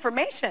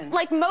misinformation.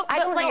 I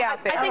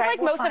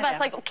think most of us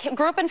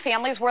grew up in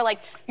families where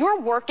you're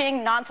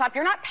working nonstop.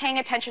 You're not paying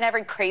attention to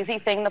every crazy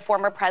thing the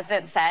former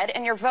president said,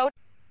 and your vote.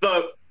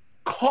 The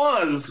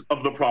cause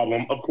of the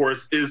problem, of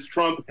course, is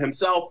Trump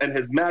himself and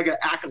his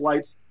MAGA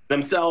acolytes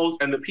themselves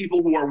and the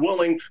people who are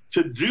willing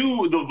to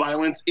do the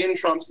violence in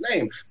Trump's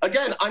name.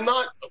 Again,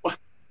 I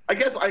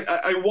guess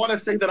I want to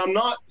say that I'm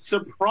not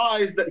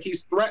surprised that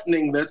he's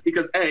threatening this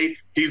because A,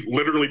 he's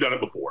literally done it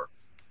before.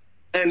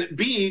 And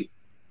B,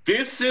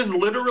 this is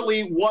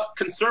literally what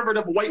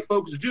conservative white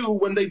folks do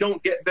when they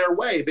don't get their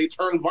way. They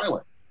turn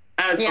violent.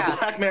 As a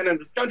black man in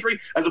this country,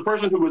 as a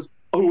person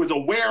who is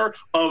aware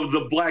of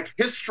the black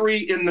history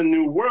in the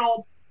New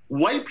World,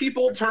 white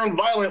people turn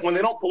violent when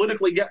they don't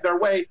politically get their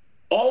way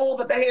all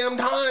the damn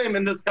time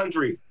in this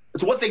country.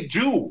 It's what they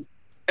do.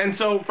 And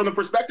so from the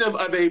perspective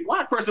of a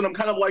black person, I'm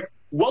kind of like,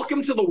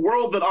 welcome to the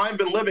world that I've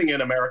been living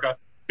in, America,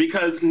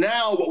 because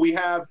now what we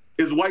have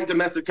is white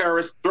domestic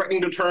terrorists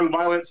threatening to turn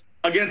violence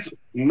against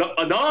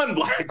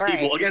non-black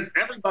people, against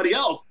everybody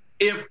else,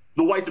 if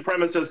the white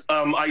supremacist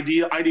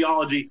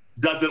ideology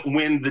doesn't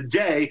win the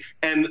day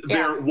and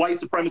their white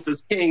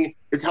supremacist king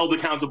is held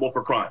accountable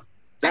for crime.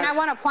 And I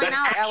want to point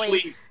out,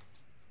 Ellie,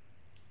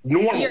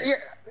 normal.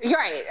 You're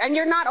right, and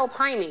you're not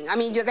opining. I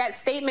mean, that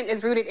statement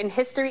is rooted in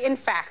history and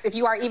facts. If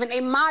you are even a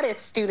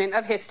modest student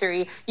of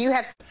history, you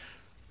have...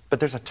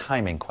 But there's a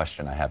timing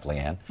question I have,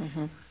 Leanne.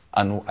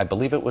 On, I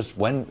believe it was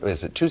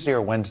Tuesday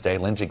or Wednesday,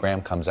 Lindsey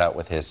Graham comes out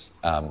with his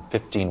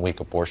 15-week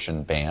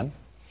abortion ban.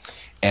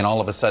 And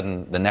all of a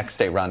sudden, the next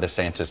day, Ron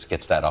DeSantis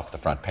gets that off the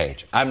front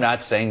page. I'm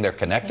not saying they're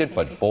connected,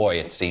 but boy,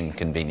 it seemed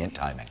convenient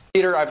timing.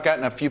 Peter, I've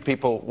gotten a few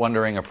people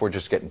wondering if we're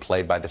just getting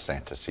played by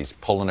DeSantis. He's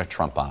pulling a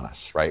Trump on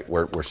us, right?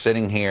 We're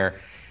sitting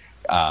here.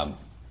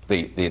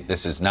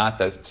 This is not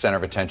the center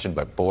of attention,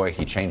 but boy,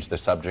 he changed the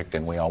subject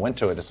and we all went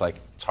to it. It's like,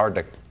 it's hard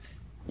to,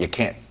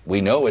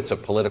 we know it's a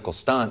political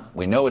stunt.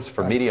 We know it's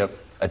for media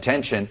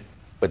attention,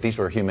 but these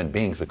were human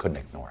beings. We couldn't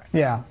ignore it.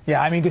 Yeah.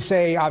 I mean, to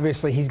say,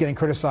 obviously, he's getting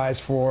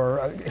criticized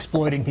for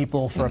exploiting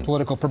people for a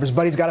political purpose,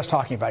 but he's got us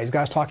talking about it. He's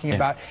got us talking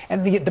about,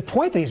 and the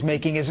point that he's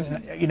making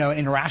isn't, an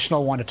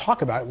irrational one to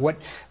talk about. What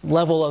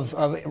level of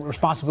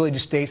responsibility do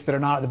states that are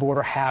not at the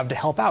border have to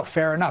help out?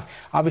 Fair enough.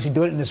 Obviously,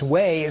 doing it in this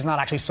way is not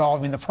actually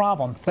solving the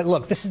problem. But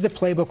look, this is the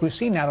playbook we've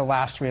seen now the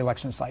last 3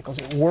 election cycles.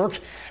 It worked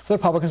for the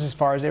Republicans as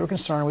far as they were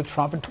concerned with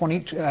Trump in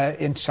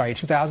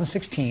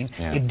 2016.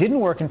 It didn't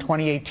work in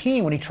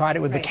 2018 when he tried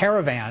it with the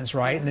caravans,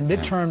 right? In the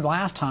midterm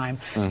last time,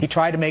 he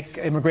tried to make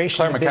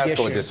immigration a big issue. Claire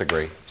McCaskill would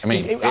disagree. I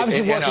mean, it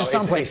obviously worked in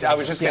some places. I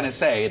was just going to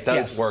say, it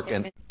does work.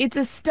 It's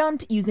a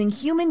stunt using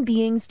human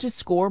beings to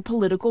score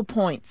political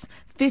points.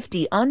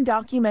 50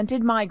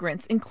 undocumented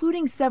migrants,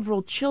 including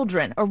several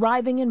children,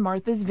 arriving in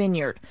Martha's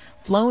Vineyard,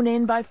 flown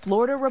in by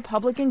Florida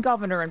Republican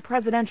governor and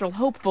presidential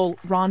hopeful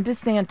Ron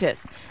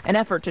DeSantis, an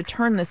effort to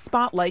turn the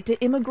spotlight to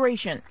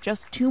immigration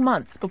just 2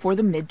 months before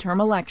the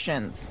midterm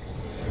elections.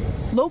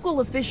 Local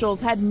officials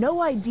had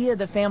no idea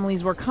the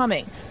families were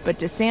coming, but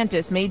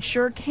DeSantis made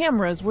sure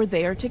cameras were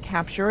there to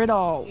capture it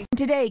all.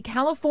 Today,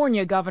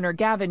 California Governor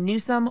Gavin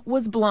Newsom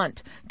was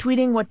blunt,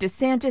 tweeting what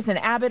DeSantis and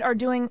Abbott are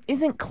doing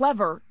isn't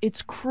clever,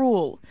 it's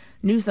cruel.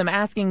 Newsom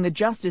asking the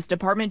Justice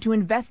Department to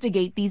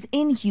investigate these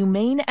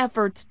inhumane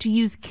efforts to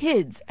use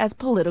kids as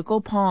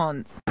political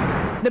pawns.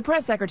 The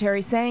press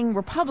secretary saying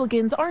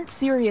Republicans aren't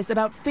serious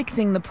about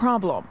fixing the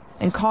problem.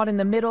 And caught in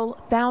the middle,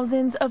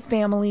 thousands of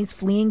families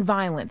fleeing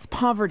violence,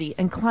 poverty,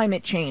 and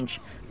climate change,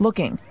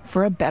 looking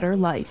for a better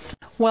life.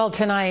 Well,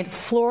 tonight,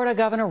 Florida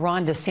Governor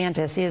Ron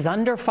DeSantis is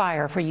under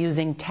fire for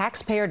using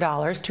taxpayer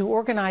dollars to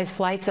organize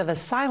flights of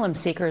asylum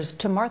seekers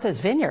to Martha's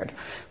Vineyard.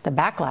 The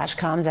backlash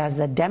comes as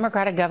the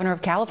Democratic governor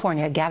of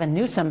California, Gavin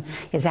Newsom,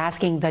 is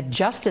asking the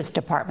Justice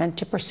Department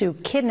to pursue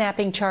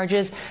kidnapping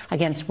charges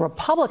against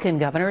Republican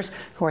governors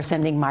who are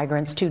sending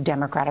migrants to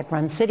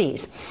Democratic-run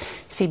cities.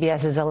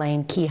 CBS's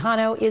Elaine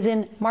Quijano is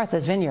in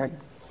Martha's Vineyard.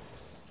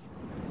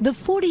 The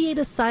 48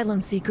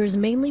 asylum seekers,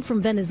 mainly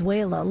from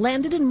Venezuela,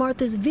 landed in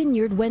Martha's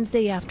Vineyard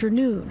Wednesday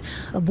afternoon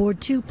aboard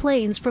 2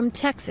 planes from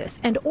Texas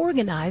and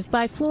organized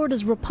by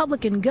Florida's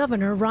Republican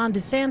Governor Ron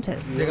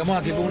DeSantis.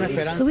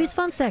 Luis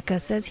Fonseca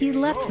says he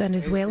left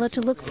Venezuela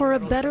to look for a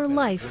better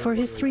life for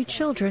his 3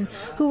 children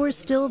who were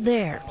still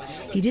there.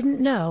 He didn't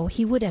know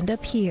he would end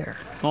up here.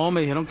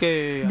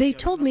 They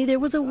told me there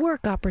was a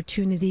work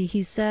opportunity,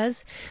 he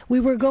says. We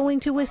were going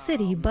to a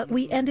city, but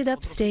we ended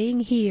up staying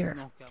here.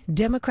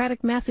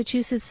 Democratic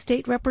Massachusetts DeSantis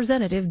state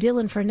representative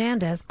Dylan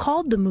Fernandez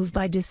called the move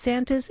by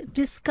DeSantis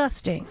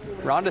disgusting.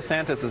 Ron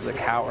DeSantis is a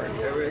coward.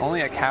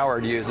 Only a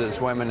coward uses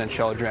women and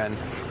children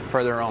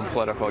for their own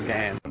political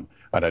gain.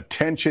 An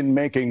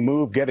attention-making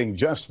move getting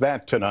just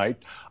that tonight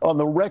on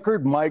the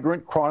record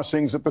migrant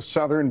crossings at the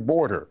southern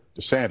border.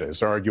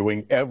 DeSantis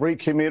arguing every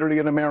community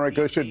in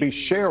America should be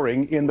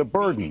sharing in the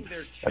burden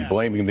and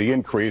blaming the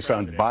increase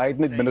on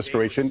Biden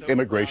administration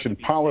immigration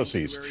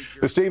policies.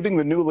 This evening,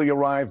 the newly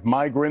arrived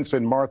migrants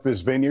in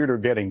Martha's Vineyard are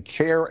getting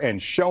care and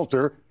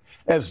shelter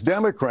as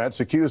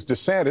Democrats accuse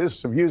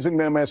DeSantis of using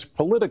them as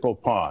political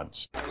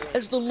pawns.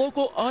 As the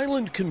local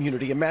island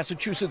community in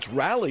Massachusetts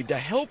rallied to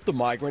help the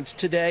migrants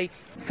today,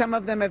 some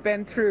of them have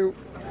been through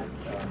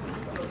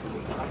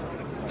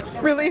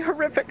really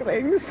horrific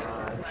things.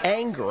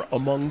 Anger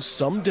among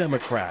some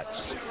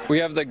Democrats. We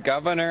have the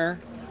governor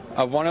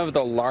of one of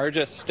the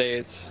largest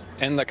states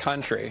in the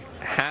country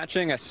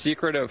hatching a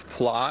secretive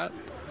plot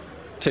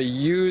to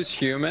use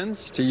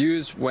humans, to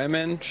use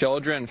women,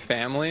 children,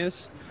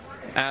 families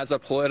as a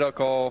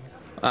political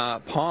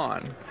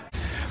pawn.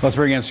 Let's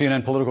bring in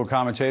CNN political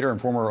commentator and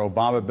former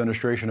Obama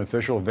administration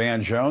official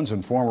Van Jones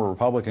and former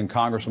Republican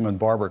Congresswoman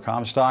Barbara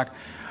Comstock.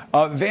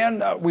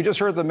 Van, we just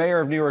heard the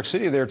mayor of New York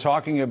City there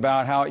talking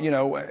about how, you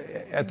know,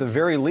 at the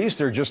very least,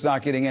 they're just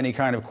not getting any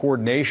kind of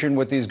coordination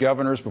with these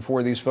governors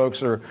before these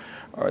folks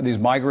these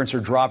migrants are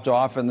dropped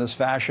off in this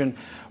fashion.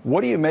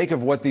 What do you make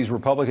of what these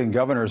Republican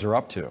governors are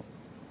up to?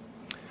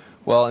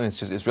 Well, I mean,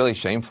 it's really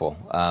shameful.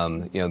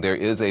 You know, there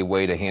is a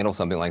way to handle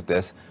something like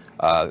this.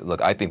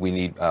 Look, I think we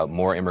need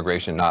more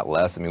immigration, not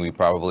less. I mean, we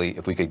probably,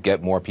 if we could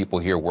get more people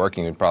here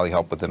working, it would probably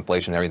help with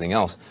inflation and everything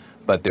else.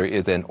 But there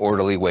is an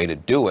orderly way to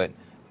do it.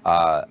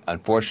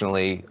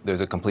 Unfortunately,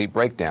 there's a complete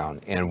breakdown.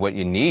 And what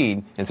you need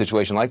in a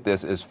situation like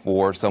this is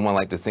for someone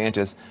like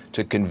DeSantis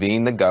to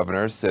convene the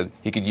governors so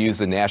he could use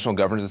the National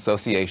Governors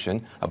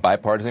Association, a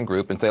bipartisan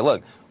group, and say,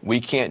 look, we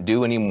can't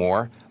do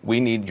anymore.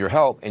 We need your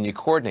help, and you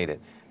coordinate it.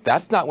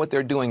 That's not what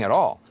they're doing at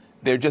all.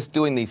 They're just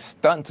doing these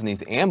stunts and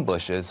these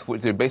ambushes,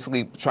 which they're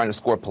basically trying to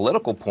score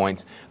political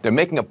points. They're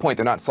making a point.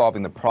 They're not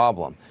solving the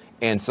problem.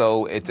 And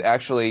so it's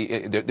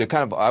actually, they're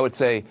kind of, I would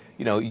say,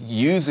 you know,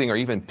 using or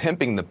even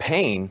pimping the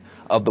pain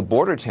of the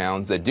border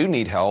towns that do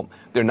need help.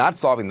 They're not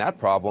solving that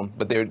problem,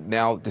 but they're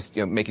now just,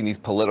 you know, making these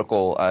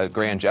political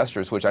grand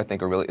gestures, which I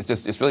think are really,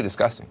 it's really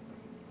disgusting.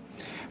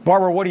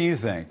 Barbara, what do you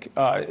think?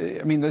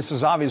 I mean, this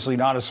is obviously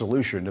not a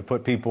solution to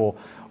put people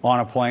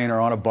on a plane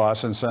or on a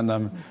bus and send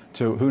them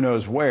to who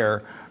knows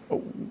where.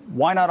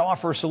 Why not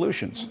offer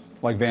solutions,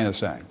 like Van is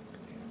saying?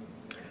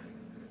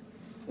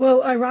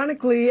 Well,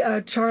 ironically,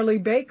 Charlie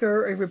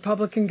Baker, a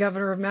Republican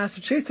governor of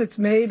Massachusetts,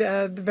 made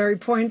the very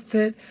point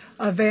that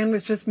Van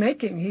was just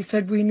making. He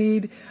said we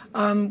need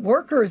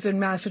workers in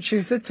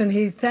Massachusetts, and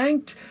he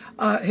thanked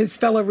his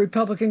fellow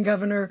Republican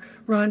governor,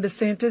 Ron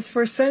DeSantis,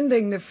 for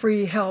sending the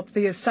free help,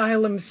 the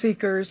asylum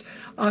seekers,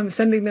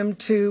 sending them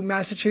to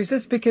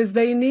Massachusetts because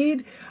they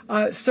need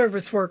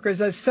service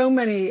workers, as so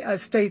many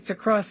states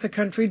across the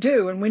country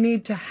do. And we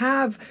need to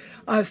have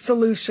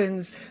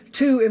solutions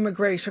to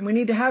immigration. We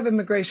need to have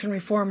immigration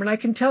reform. And I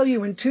can tell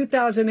you in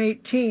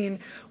 2018,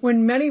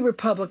 when many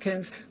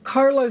Republicans,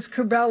 Carlos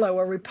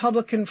Curbelo, a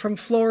Republican from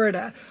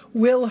Florida,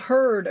 Will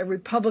Hurd, a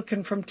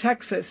Republican from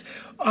Texas,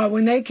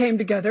 when they came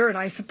together, and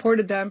I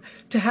supported them,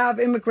 to have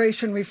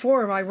immigration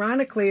reform,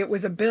 ironically, it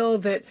was a bill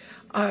that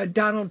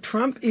Donald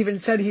Trump even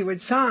said he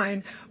would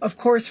sign. Of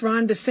course,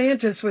 Ron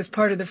DeSantis was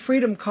part of the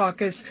Freedom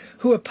Caucus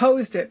who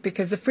opposed it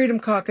because the Freedom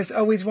Caucus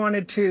always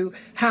wanted to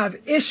have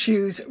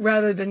issues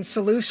rather than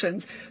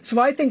solutions. So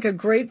I think a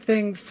great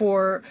thing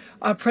for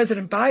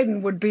President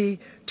Biden would be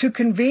to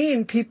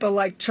convene people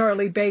like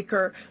Charlie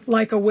Baker,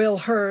 like a Will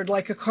Hurd,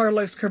 like a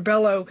Carlos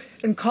Curbelo,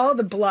 and call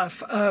the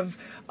bluff of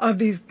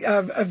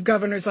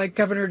governors like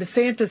Governor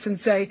DeSantis and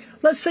say,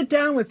 let's sit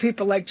down with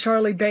people like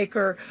Charlie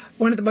Baker,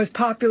 one of the most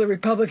popular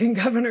Republican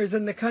governors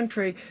in the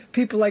country,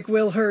 people like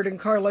Will Hurd and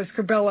Carlos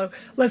Curbelo.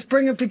 Let's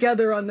bring them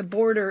together on the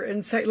border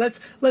and say,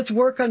 let's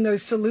work on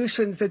those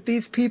solutions that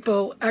these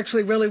people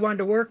actually really want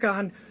to work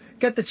on.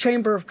 Get the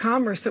Chamber of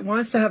Commerce that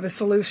wants to have a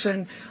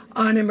solution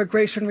on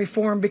immigration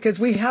reform, because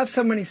we have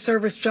so many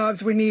service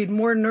jobs. We need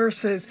more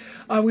nurses.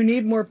 We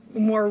need more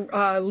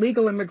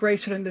legal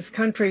immigration in this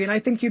country. And I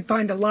think you'd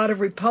find a lot of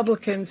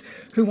Republicans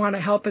who want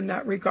to help in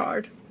that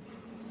regard.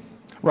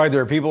 Right.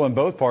 There are people in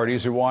both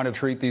parties who want to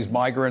treat these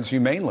migrants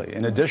humanely,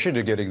 in addition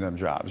to getting them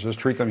jobs. Just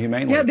treat them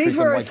humanely. Yeah, these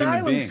were like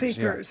asylum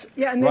seekers.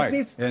 Yeah, and right.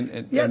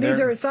 These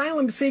are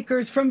asylum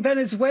seekers from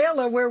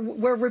Venezuela,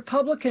 where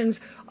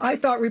Republicans, I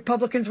thought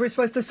Republicans were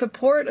supposed to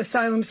support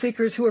asylum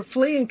seekers who are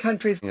fleeing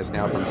countries. Yes,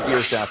 now from here,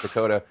 South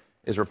Dakota,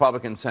 is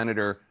Republican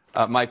Senator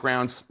Mike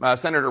Rounds.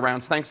 Senator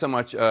Rounds, thanks so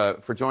much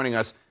for joining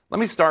us. Let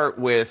me start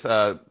with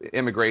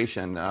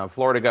immigration.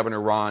 Florida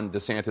Governor Ron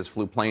DeSantis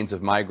flew planes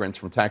of migrants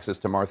from Texas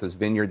to Martha's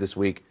Vineyard this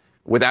week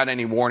without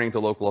any warning to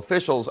local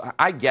officials.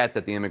 I get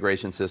that the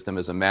immigration system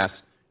is a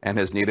mess and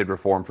has needed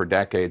reform for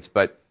decades,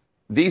 but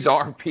these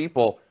are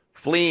people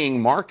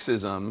fleeing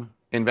Marxism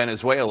in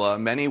Venezuela.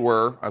 Many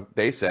were,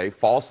 they say,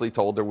 falsely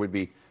told there would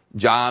be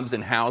jobs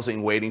and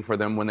housing waiting for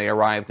them when they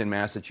arrived in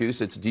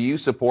Massachusetts. Do you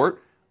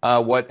support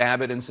what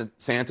Abbott and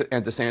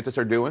DeSantis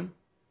are doing?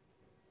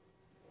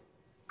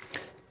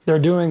 They're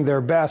doing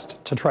their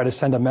best to try to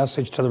send a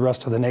message to the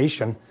rest of the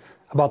nation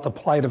about the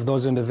plight of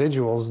those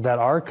individuals that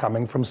are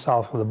coming from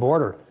south of the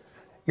border.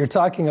 You're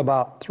talking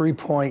about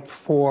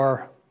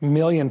 3.4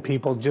 million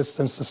people just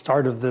since the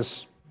start of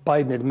this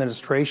Biden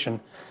administration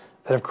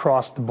that have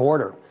crossed the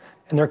border.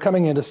 And they're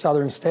coming into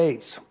southern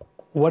states.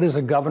 What is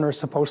a governor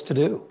supposed to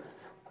do?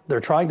 They're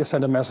trying to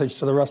send a message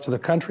to the rest of the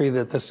country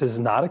that this is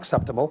not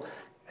acceptable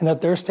and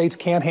that their states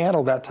can't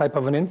handle that type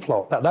of an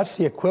inflow. That's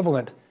the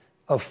equivalent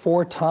of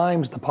 4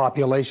 times the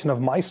population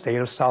of my state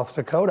of South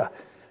Dakota.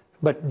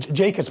 But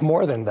Jake, it's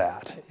more than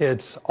that.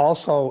 It's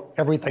also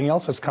everything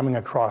else that's coming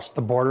across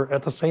the border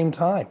at the same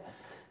time.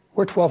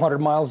 We're 1,200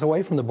 miles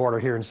away from the border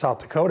here in South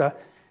Dakota,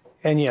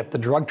 and yet the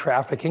drug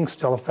trafficking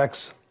still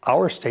affects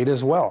our state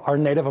as well. Our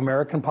Native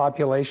American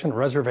population,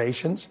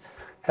 reservations,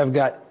 have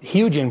got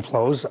huge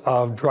inflows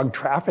of drug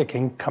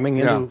trafficking coming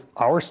into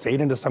our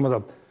state, into some of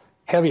the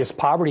heaviest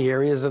poverty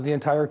areas of the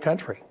entire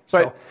country.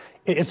 So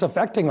it's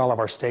affecting all of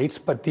our states,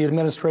 but the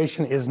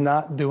administration is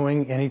not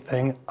doing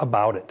anything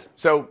about it.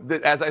 So,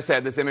 as I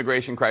said, this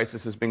immigration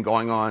crisis has been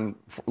going on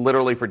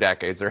literally for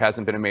decades. There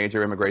hasn't been a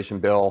major immigration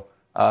bill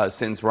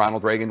since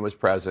Ronald Reagan was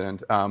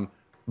president.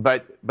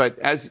 But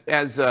as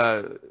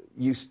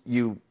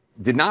you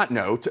did not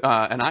note,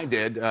 and I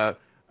did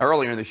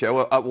earlier in the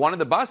show, one of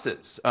the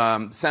buses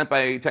sent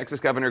by Texas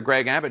Governor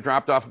Greg Abbott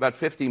dropped off about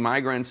 50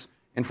 migrants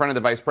in front of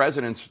the vice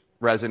president's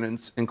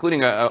residence,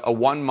 including a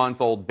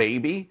 1-month-old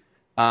baby.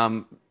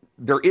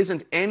 There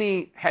isn't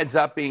any heads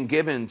up being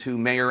given to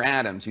Mayor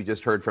Adams, you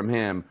just heard from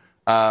him,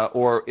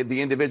 or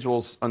the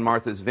individuals on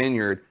Martha's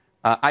Vineyard.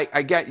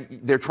 I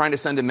get they're trying to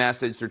send a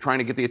message, they're trying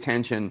to get the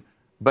attention,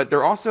 but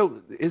there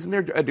also, isn't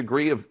there a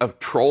degree of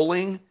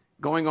trolling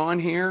going on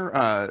here?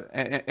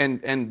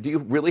 And do you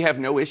really have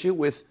no issue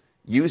with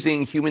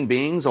using human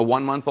beings, a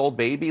 1-month-old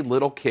baby,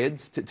 little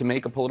kids, to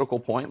make a political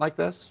point like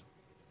this?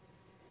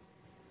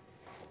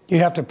 You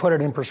have to put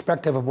it in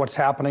perspective of what's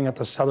happening at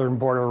the southern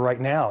border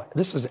right now.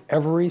 This is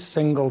every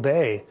single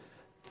day,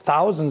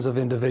 thousands of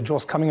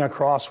individuals coming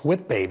across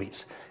with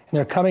babies. And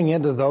they're coming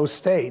into those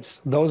states.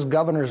 Those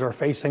governors are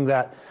facing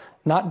that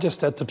not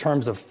just at the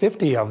terms of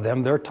 50 of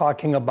them, they're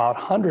talking about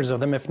hundreds of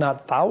them, if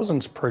not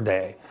thousands per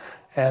day.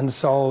 And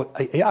so,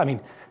 yeah, I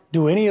mean,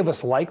 do any of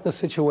us like the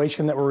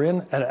situation that we're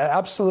in?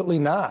 Absolutely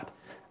not.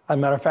 As a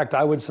matter of fact,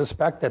 I would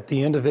suspect that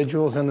the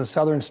individuals in the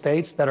southern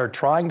states that are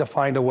trying to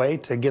find a way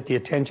to get the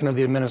attention of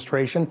the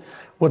administration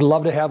would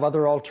love to have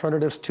other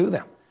alternatives to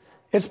them.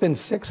 It's been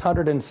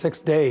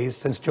 606 days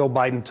since Joe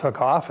Biden took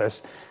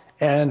office,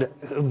 and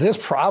this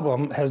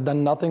problem has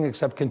done nothing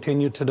except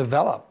continue to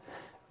develop.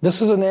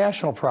 This is a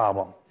national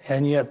problem,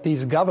 and yet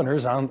these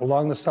governors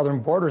along the southern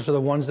borders are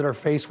the ones that are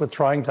faced with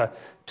trying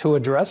to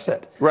address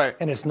it. Right.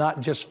 And it's not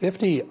just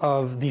 50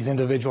 of these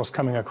individuals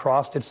coming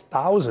across, it's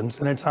thousands,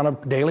 and it's on a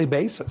daily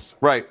basis.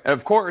 Right.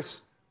 Of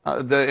course,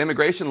 the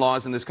immigration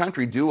laws in this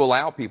country do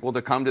allow people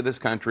to come to this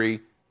country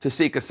to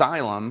seek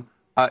asylum.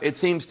 It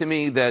seems to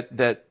me that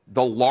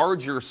the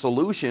larger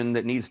solution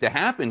that needs to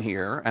happen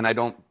here, and I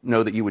don't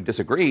know that you would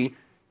disagree,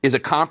 is a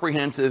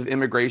comprehensive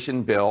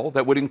immigration bill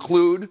that would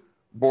include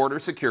border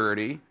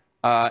security,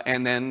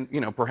 and then,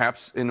 you know,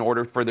 perhaps in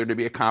order for there to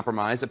be a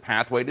compromise, a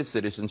pathway to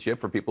citizenship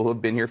for people who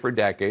have been here for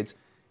decades.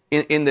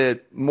 In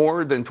the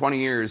more than 20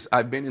 years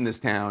I've been in this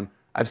town,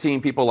 I've seen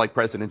people like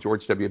President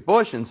George W.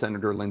 Bush and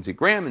Senator Lindsey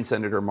Graham and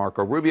Senator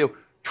Marco Rubio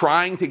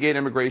trying to get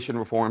immigration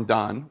reform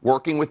done,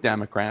 working with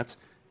Democrats.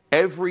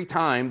 Every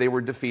time they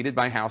were defeated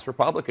by House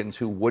Republicans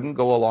who wouldn't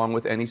go along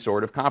with any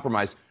sort of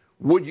compromise.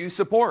 Would you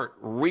support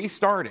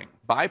restarting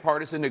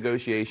bipartisan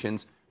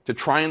negotiations to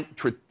try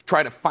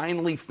to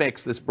finally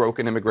fix this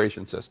broken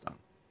immigration system?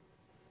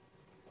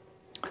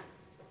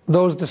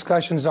 Those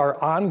discussions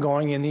are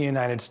ongoing in the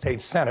United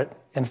States Senate.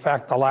 In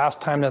fact, the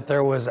last time that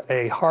there was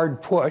a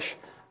hard push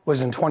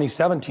was in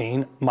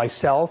 2017.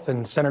 Myself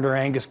and Senator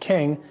Angus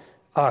King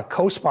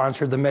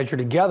co-sponsored the measure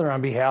together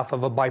on behalf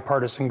of a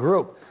bipartisan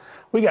group.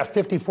 We got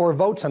 54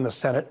 votes in the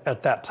Senate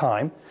at that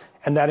time,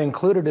 and that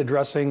included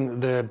addressing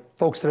the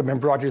folks that have been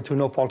brought here through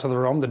no fault of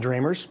their own, the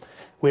Dreamers.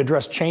 We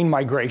addressed chain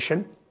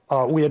migration.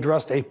 We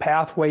addressed a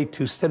pathway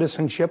to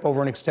citizenship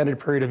over an extended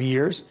period of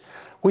years.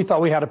 We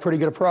thought we had a pretty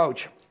good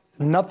approach.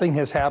 Nothing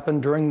has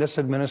happened during this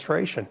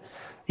administration.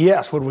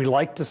 Yes, would we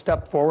like to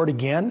step forward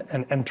again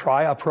and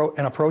try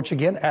an approach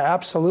again?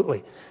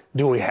 Absolutely.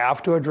 Do we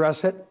have to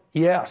address it?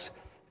 Yes.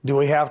 Do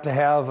we have to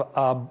have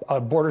a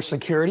border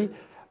security?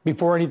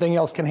 Before anything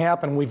else can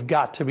happen, we've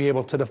got to be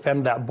able to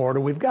defend that border.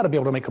 We've got to be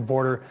able to make a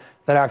border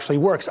that actually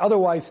works.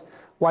 Otherwise,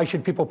 why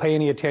should people pay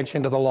any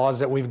attention to the laws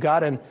that we've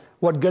got? And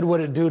what good would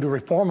it do to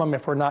reform them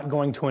if we're not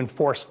going to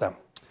enforce them?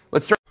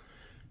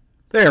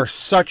 They are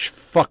such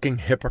fucking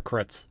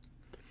hypocrites.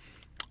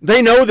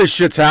 They know this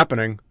shit's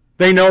happening.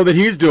 They know that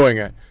he's doing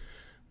it.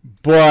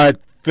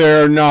 But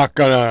they're not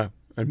going to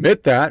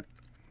admit that.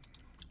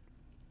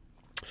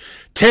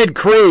 Ted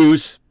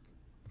Cruz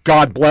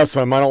God bless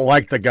him. I don't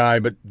like the guy,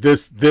 but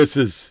this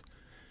is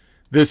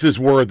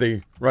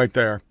worthy right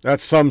there.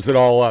 That sums it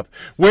all up.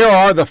 Where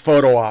are the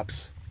photo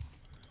ops?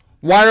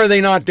 Why are they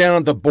not down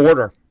at the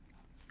border?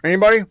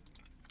 Anybody?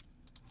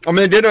 I mean,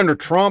 they did under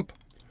Trump.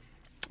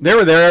 They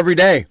were there every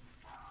day.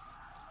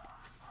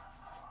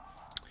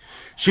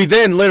 She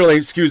then literally,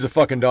 excuse the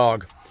fucking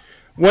dog,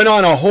 went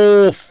on a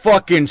whole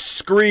fucking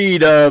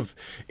screed of,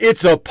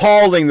 it's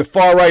appalling the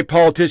far-right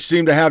politicians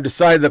seem to have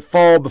decided to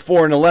fall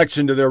before an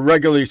election to their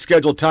regularly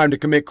scheduled time to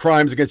commit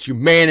crimes against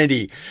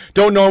humanity.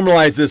 Don't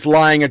normalize this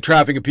lying and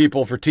trafficking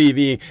people for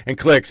TV and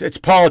clicks. It's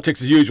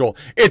politics as usual.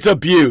 It's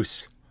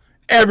abuse.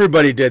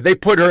 Everybody did. They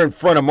put her in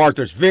front of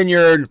Martha's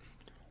Vineyard.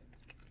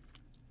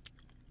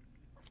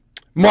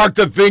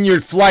 Martha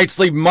Vineyard flights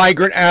leave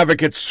migrant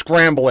advocates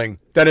scrambling.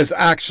 That is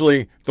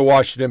actually the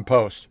Washington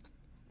Post.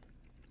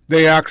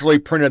 They actually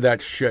printed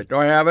that shit. Do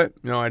I have it?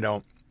 No, I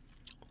don't.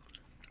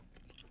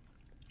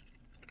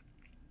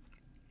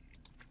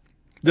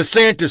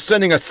 DeSantis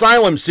sending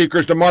asylum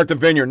seekers to Martha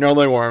Vineyard. No,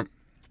 they weren't.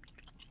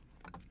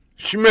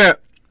 Schmidt.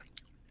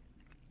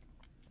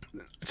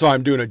 So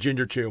I'm doing a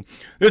ginger chew.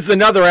 This is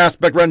another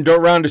aspect around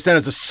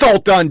DeSantis'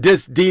 assault on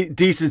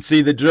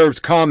decency that deserves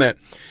comment.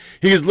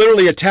 He is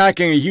literally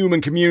attacking a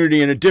human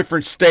community in a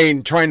different state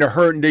and trying to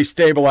hurt and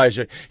destabilize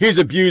it. He's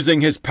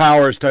abusing his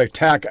powers to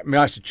attack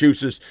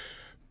Massachusetts.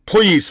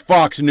 Please,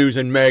 Fox News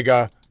and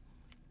Mega.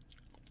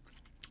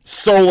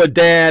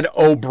 Soledad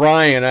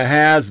O'Brien, a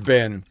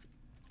has-been.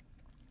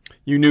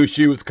 You knew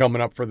she was coming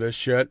up for this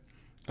shit.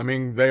 I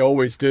mean, they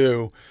always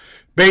do.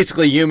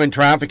 Basically, human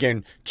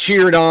trafficking,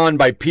 cheered on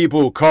by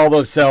people who call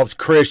themselves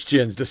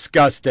Christians.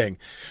 Disgusting.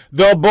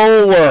 The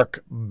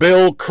Bulwark,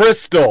 Bill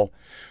Kristol,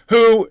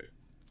 who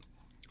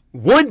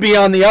would be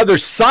on the other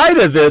side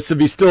of this if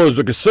he still is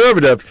a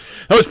conservative.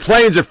 Those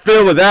planes are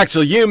filled with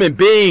actual human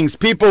beings,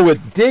 people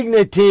with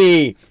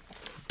dignity.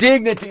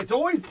 Dignity. It's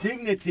always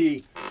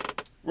dignity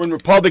when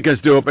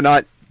Republicans do it, but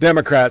not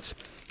Democrats.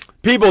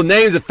 People,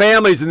 names of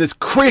families, and this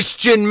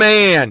Christian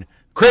man.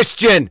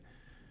 Christian.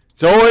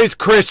 It's always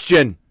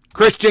Christian.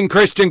 Christian,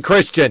 Christian,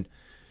 Christian.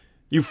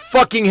 You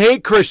fucking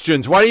hate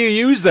Christians. Why do you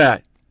use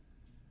that?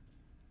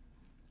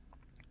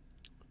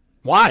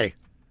 Why?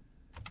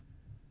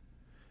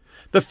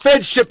 The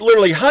Fed shipped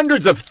literally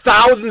hundreds of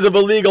thousands of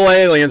illegal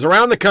aliens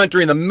around the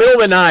country in the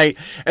middle of the night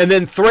and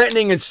then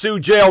threatening and sue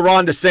jail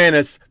Ron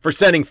DeSantis for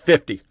sending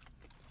 50.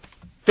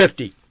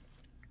 50.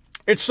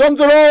 It sums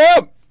it all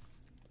up.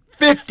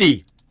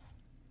 50.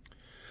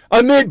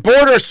 Amid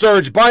border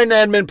surge, Biden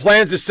admin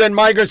plans to send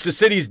migrants to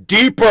cities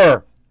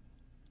deeper.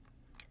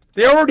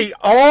 They already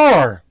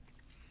are.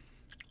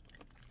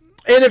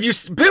 And if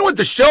you've been with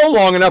the show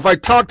long enough, I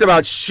talked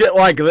about shit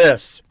like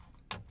this.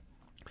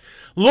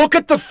 Look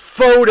at the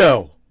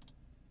photo.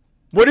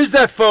 What is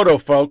that photo,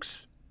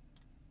 folks?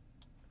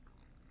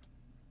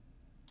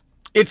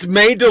 It's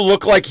made to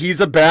look like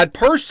he's a bad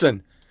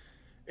person.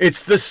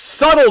 It's the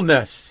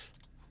subtleness.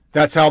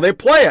 That's how they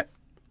play it.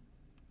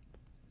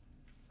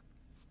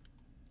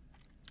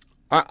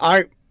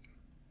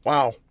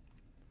 Wow.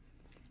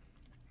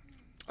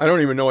 I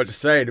don't even know what to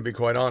say, to be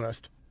quite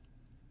honest.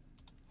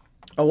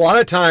 A lot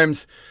of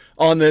times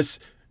on this,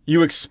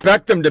 you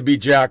expect them to be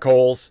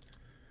jackholes.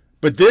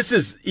 But this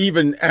is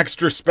even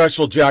extra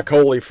special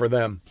jackholy for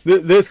them.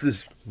 This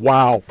is,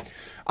 wow.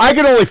 I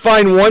could only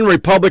find one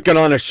Republican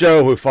on a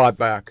show who fought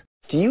back.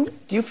 Do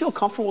you feel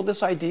comfortable with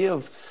this idea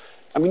of,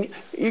 I mean,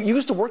 you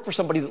used to work for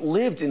somebody that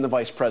lived in the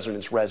vice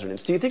president's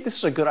residence. Do you think this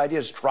is a good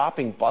idea, just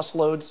dropping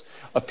busloads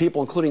of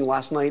people, including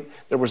last night,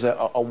 there was a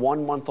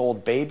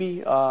 1-month-old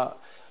baby on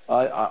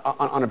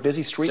a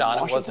busy street in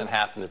Washington? John, it wasn't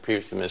happening in the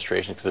previous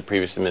administration because the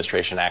previous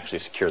administration actually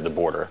secured the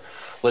border.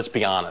 Let's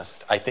be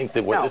honest. I think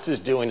that what this is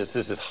doing is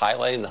this is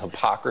highlighting the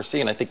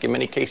hypocrisy and I think in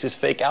many cases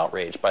fake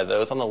outrage by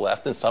those on the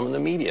left and some in the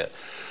media.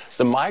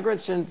 The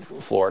migrants in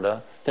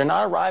Florida, they're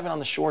not arriving on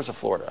the shores of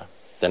Florida.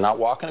 They're not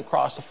walking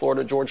across the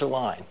Florida-Georgia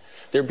line.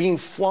 They're being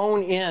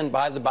flown in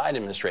by the Biden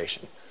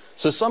administration.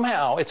 So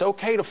somehow it's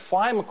okay to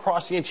fly them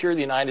across the interior of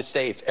the United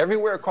States,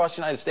 everywhere across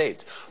the United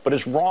States, but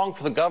it's wrong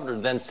for the governor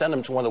to then send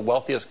them to one of the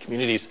wealthiest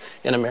communities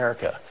in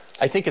America.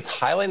 I think it's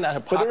highlighting that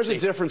hypocrisy. But there is a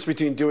difference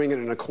between doing it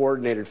in a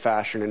coordinated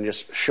fashion and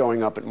just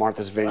showing up at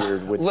Martha's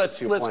Vineyard with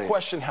Let's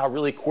question how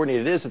really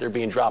coordinated it is that they're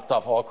being dropped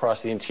off all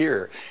across the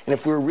interior. And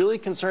if we're really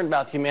concerned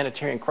about the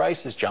humanitarian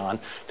crisis, John,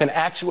 then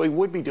actually what we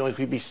would be doing is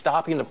we'd be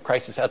stopping the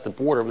crisis at the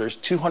border where there's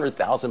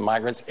 200,000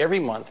 migrants every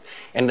month,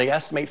 and they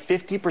estimate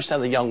 50%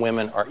 of the young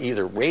women are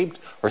either raped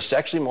or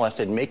sexually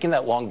molested, making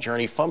that long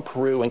journey from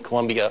Peru and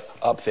Colombia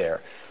up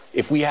there.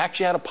 If we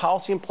actually had a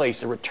policy in place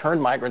to return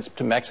migrants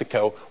to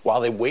Mexico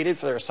while they waited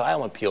for their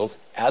asylum appeals,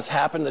 as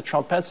happened in the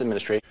Trump-Pence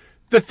administration.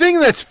 The thing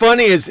that's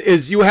funny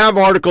is you have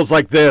articles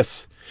like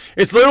this.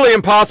 It's literally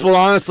impossible,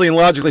 honestly and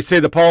logically, say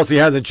the policy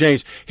hasn't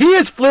changed. He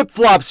has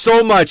flip-flopped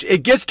so much,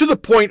 it gets to the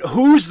point,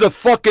 who's the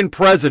fucking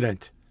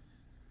president?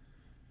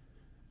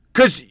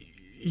 Because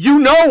you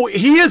know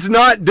he is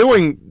not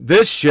doing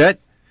this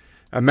shit.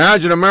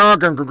 Imagine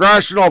American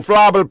congressional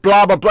blah, blah,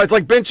 blah, blah, blah. It's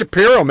like Ben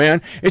Shapiro,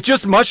 man. It's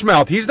just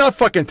mushmouth. He's not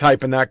fucking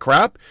typing that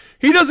crap.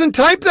 He doesn't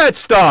type that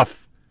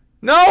stuff.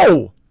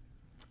 No.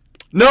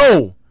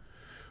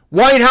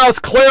 White House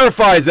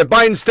clarifies that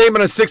Biden's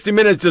statement on 60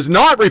 Minutes does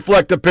not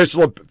reflect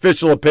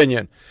official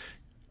opinion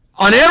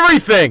on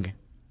everything.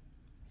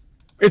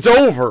 It's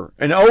over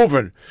and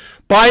over.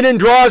 Biden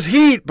draws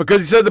heat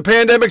because he said the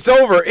pandemic's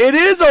over. It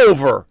is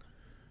over.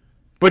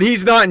 But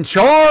he's not in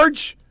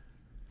charge.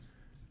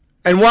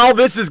 And while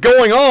this is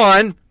going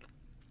on,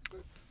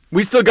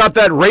 we still got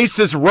that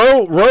racist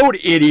road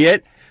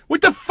idiot.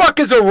 What the fuck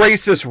is a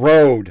racist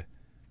road?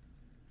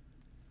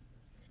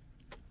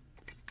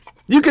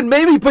 You can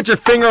maybe put your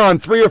finger on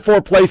 3 or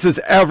 4 places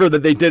ever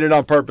that they did it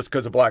on purpose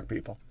because of black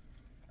people.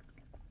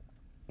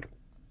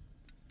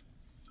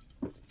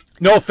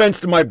 No offense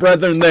to my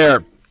brethren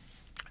there.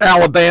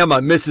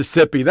 Alabama,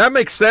 Mississippi. That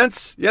makes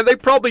sense. Yeah, they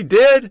probably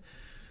did.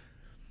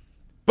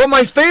 But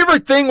my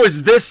favorite thing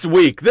was this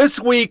week. This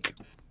week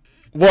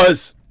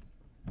was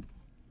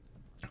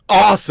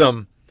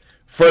awesome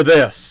for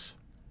this.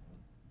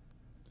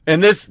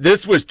 And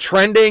this was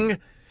trending.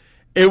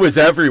 It was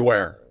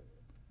everywhere.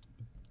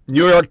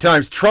 New York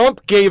Times.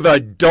 Trump gave a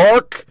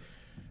dark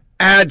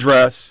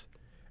address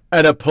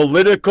at a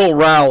political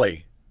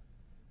rally.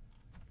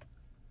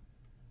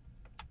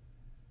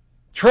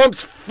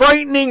 Trump's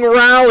frightening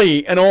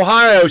rally in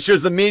Ohio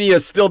shows the media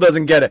still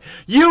doesn't get it.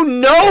 You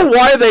know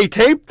why they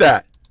taped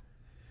that.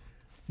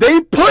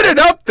 They put it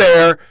up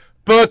there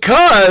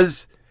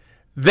because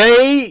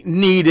they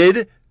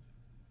needed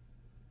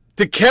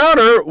to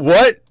counter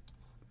what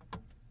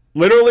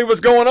literally was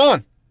going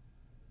on.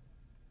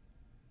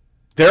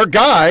 Their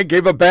guy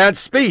gave a bad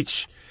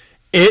speech.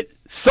 It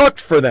sucked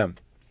for them.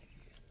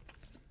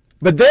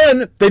 But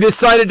then they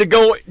decided to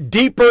go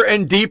deeper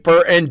and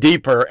deeper and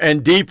deeper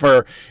and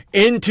deeper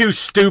into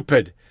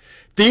stupid.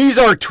 These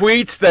are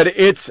tweets that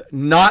it's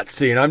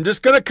Nazi. And I'm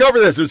just going to cover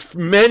this. There's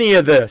many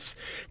of this.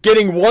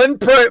 Getting one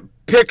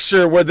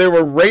picture where they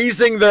were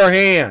raising their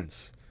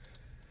hands.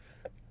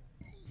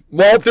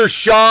 Walter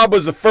Schaub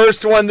was the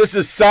first one. This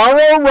is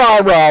Saro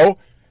Raro.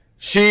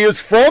 She is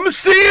from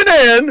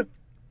CNN.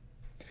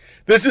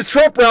 This is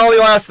Trump rally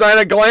last night. At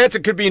a glance,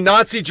 it could be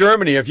Nazi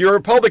Germany. If you're a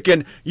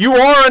Republican, you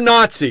are a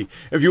Nazi.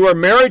 If you are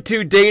married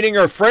to, dating,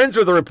 or friends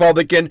with a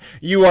Republican,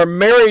 you are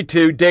married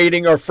to,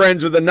 dating, or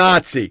friends with a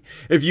Nazi.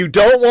 If you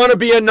don't want to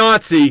be a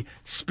Nazi,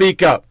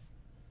 speak up.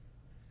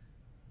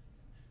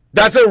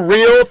 That's a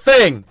real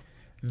thing.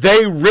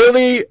 They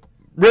really,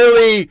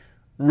 really,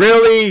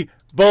 really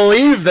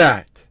believe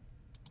that.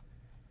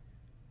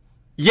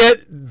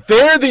 Yet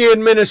they're the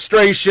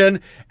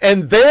administration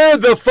and they're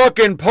the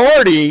fucking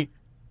party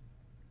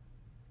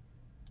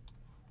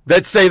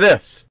that say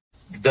this.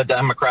 The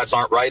Democrats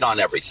aren't right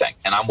on everything,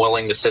 and I'm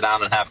willing to sit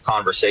down and have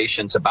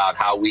conversations about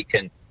how we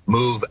can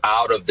move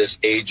out of this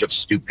age of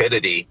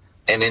stupidity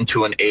and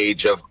into an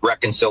age of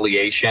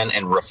reconciliation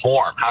and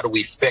reform. How do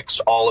we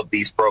fix all of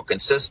these broken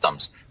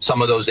systems?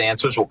 Some of those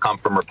answers will come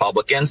from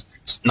Republicans,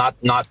 not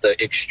the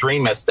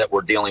extremists that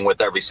we're dealing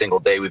with every single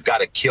day. We've got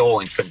to kill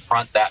and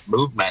confront that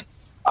movement.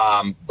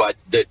 But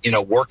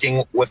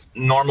working with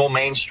normal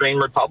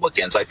mainstream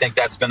Republicans, I think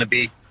that's going to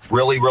be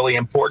really, really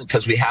important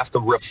because we have to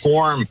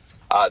reform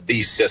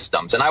these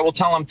systems. And I will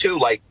tell them, too,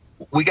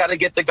 we got to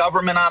get the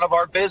government out of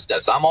our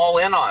business. I'm all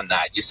in on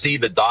that. You see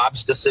the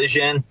Dobbs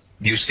decision.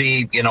 You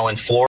see, in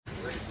Florida.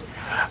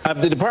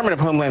 The Department of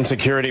Homeland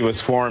Security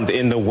was formed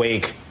in the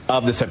wake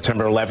of the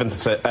September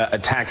 11th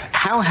attacks.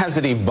 How has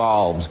it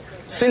evolved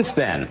since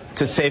then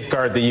to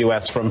safeguard the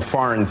U.S. from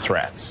foreign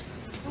threats?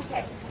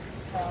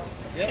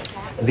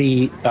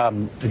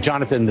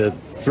 Jonathan, the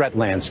threat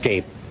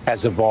landscape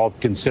has evolved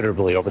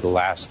considerably over the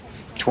last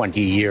 20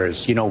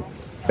 years.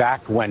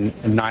 Back when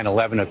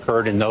 9/11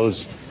 occurred, in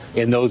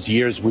those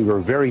years, we were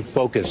very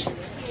focused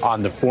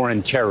on the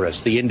foreign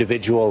terrorist, the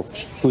individual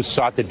who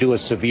sought to do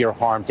us severe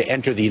harm, to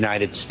enter the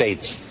United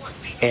States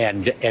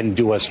and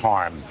do us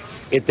harm.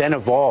 It then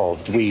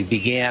evolved. We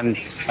began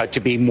to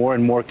be more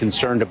and more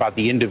concerned about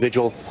the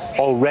individual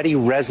already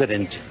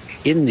resident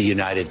in the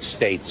United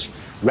States,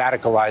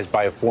 radicalized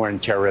by a foreign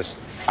terrorist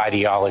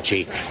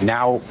ideology.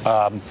 Now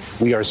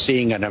we are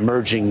seeing an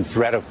emerging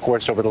threat, of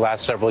course, over the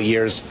last several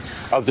years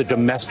of the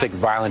domestic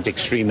violent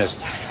extremist,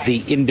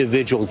 the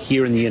individual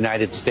here in the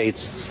United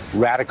States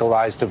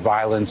radicalized to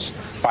violence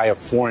by a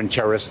foreign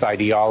terrorist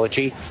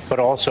ideology, but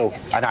also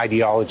an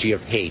ideology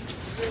of hate,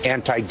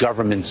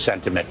 anti-government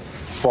sentiment,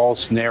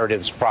 false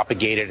narratives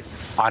propagated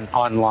on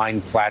online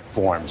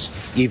platforms,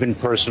 even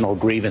personal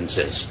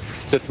grievances.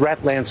 The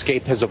threat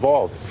landscape has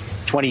evolved.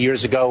 20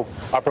 years ago,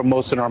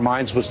 uppermost in our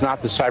minds was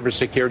not the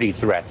cybersecurity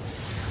threat,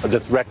 the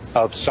threat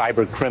of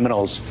cyber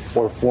criminals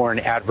or foreign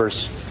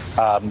adverse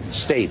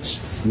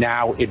states.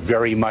 Now it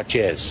very much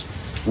is.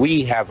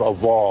 We have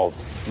evolved.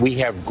 We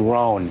have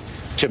grown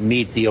to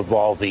meet the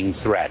evolving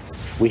threat.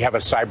 We have a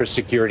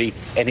cybersecurity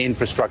and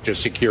infrastructure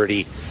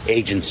security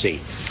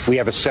agency. We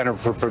have a Center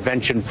for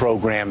Prevention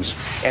Programs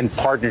and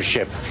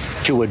partnership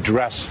to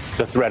address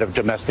the threat of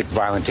domestic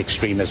violent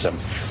extremism.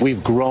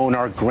 We've grown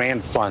our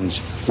grant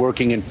funds,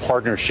 working in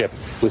partnership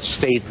with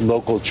state,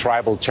 local,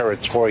 tribal,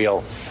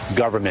 territorial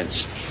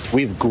governments.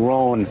 We've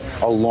grown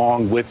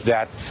along with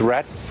that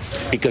threat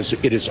because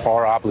it is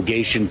our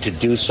obligation to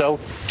do so,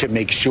 to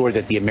make sure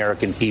that the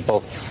American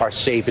people are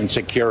safe and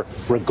secure,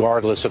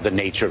 regardless of the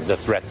nature of the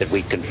threat that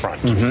we confront.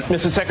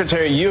 Mr.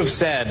 Secretary, you have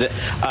said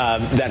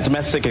that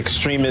domestic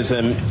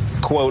extremism,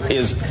 quote,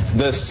 is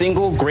the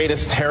single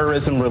greatest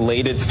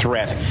terrorism-related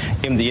threat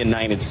in the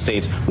United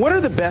States. What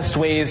are the best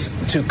ways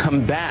to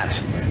combat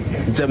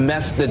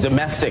the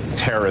domestic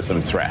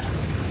terrorism threat?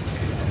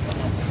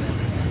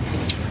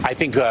 I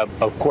think,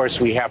 of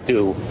course, we have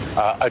to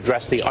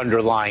address the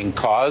underlying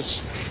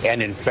cause.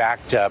 And in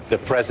fact, the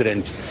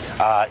president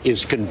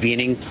is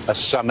convening a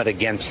summit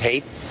against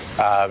hate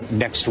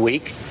next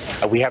week.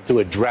 We have to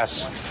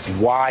address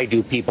why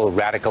do people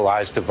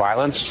radicalize to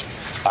violence.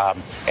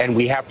 And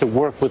we have to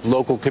work with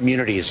local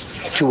communities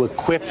to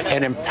equip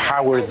and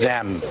empower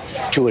them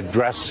to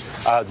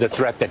address the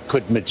threat that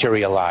could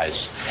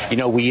materialize. You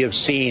know, we have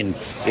seen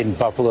in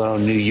Buffalo,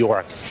 New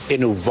York,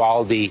 in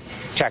Uvalde,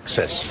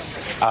 Texas,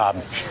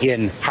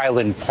 in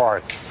Highland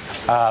Park,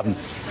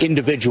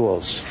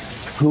 individuals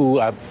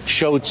who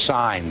showed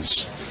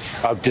signs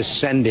of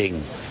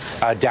descending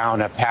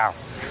down a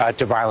path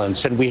to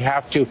violence. And we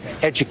have to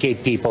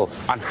educate people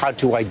on how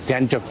to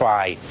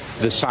identify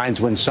the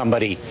signs when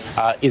somebody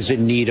is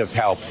in need of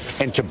help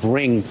and to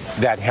bring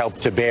that help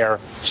to bear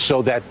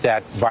so that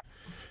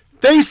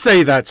They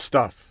say that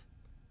stuff.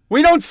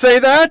 We don't say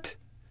that.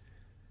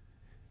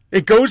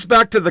 It goes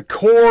back to the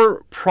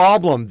core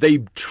problem. They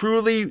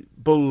truly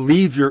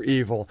believe you're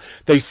evil.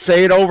 They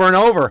say it over and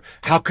over.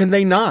 How can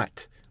they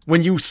not?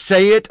 When you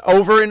say it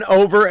over and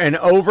over and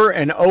over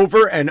and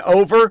over and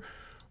over,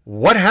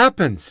 what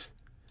happens?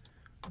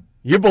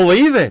 You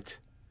believe it.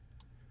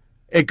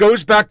 It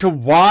goes back to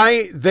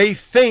why they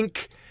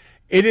think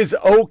it is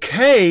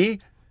okay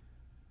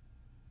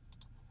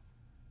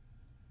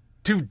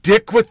to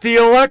dick with the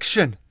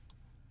election.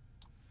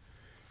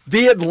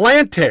 The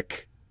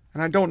Atlantic,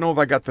 and I don't know if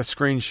I got the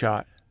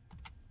screenshot.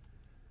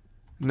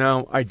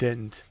 No, I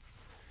didn't.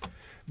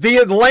 The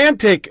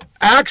Atlantic,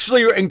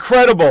 actually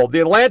incredible.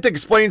 The Atlantic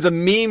explains a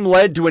meme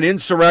led to an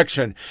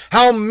insurrection.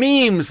 How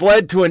memes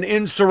led to an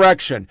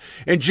insurrection.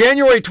 In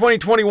January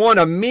 2021,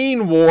 a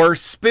meme war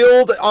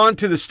spilled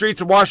onto the streets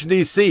of Washington,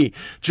 D.C.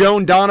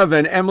 Joan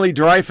Donovan, Emily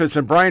Dreyfus,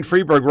 and Brian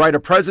Freeberg write, a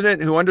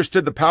president who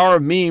understood the power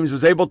of memes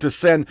was able to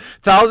send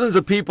thousands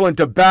of people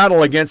into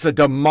battle against a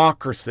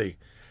democracy.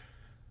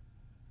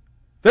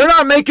 They're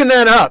not making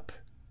that up.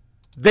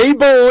 They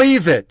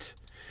believe it.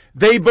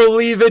 They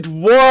believe it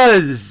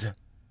was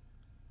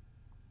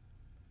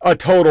a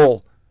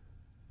total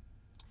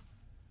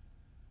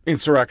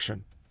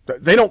insurrection.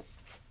 They don't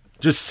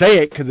just say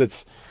it because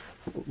it's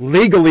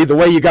legally the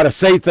way you got to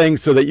say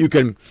things so that you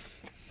can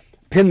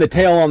pin the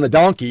tail on the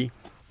donkey.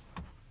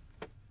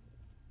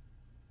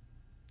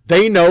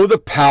 They know the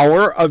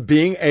power of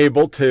being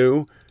able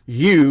to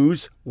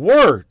use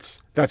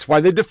words. That's why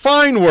they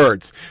define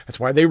words. That's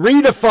why they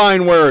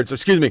redefine words.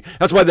 Excuse me.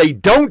 That's why they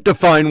don't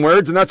define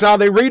words, and that's how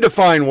they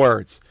redefine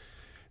words.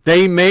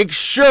 They make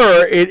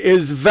sure it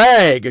is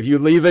vague. If you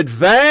leave it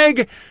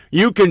vague,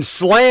 you can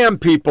slam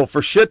people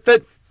for shit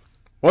that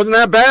wasn't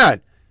that bad.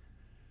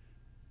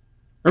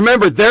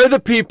 Remember, they're the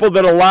people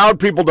that allowed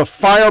people to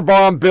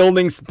firebomb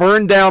buildings,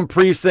 burn down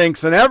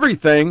precincts and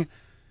everything,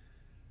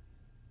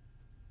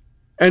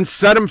 and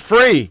set them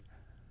free.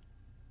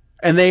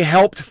 And they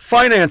helped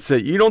finance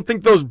it. You don't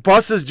think those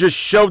buses just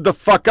showed the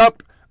fuck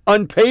up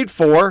unpaid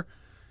for?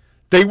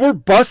 They were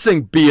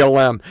busing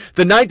BLM.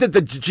 The night that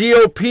the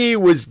GOP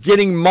was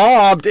getting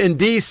mobbed in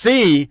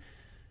D.C.,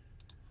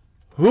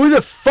 who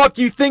the fuck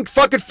you think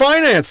fucking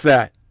financed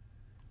that?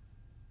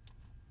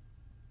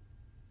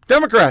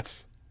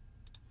 Democrats.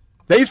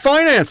 They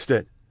financed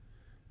it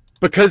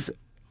because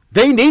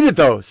they needed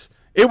those.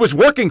 It was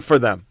working for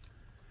them.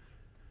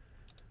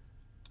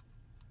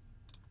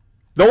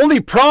 The only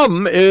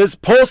problem is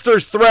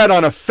pollsters' threat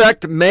on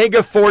effect,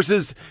 mega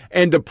forces,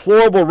 and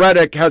deplorable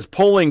rhetoric has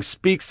polling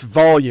speaks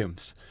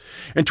volumes.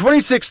 In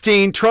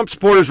 2016, Trump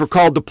supporters were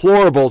called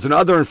deplorables and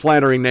other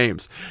unflattering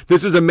names.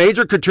 This was a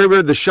major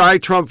contributor to the shy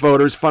Trump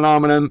voters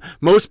phenomenon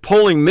most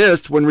polling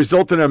missed when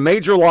resulted in a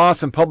major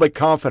loss in public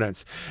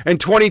confidence. In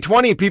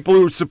 2020, people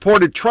who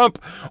supported Trump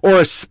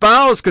or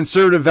espoused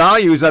conservative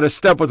values at a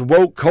step with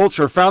woke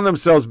culture found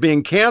themselves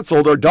being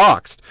canceled or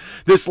doxxed.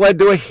 This led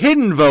to a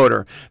hidden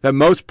voter that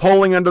most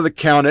polling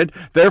undercounted.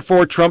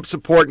 Therefore, Trump's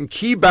support in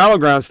key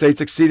battleground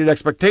states exceeded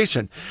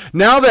expectation.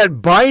 Now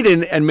that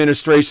Biden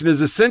administration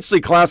is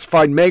essentially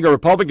classified mega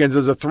Republicans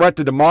as a threat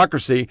to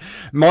democracy,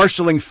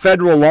 marshaling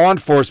federal law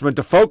enforcement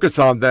to focus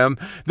on them,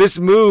 this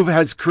move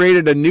has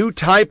created a new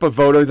type of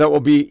voter that will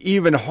be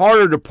even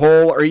harder to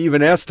poll or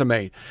even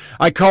estimate.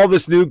 I call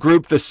this new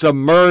group the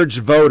submerged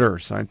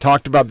voters. I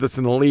talked about this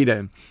in the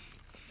lead-in.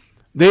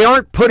 They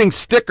aren't putting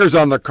stickers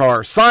on their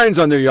cars, signs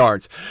on their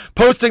yards,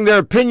 posting their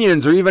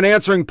opinions, or even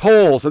answering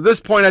polls. At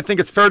this point, I think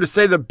it's fair to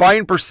say that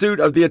Biden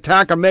pursuit of the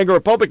attack on MAGA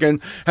Republican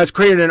has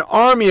created an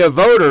army of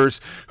voters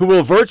who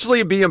will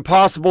virtually be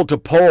impossible to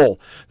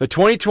poll. The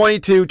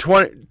 2022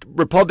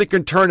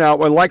 Republican turnout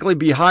will likely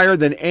be higher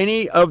than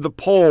any of the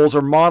polls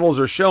or models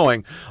are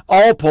showing.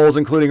 All polls,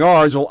 including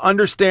ours, will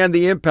understand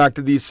the impact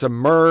of these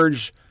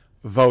submerged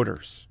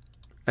voters,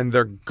 and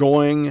they're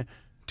going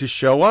to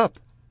show up.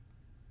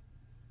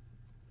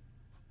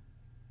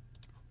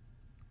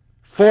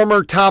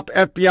 Former top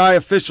FBI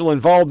official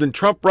involved in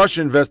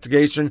Trump-Russia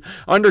investigation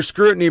under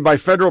scrutiny by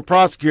federal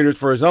prosecutors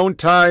for his own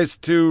ties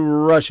to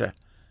Russia.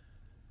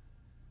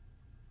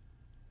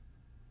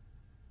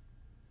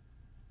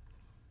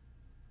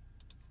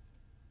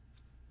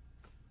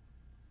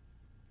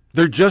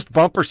 They're just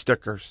bumper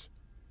stickers.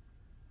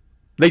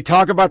 They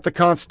talk about the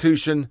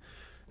Constitution.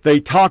 They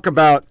talk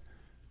about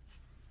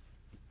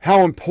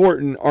how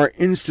important our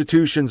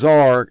institutions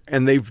are,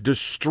 and they've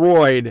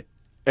destroyed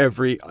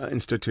every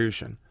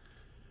institution.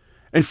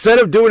 Instead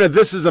of doing a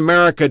This Is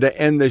America to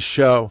end this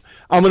show,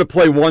 I'm going to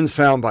play one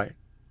soundbite.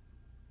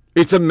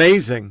 It's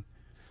amazing,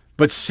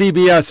 but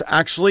CBS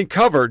actually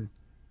covered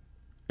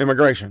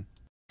immigration.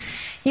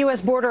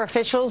 U.S. border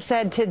officials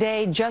said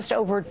today just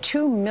over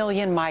 2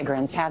 million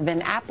migrants have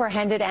been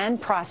apprehended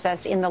and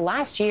processed in the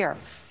last year.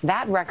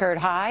 That record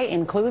high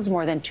includes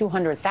more than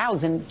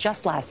 200,000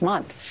 just last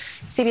month.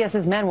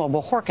 CBS's Manuel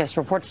Bojorquez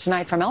reports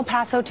tonight from El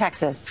Paso,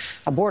 Texas,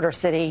 a border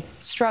city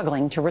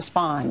struggling to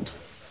respond.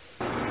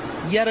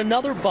 Yet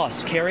another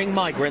bus carrying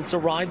migrants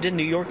arrived in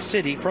New York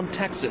City from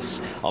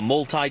Texas, a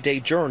multi-day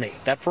journey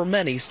that for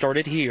many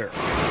started here.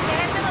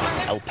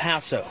 El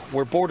Paso,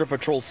 where Border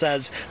Patrol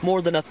says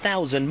more than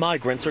 1,000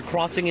 migrants are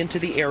crossing into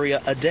the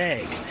area a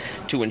day.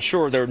 To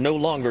ensure they're no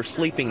longer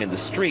sleeping in the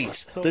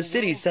streets, the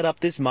city set up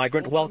this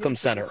migrant welcome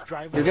center.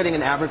 You're getting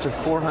an average of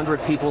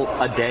 400 people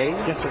a day?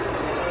 Yes, sir.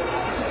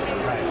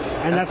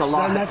 And that's a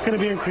lot. And that's going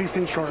to be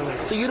increasing shortly.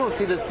 So you don't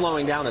see this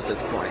slowing down at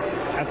this point?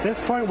 At this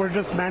point, we're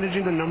just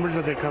managing the numbers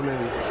that they come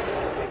in.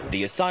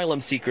 The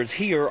asylum seekers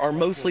here are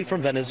mostly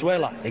from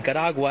Venezuela,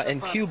 Nicaragua,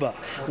 and Cuba,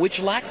 which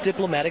lack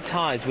diplomatic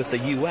ties with the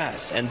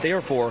U.S. and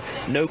therefore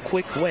no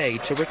quick way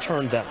to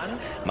return them.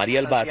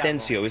 Marielba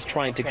Atencio is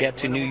trying to get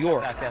to New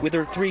York with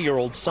her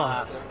 3-year-old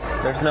son.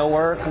 There's no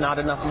work, not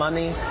enough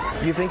money.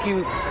 You think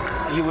you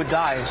would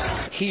die?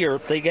 Here,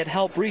 they get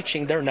help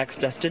reaching their next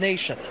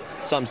destination,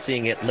 some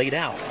seeing it laid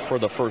out for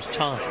the first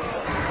time.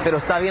 Pero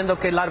está viendo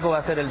qué largo va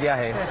a ser el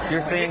viaje. You're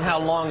seeing how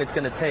long it's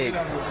going to take.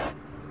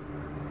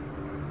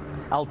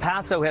 El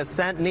Paso has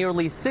sent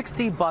nearly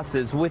 60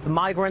 buses with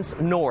migrants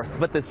north,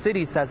 but the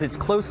city says it's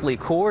closely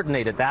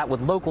coordinated that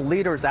with local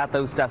leaders at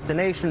those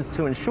destinations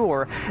to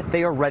ensure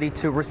they are ready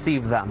to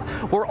receive them.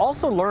 We're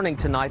also learning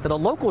tonight that a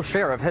local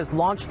sheriff has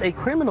launched a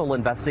criminal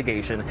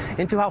investigation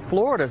into how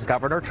Florida's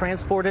governor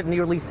transported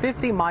nearly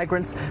 50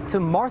 migrants to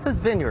Martha's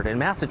Vineyard in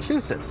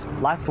Massachusetts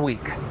last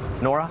week.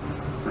 Nora?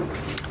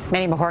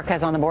 Manny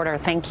Bojorquez on the border.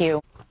 Thank you.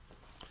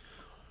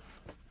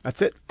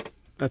 That's it.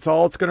 That's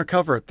all it's going to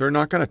cover. They're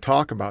not going to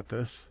talk about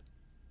this.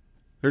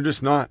 They're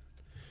just not.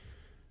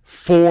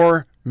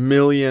 4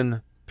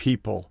 million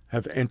people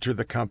have entered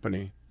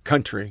the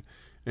country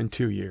in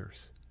 2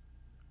 years.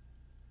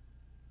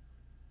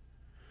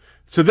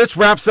 So this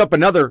wraps up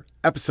another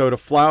episode of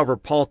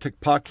Flyover Politics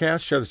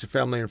Podcast. Share this to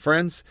family and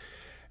friends.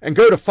 And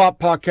go to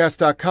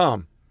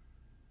foppodcast.com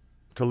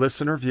to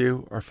listen or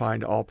view or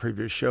find all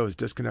previous shows.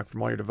 Disconnect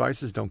from all your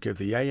devices. Don't give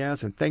the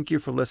yayas. And thank you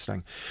for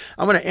listening.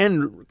 I'm going to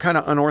end kind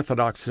of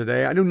unorthodox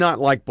today. I do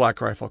not like Black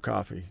Rifle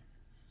Coffee.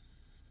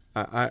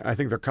 I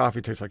think their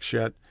coffee tastes like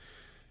shit.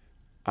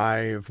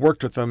 I've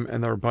worked with them,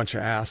 and they're a bunch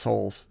of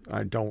assholes.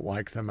 I don't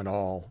like them at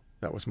all.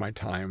 That was my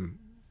time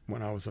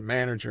when I was a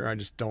manager. I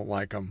just don't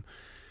like them.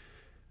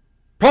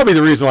 Probably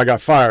the reason why I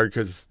got fired,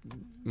 because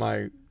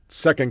my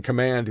second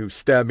command who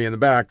stabbed me in the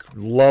back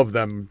loved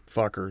them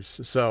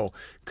fuckers. So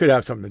could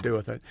have something to do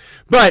with it.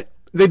 But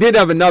they did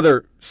have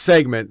another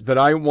segment that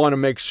I want to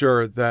make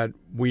sure that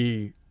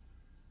we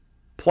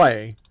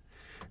play.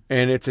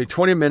 And it's a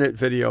 20-minute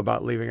video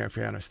about leaving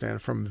Afghanistan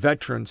from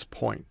Veterans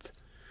Point.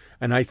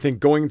 And I think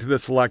going into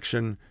this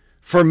election,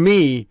 for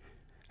me,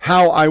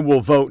 how I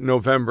will vote in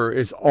November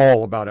is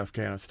all about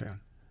Afghanistan.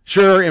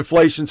 Sure,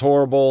 inflation's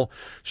horrible.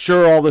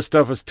 Sure, all this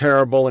stuff is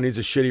terrible and he's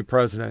a shitty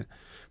president.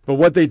 But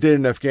what they did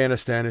in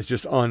Afghanistan is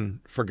just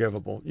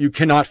unforgivable. You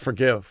cannot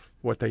forgive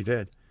what they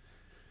did.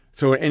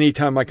 So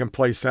anytime I can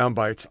play sound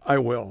bites, I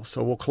will.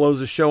 So we'll close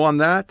the show on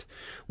that.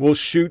 We'll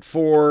shoot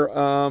for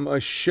a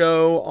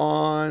show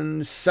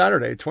on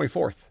Saturday,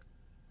 24th.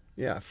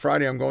 Yeah,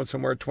 Friday I'm going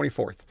somewhere,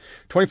 24th.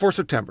 24th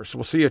September. So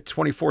we'll see you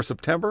 24th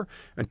September.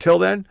 Until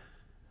then,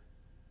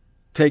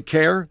 take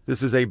care.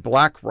 This is a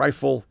Black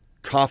Rifle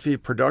Coffee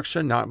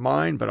production, not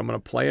mine, but I'm going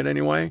to play it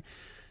anyway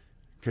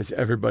because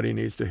everybody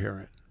needs to hear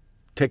it.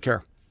 Take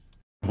care.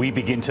 We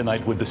begin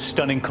tonight with the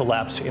stunning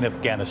collapse in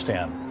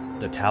Afghanistan.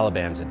 The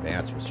Taliban's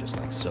advance was just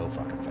like so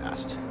fucking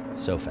fast.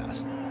 So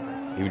fast.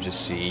 You would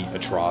just see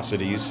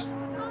atrocities.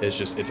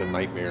 It's a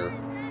nightmare.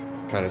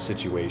 kind of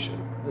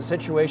situation. The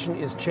situation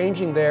is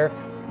changing there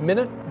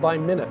minute by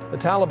minute. The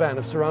Taliban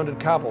have surrounded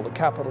Kabul, the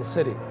capital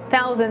city.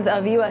 Thousands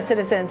of U.S.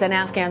 citizens and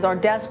Afghans are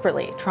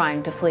desperately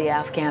trying to flee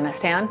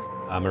Afghanistan.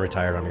 I'm a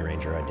retired Army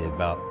Ranger. I did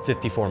about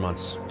 54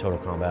 months total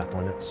combat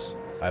deployments.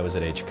 I was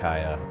at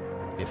HKIA.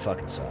 It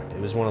fucking sucked.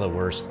 It was one of the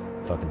worst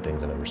fucking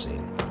things I've ever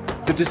seen.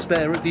 The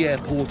despair at the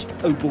airport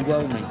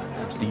overwhelming.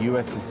 The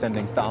U.S. is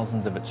sending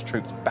thousands of its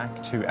troops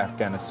back to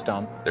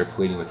Afghanistan. They're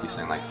pleading with you,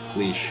 saying like,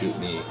 please shoot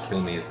me,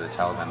 kill me, if the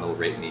Taliban will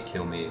rape me,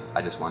 kill me,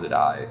 I just want to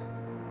die.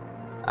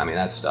 I mean,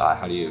 that's,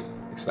 how do you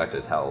expect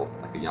to tell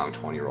like a young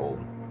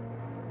 20-year-old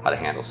how to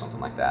handle something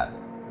like that?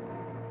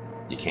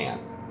 You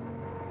can't.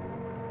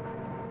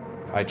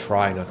 I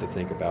try not to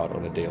think about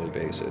on a daily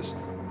basis,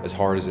 as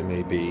hard as it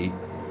may be,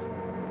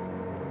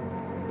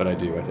 but I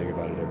do, I think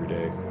about it every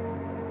day.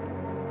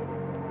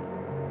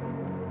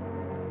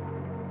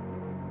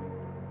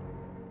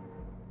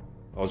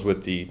 I was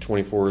with the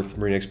 24th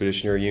Marine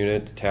Expeditionary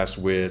Unit, tasked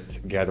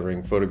with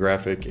gathering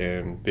photographic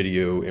and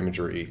video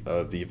imagery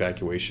of the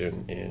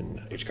evacuation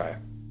in HKIA.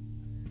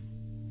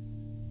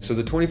 So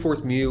the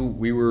 24th MEU,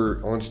 we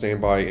were on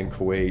standby in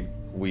Kuwait.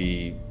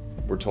 We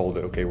were told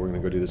that, okay, we're gonna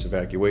go do this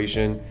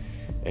evacuation.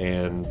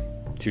 And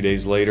 2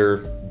 days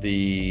later,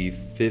 the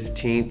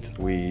 15th,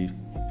 we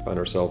found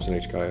ourselves in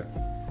HKIA.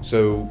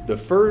 So the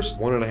first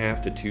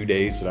 1.5 to 2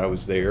 days that I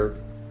was there,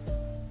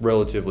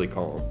 relatively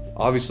calm.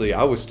 Obviously,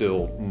 I was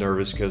still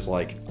nervous because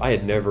like I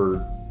had never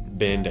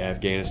been to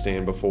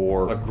Afghanistan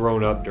before. I've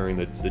grown up during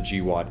the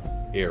GWOT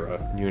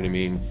era, you know what I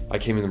mean? I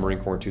came in the Marine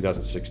Corps in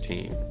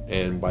 2016,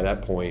 and by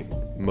that point,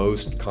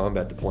 most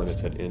combat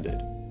deployments had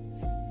ended.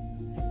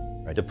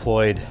 I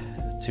deployed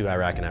to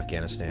Iraq and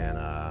Afghanistan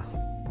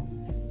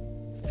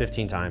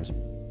 15 times.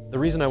 The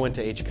reason I went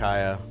to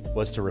HKIA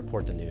was to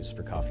report the news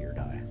for Coffee or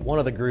Die. One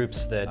of the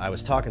groups that I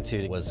was talking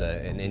to was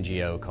an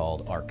NGO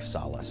called Ark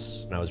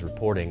Solace. And I was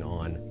reporting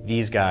on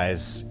these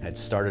guys had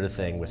started a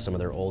thing with some of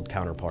their old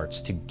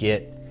counterparts to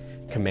get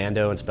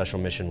commando and special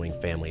mission wing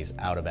families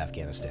out of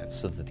Afghanistan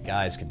so that the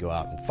guys could go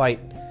out and fight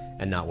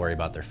and not worry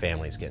about their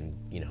families getting,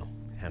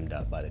 hemmed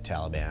up by the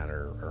Taliban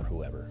or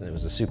whoever. And it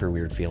was a super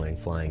weird feeling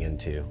flying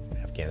into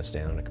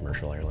Afghanistan on a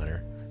commercial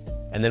airliner.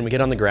 And then we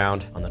get on the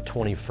ground on the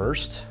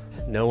 21st.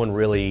 No one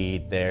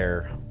really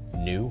there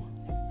knew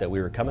that we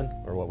were coming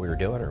or what we were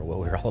doing or what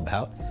we were all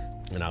about.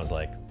 And I was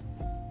like,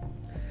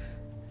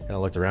 kind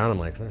of looked around, I'm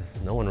like,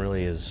 no one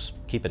really is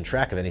keeping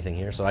track of anything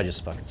here, so I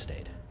just fucking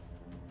stayed.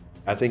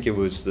 I think it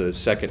was the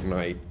second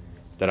night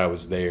that I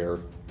was there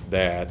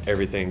that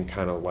everything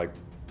kind of like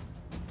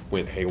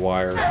went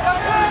haywire.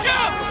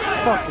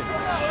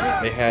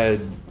 They had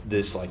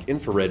this like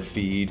infrared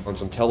feed on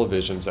some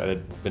televisions that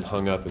had been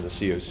hung up in the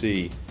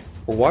COC.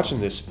 We're watching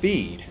this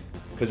feed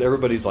because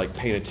everybody's like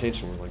paying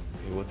attention. We're like,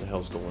 hey, what the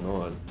hell's going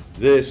on?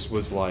 This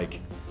was like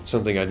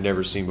something I'd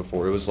never seen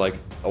before. It was like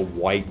a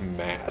white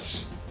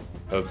mass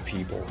of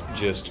people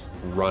just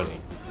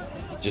running,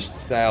 just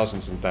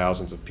thousands and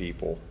thousands of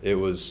people. It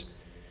was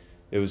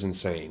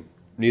insane.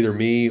 Neither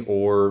me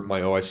or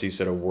my OIC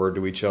said a word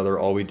to each other.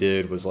 All we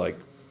did was like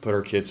put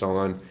our kits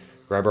on,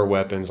 grab our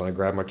weapons, and I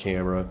grabbed my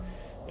camera,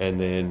 and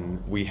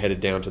then we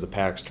headed down to the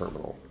PAX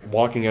terminal.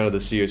 Walking out of the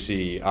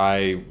COC,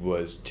 I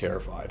was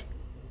terrified.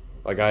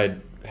 Like I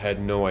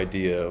had no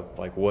idea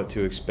like what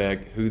to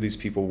expect, who these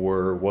people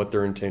were, what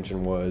their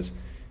intention was.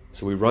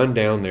 So we run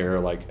down there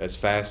like as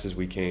fast as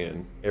we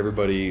can.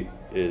 Everybody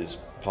is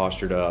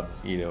postured up,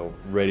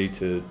 ready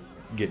to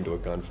get into a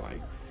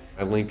gunfight.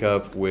 I link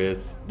up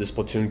with this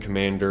platoon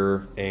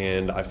commander,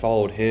 and I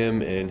followed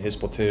him and his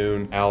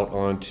platoon out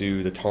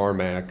onto the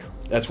tarmac.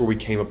 That's where we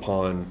came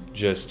upon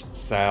just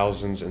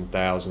thousands and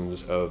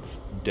thousands of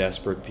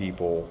desperate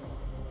people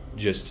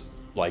just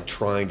like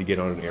trying to get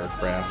on an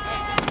aircraft.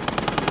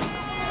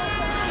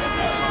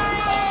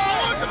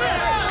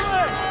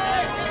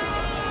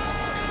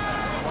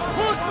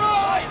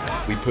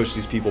 We pushed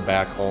these people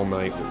back all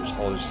night. There was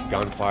all this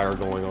gunfire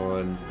going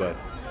on, but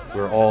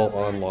we were all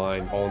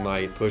online all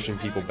night, pushing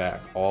people back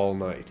all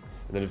night.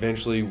 And then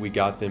eventually we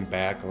got them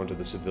back onto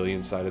the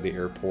civilian side of the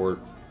airport.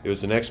 It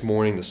was the next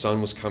morning, the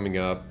sun was coming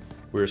up.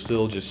 We were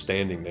still just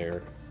standing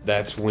there.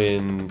 That's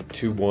when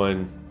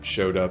 2-1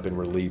 showed up and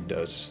relieved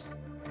us.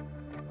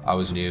 I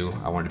was new.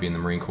 I wanted to be in the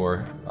Marine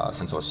Corps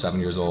since I was 7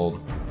 years old.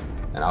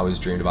 And I always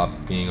dreamed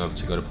about being able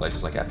to go to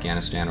places like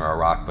Afghanistan or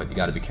Iraq, but you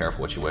gotta be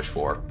careful what you wish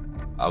for.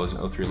 I was an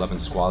 0311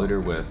 squad leader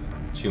with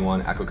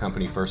 2-1 Echo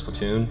Company 1st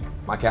Platoon.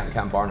 My captain,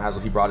 Captain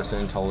Barnhazel, he brought us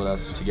in, told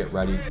us to get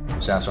ready.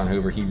 Staff Sergeant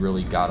Hoover, he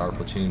really got our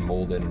platoon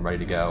molded and ready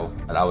to go.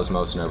 And I was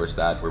most nervous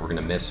that we were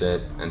gonna miss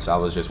it. And so I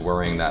was just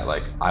worrying that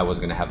like I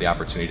wasn't gonna have the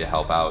opportunity to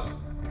help out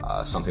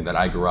something that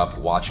I grew up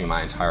watching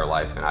my entire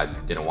life, and I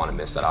didn't want to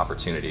miss that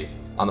opportunity.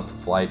 On the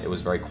flight, it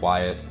was very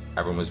quiet.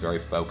 Everyone was very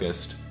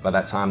focused. By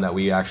that time that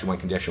we actually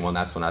went Condition 1,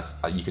 that's when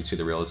you could see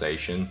the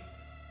realization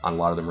on a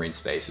lot of the Marines'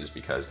 faces,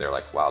 because they're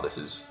like, wow, this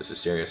is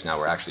serious now,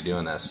 we're actually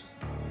doing this.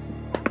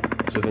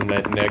 So then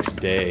that next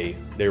day,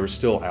 they were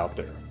still out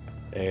there.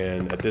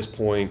 And at this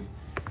point,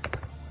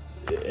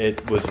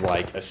 it was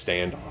like a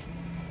standoff.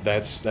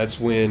 That's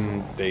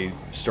when they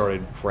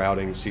started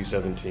crowding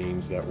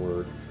C-17s that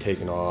were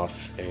taken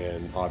off,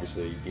 and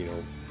obviously, you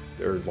know,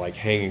 they're like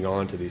hanging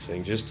on to these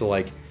things just to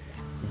like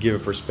give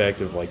a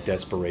perspective, like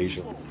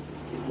desperation.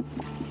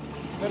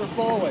 Better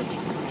forward.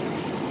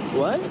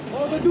 What?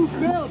 Oh, the dude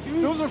fell,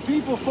 dude. Those are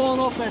people falling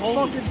off that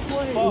fucking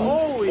plane.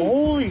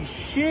 Holy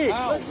shit.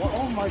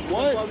 Oh my God.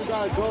 What? We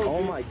gotta go,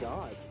 oh my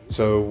God.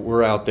 So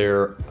we're out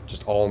there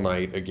just all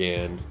night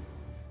again.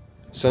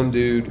 Some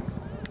dude,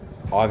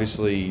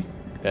 obviously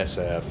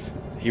SF,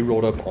 he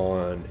rolled up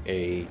on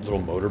a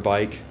little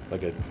motorbike,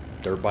 like a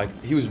dirt bike.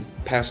 He was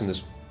passing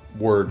this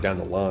word down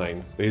the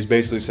line, but he was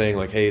basically saying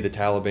like, hey, the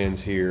Taliban's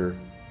here,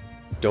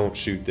 don't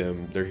shoot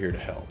them, they're here to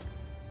help.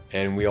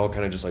 And we all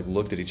kind of just like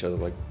looked at each other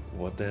like,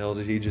 what the hell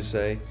did he just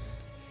say?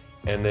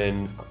 And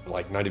then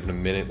like not even a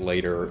minute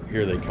later,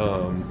 here they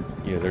come.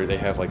 You know, they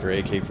have like their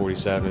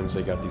AK-47s,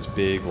 they got these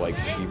big like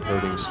sheep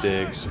herding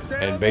sticks,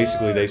 and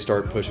basically they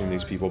start pushing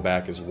these people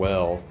back as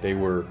well. They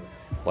were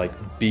like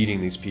beating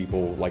these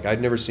people. Like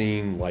I'd never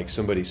seen like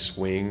somebody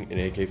swing an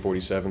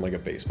AK-47 like a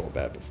baseball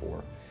bat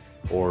before,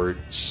 or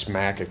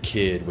smack a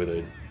kid with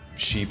a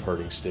sheep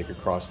herding stick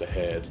across the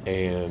head.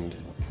 And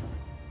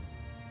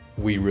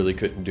we really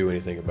couldn't do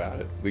anything about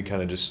it. We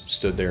kind of just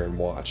stood there and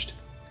watched.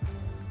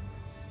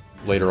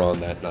 Later on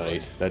that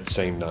night, that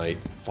same night,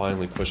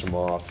 finally push them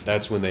off.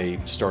 That's when they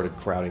started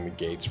crowding the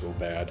gates real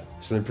bad.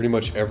 So then pretty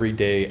much every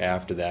day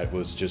after that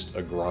was just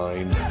a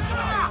grind.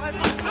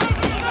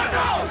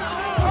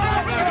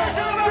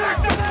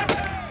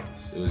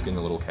 It was getting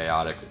a little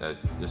chaotic. It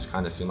just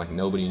kind of seemed like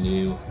nobody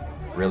knew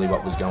really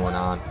what was going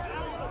on.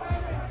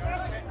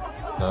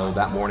 So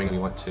that morning we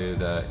went to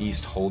the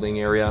East Holding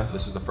area.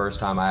 This was the first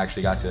time I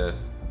actually got to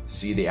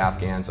see the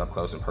Afghans up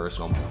close and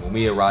personal. When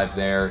we arrived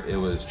there, it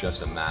was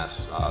just a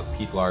mess.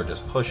 People are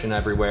just pushing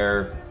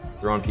everywhere,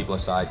 throwing people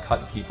aside,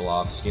 cutting people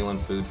off, stealing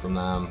food from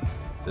them,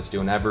 just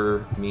doing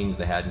whatever means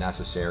they had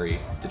necessary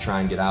to try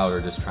and get out or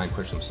just try and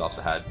push themselves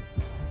ahead.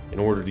 In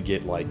order to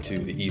get like to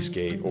the East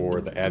Gate or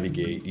the Abbey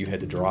Gate, you had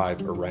to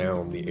drive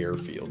around the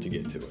airfield to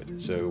get to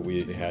it. So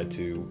we had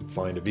to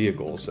find a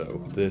vehicle.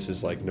 So this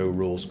is like no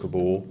rules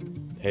Kabul.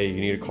 Hey,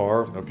 you need a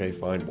car? Okay,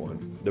 find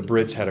one. The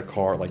Brits had a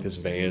car, like this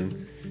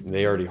van, and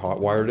they already hot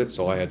wired it,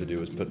 so all I had to do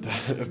was put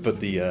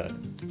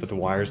the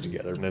wires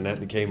together. And then that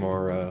became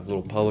our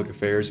little public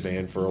affairs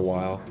van for a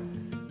while.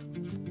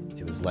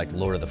 It was like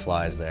Lord of the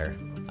Flies there.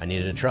 I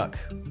needed a truck,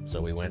 so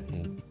we went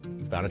and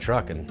found a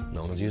truck, and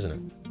no one was using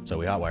it. So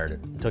we hot wired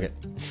it and took it,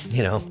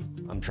 you know.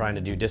 I'm trying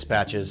to do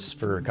dispatches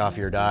for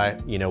Coffee or Die.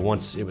 You know,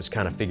 once it was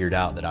kind of figured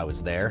out that I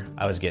was there,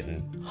 I was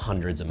getting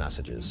hundreds of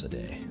messages a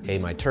day. Hey,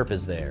 my Terp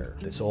is there.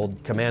 This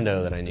old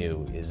commando that I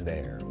knew is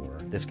there. Or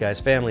this guy's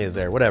family is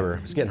there, whatever.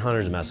 I was getting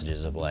hundreds of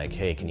messages of like,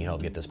 hey, can you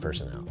help get this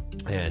person out?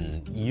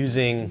 And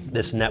using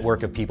this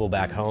network of people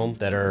back home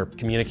that are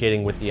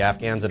communicating with the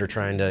Afghans that are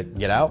trying to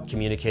get out,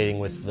 communicating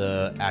with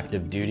the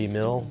active duty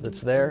mill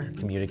that's there,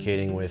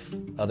 communicating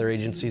with other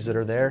agencies that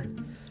are there,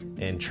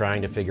 and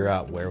trying to figure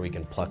out where we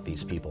can pluck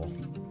these people.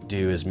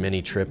 Do as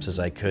many trips as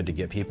I could to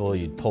get people.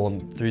 You'd pull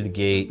them through the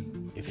gate.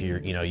 If you're,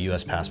 you know,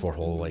 US passport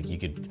holder, like you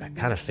could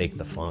kind of fake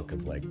the funk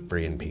of like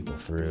bringing people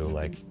through.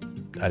 Like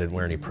I didn't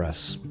wear any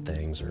press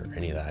things or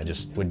any of that. I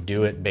just would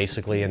do it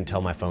basically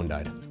until my phone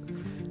died.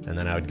 And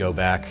then I would go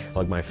back,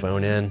 plug my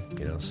phone in,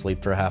 you know,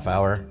 sleep for a half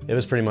hour. It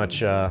was pretty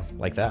much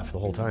like that for the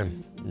whole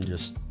time. And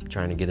just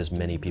trying to get as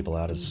many people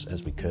out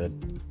as we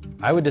could.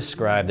 I would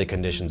describe the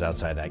conditions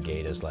outside that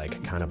gate as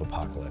like kind of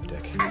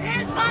apocalyptic.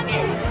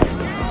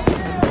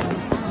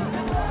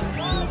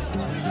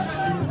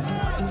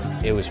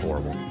 It was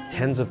horrible.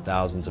 Tens of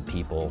thousands of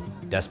people,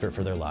 desperate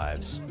for their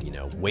lives, you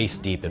know,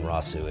 waist deep in raw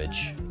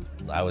sewage.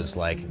 I was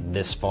like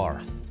this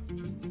far,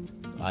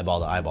 eyeball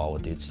to eyeball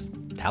with these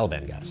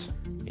Taliban guys,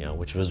 you know,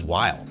 which was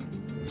wild.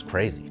 It was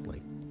crazy.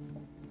 Like,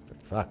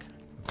 fuck.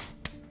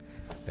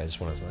 I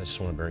just want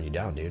to burn you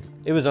down, dude.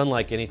 It was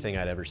unlike anything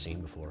I'd ever seen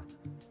before.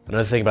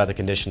 Another thing about the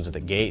conditions at the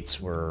gates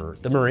were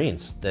the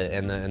Marines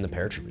and the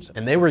paratroopers.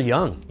 And they were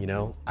young, you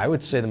know. I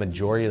would say the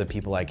majority of the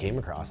people I came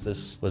across,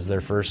 this was their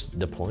first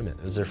deployment.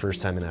 It was their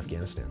first time in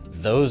Afghanistan.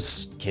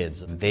 Those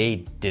kids,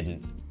 they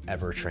didn't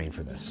ever train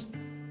for this.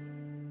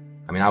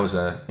 I mean, I was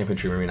an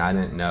infantry Marine. I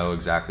didn't know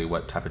exactly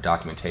what type of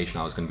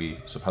documentation I was going to be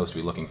supposed to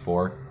be looking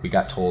for. We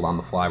got told on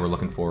the fly we're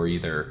looking for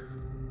either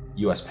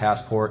U.S.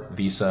 passport,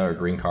 visa, or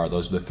green card.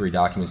 Those are the three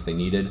documents they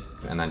needed.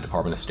 And then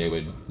Department of State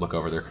would look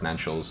over their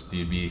credentials.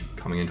 You'd be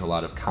coming into a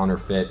lot of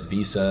counterfeit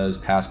visas,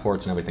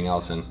 passports, and everything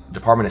else. And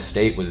Department of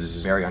State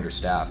was very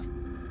understaffed.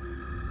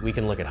 We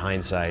can look at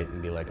hindsight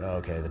and be like, oh,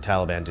 okay, the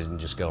Taliban didn't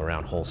just go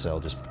around wholesale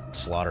just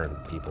slaughtering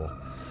people.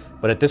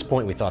 But at this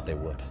point, we thought they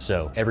would.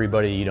 So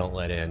everybody you don't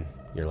let in,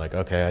 you're like,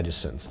 okay, I just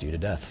sentenced you to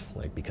death,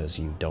 like because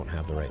you don't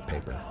have the right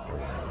paper or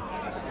whatever.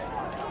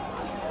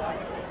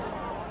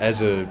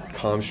 As a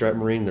Comstrat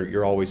Marine,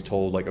 you're always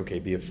told, like, okay,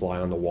 be a fly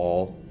on the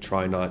wall.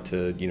 Try not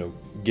to, you know,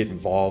 get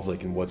involved,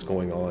 like, in what's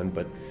going on,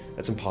 but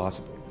that's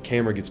impossible.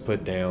 Camera gets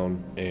put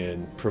down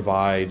and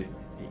provide,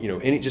 you know,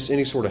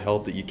 any sort of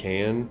help that you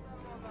can.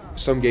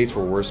 Some gates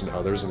were worse than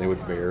others, and they would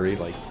vary.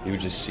 Like, you would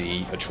just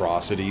see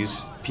atrocities.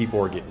 People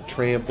are getting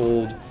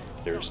trampled.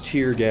 There's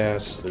tear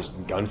gas. There's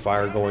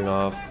gunfire going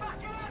off.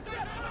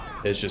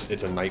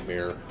 It's a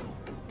nightmare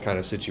kind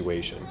of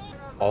situation.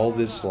 All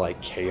this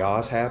like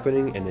chaos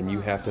happening, and then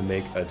you have to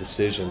make a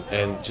decision,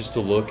 and just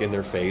to look in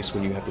their face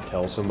when you have to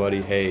tell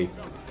somebody, hey,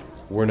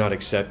 we're not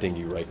accepting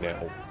you right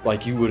now.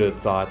 Like, you would have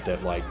thought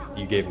that like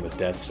you gave them a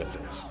death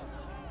sentence.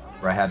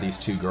 Where I had these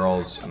two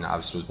girls, and I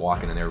was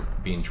walking, and they were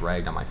being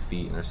dragged on my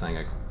feet, and they're saying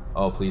like,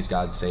 oh, please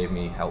God, save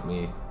me, help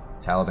me.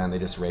 Taliban, they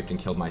just raped and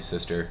killed my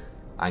sister.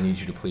 I need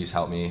you to please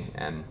help me.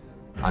 And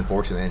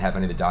unfortunately, they didn't have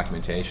any of the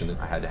documentation.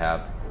 I had to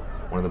have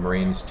one of the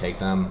Marines take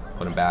them,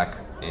 put them back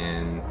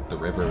in the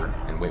river,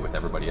 and wait with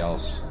everybody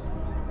else.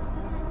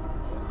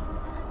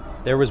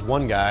 There was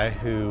one guy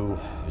who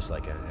was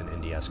like an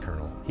NDS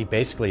colonel. He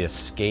basically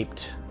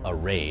escaped a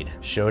raid,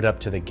 showed up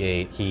to the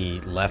gate. He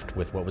left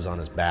with what was on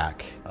his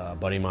back. A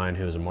buddy of mine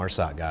who was a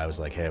MARSOC guy was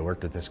like, hey, I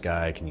worked with this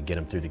guy. Can you get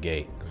him through the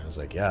gate? And I was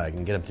like, yeah, I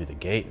can get him through the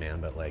gate, man,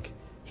 but like,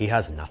 he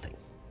has nothing.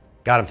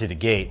 Got him through the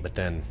gate, but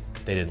then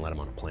they didn't let him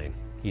on a plane.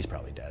 He's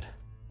probably dead.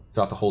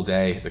 Throughout the whole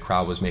day, the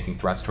crowd was making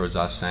threats towards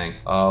us, saying,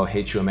 oh,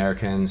 hate you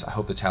Americans. I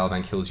hope the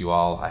Taliban kills you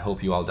all. I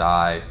hope you all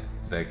die.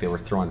 They were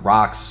throwing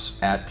rocks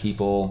at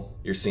people.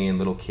 You're seeing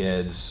little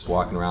kids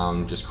walking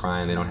around just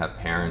crying. They don't have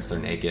parents. They're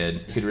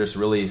naked. You could just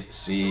really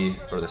see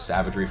sort of the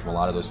savagery from a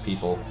lot of those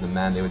people. The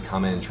men, they would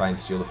come in and try and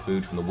steal the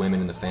food from the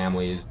women and the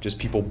families. Just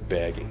people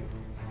begging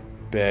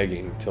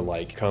to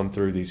like come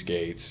through these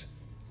gates.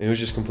 And it was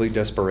just complete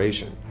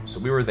desperation. So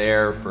we were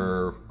there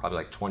for probably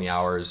like 20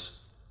 hours,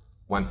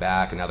 went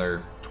back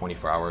another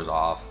 24 hours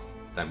off,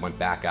 then went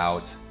back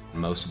out.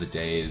 Most of the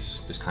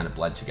days just kind of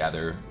bled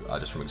together,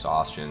 just from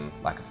exhaustion,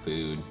 lack of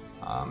food,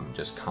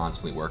 just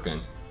constantly working.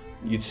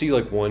 You'd see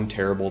like one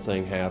terrible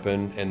thing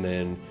happen, and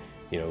then,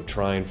 you know,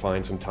 try and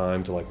find some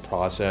time to like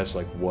process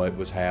like what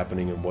was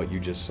happening and what you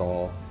just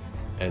saw.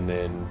 And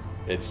then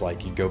it's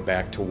like you go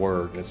back to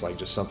work and it's like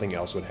just something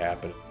else would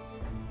happen.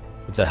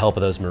 With the help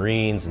of those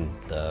Marines and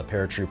the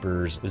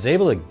paratroopers, I was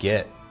able to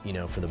get, you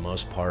know, for the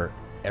most part,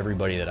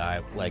 everybody that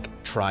I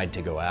like tried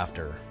to go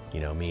after. You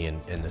know, me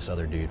and this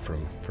other dude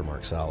from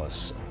Ark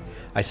Salas.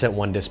 I sent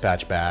one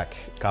dispatch back,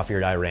 Coffee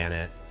or Die ran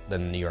it,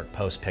 then the New York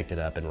Post picked it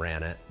up and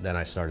ran it. Then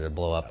I started to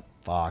blow up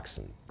Fox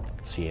and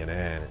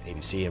CNN and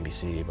ABC,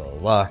 NBC, blah, blah,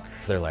 blah.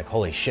 So they're like,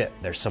 holy shit,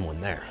 there's someone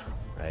there,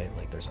 right?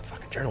 Like, there's a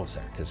fucking journalist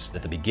there. Because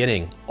at the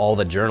beginning, all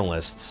the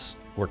journalists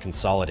were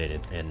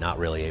consolidated and not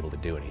really able to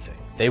do anything.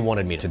 They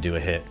wanted me to do a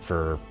hit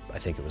for, I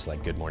think it was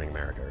like Good Morning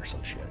America or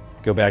some shit.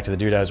 Go back to the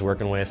dude I was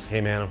working with,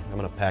 hey man, I'm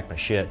gonna pack my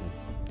shit and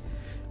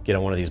get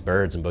on one of these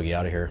birds and boogie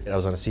out of here. I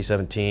was on a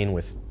C-17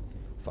 with,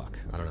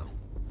 I don't know.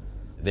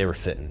 They were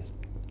fitting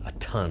a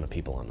ton of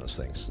people on those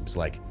things. It was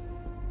like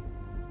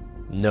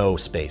no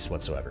space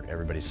whatsoever.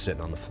 Everybody's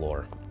sitting on the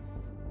floor.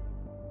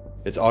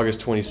 It's August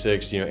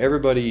 26th, you know,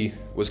 everybody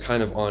was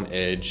kind of on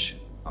edge.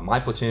 My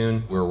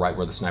platoon, we were right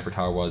where the sniper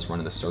tower was,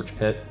 running the search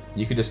pit.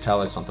 You could just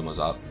tell that something was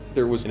up.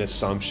 There was an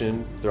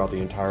assumption throughout the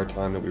entire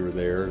time that we were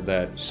there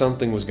that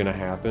something was gonna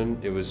happen.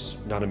 It was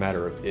not a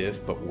matter of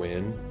if, but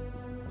when.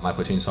 My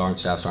platoon sergeant,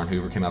 Staff Sergeant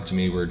Hoover, came up to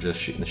me. We were just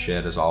shooting the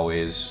shit as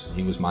always.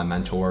 He was my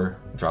mentor.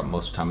 Throughout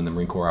most of the time in the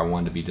Marine Corps, I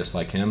wanted to be just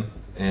like him.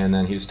 And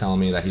then he was telling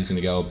me that he's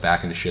gonna go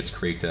back into Schitt's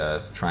Creek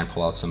to try and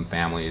pull out some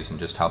families and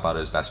just help out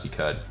as best he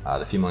could.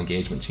 The female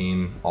engagement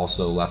team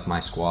also left my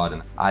squad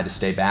and I had to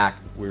stay back.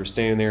 We were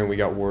standing there and we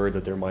got word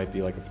that there might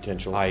be like a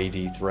potential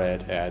IED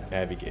threat at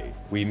Abbey Gate.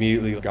 We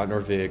immediately got in our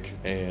Vic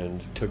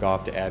and took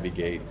off to Abbey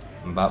Gate.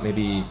 About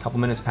maybe a couple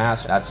minutes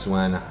passed, that's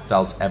when I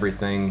felt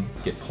everything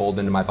get pulled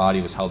into my body.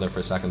 It was held there for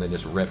a second, then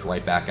just ripped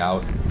right back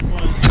out.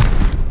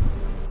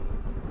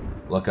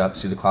 Look up,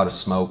 see the cloud of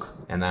smoke,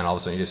 and then all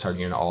of a sudden you just start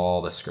hearing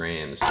all the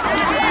screams.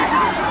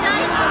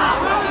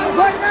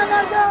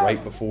 Right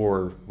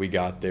before we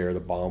got there,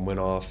 the bomb went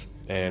off,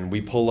 and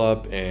we pull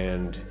up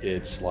and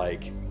it's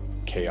like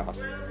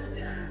chaos.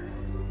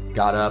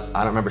 Got up, I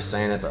don't remember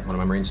saying it, but one of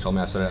my Marines told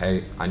me, I said,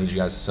 hey, I need you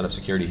guys to set up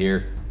security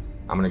here.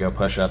 I'm gonna go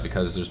push up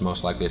because there's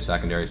most likely a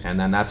secondary. And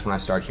then that's when I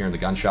start hearing the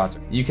gunshots.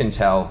 You can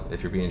tell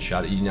if you're being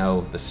shot, you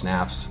know the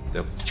snaps,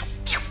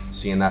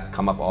 seeing that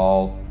come up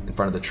all in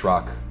front of the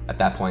truck. At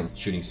that point,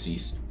 shooting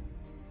ceased.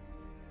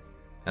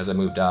 As I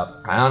moved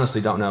up, I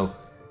honestly don't know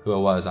who it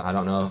was. I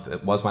don't know if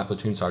it was my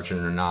platoon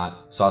sergeant or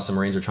not. Saw some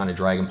Marines were trying to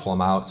drag him, pull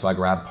him out, so I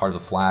grabbed part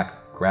of the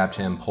flak, grabbed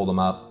him, pulled him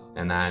up,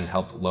 and then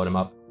helped load him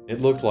up.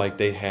 It looked like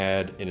they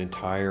had an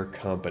entire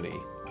company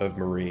of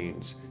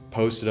Marines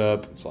posted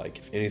up. It's like,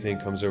 if anything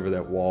comes over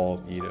that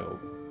wall, you know,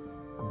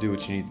 do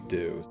what you need to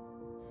do.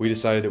 We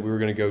decided that we were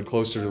gonna go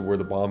closer to where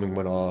the bombing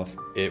went off.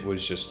 It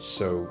was just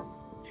so,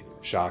 you know,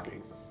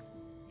 shocking,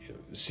 you know,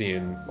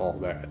 seeing all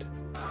that.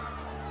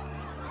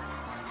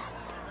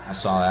 I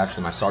saw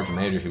actually my sergeant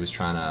major, he was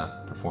trying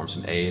to perform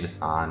some aid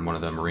on one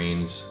of the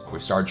Marines. We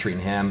started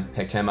treating him,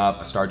 picked him up,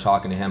 I started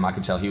talking to him. I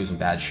could tell he was in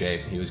bad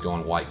shape. He was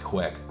going white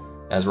quick.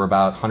 As we're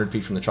about 100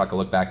 feet from the truck, I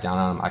looked back down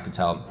on him, I could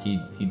tell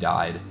he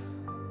died.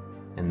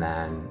 And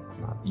then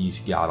You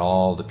got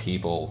all the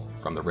people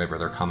from the river.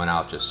 They're coming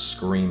out just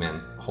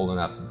screaming, holding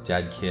up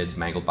dead kids,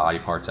 mangled body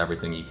parts,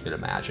 everything you could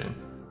imagine.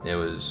 It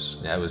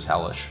was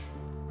hellish.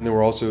 And there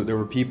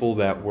were people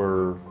that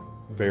were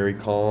very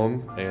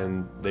calm,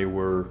 and they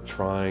were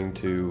trying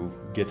to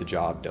get the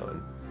job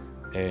done.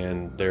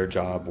 And their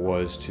job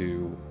was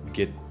to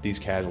get these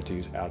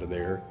casualties out of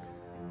there.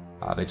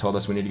 They told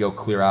us we need to go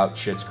clear out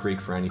Schitt's Creek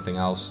for anything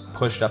else.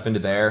 Pushed up into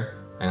there,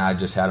 and I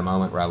just had a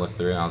moment where I looked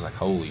through and I was like,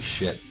 holy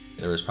shit.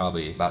 There was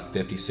probably about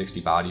 50,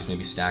 60 bodies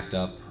maybe stacked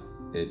up.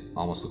 It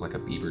almost looked like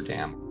a beaver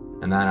dam.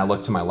 And then I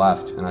looked to my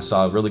left and I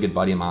saw a really good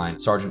buddy of mine,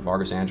 Sergeant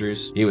Vargas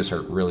Andrews. He was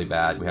hurt really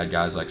bad. We had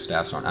guys like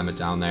Staff Sergeant Emmett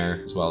down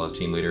there, as well as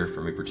team leader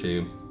from Reaper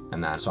 2,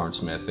 and then Sergeant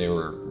Smith. They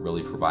were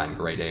really providing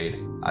great aid.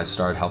 I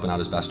started helping out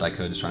as best I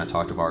could, just trying to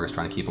talk to Vargas,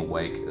 trying to keep him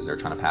awake as they're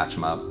trying to patch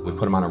him up. We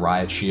put him on a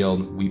riot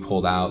shield. We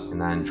pulled out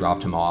and then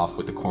dropped him off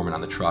with the corpsman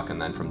on the truck,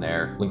 and then from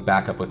there, linked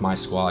back up with my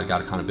squad,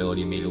 got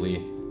accountability immediately,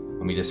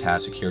 and we just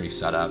had security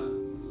set up.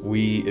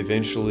 We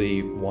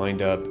eventually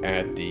wind up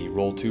at the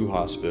Roll 2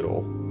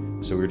 hospital.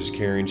 So we were just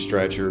carrying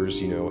stretchers,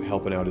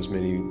 helping out as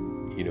many,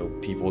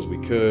 people as we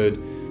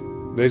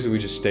could. Basically, we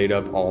just stayed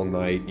up all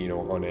night,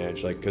 on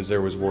edge, because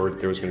there was word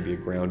there was going to be a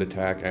ground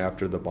attack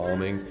after the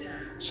bombing.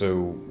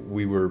 So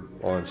we were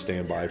on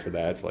standby for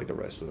that for the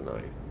rest of the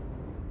night.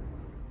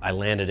 I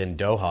landed in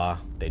Doha.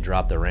 They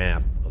dropped the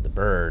ramp of the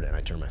bird, and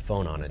I turned my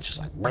phone on. And it's just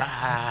like,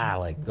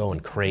 blah,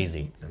 going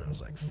crazy. And I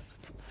was like,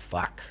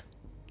 fuck.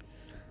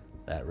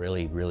 That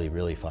really, really,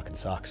 really fucking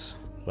sucks.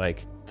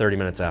 30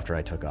 minutes after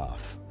I took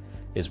off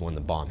is when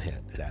the bomb hit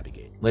at Abbey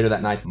Gate. Later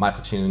that night, my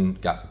platoon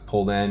got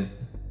pulled in.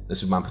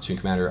 This was my platoon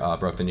commander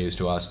broke the news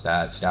to us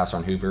that Staff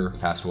Sergeant Hoover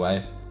passed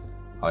away.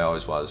 How he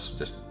always was,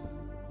 just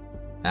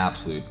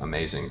absolute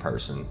amazing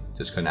person.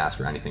 Just couldn't ask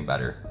for anything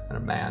better than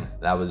a man.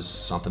 That was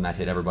something that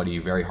hit everybody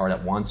very hard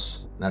at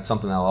once. And that's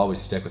something that'll always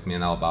stick with me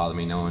and that'll bother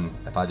me, knowing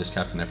if I just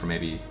kept him there for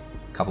maybe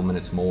a couple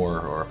minutes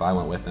more, or if I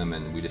went with him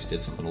and we just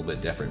did something a little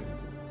bit different,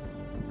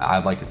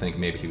 I'd like to think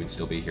maybe he would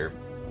still be here.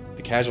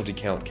 The casualty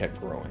count kept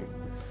growing.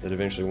 That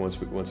eventually,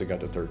 once it got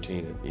to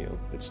 13,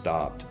 it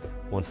stopped.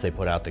 Once they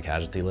put out the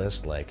casualty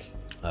list,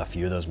 a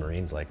few of those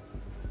Marines, I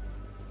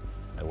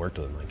worked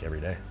with them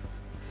every day,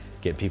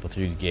 getting people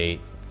through the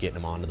gate, getting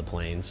them onto the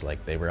planes.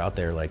 They were out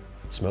there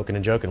smoking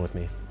and joking with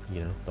me,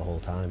 the whole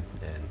time,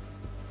 and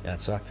yeah,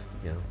 it sucked.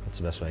 That's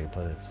the best way I can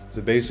put it.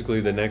 So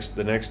basically, the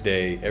next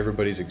day,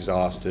 everybody's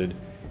exhausted,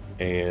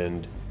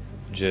 and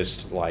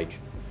just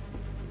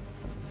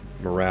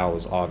morale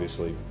is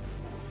obviously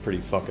pretty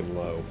fucking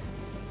low.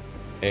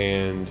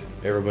 And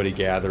everybody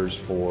gathers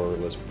for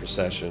this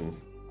procession.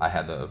 I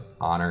had the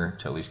honor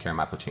to at least carry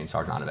my platoon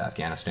sergeant out of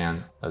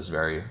Afghanistan. It was a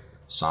very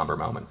somber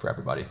moment for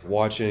everybody.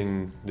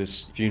 Watching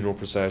this funeral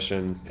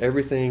procession,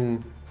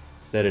 everything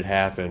that had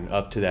happened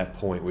up to that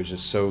point was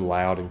just so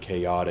loud and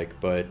chaotic,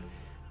 but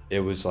it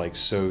was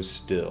so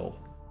still.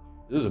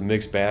 It was a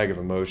mixed bag of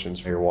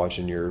emotions. You're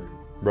watching your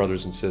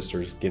brothers and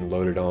sisters getting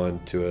loaded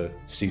on to a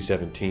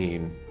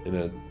C-17 in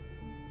a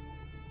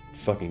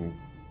fucking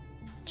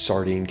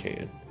sardine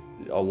can.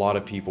 A lot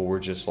of people were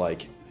just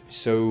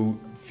so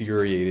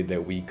infuriated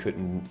that we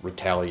couldn't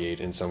retaliate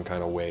in some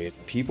kind of way.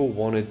 People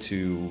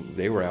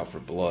they were out for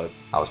blood.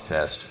 I was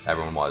pissed.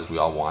 Everyone was. We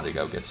all wanted to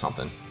go get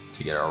something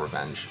to get our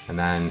revenge. And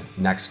then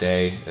next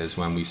day is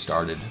when we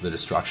started the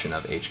destruction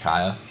of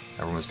HKIA.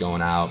 Everyone was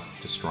going out,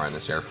 destroying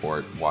this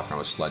airport, walking around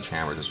with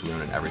sledgehammers, just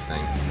ruining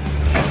everything.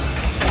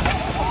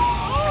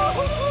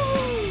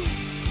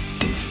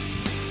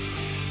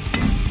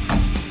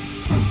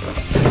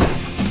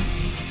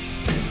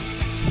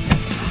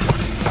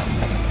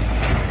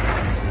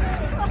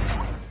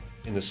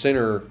 In the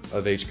center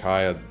of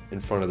HKIA,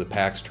 in front of the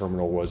PAX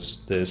terminal, was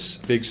this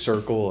big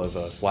circle of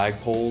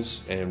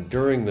flagpoles. And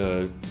during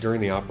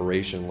the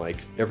operation,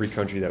 every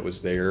country that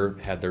was there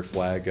had their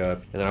flag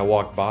up. And then I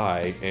walked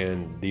by,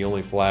 and the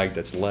only flag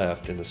that's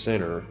left in the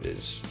center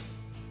is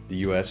the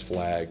U.S.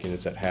 flag, and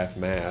it's at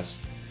half-mast.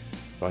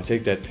 So I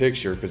take that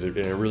picture because it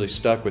really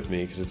stuck with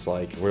me, because it's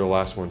we're the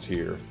last ones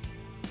here.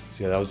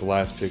 So yeah, that was the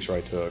last picture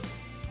I took.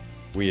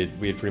 We had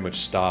pretty much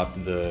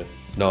stopped the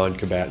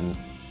non-combatant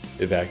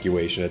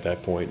evacuation at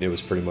that point. It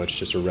was pretty much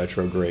just a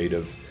retrograde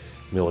of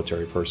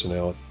military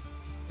personnel.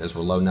 As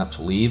we're loading up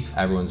to leave,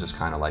 everyone's just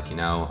kind of I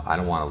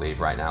don't want to leave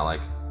right now.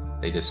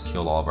 They just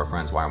killed all of our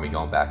friends. Why aren't we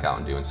going back out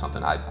and doing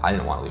something? I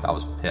didn't want to leave. I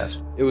was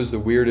pissed. It was the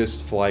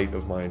weirdest flight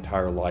of my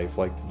entire life.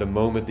 The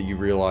moment that you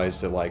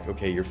realize that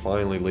okay, you're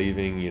finally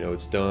leaving,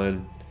 it's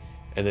done.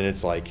 And then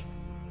it's well,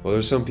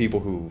 there's some people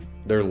who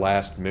their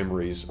last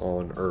memories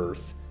on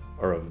Earth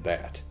are of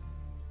that.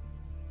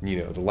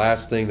 The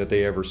last thing that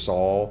they ever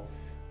saw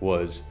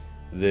was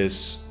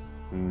this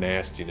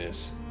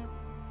nastiness.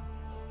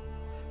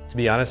 To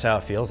be honest, how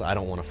it feels, I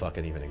don't want to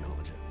fucking even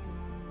acknowledge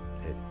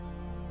it.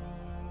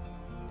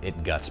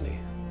 It guts me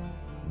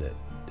that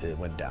it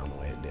went down the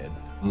way it did.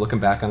 Looking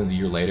back on it a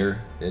year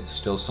later, it's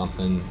still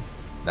something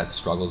that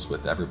struggles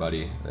with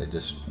everybody. They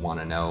just want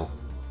to know,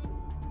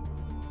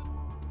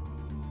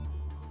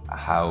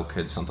 how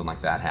could something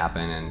like that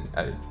happen?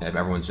 And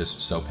everyone's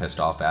just so pissed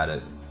off at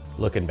it.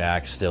 looking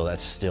back,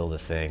 that's still the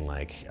thing.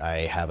 Like, I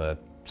have a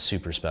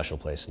super special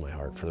place in my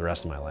heart for the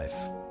rest of my life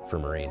for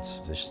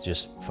Marines. It's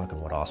just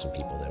fucking what awesome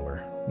people they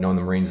were. Knowing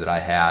the Marines that I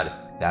had,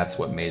 that's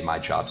what made my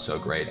job so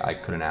great. I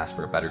couldn't ask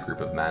for a better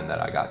group of men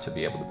that I got to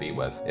be able to be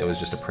with. It was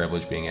just a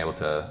privilege being able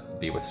to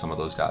be with some of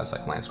those guys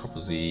like Lance Corporal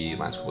Z,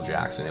 Lance Corporal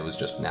Jackson. It was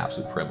just an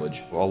absolute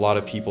privilege. A lot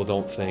of people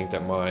don't think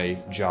that my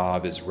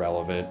job is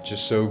relevant.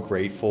 Just so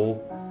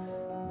grateful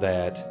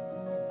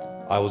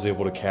that I was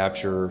able to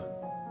capture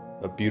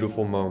a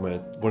beautiful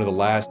moment. One of the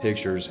last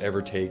pictures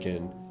ever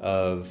taken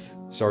of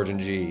Sergeant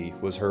G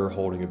was her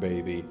holding a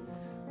baby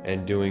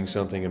and doing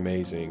something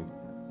amazing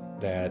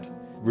that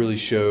really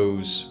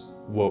shows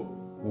what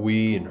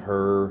we and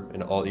her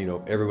and all,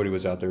 everybody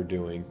was out there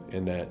doing,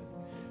 and that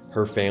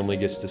her family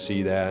gets to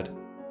see that.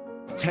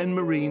 10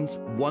 Marines,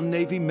 1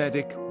 Navy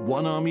medic,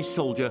 1 Army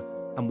soldier,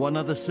 and 1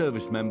 other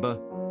service member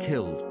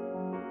killed.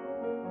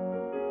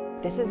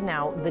 This is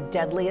now the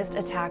deadliest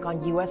attack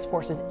on U.S.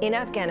 forces in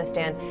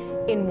Afghanistan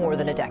in more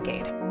than a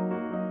decade.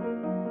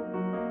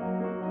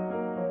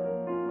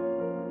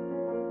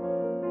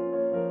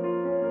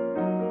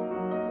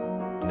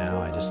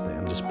 Now I'm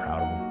just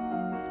proud of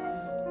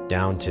them.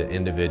 Down to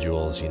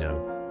individuals,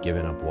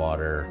 giving up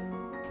water,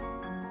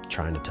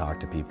 trying to talk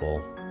to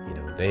people.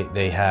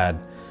 They had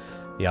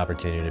the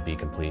opportunity to be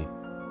complete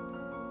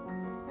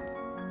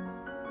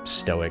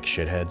stoic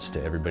shitheads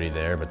to everybody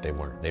there, but they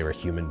weren't. They were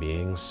human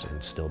beings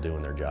and still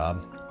doing their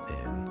job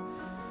and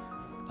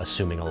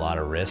assuming a lot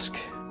of risk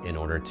in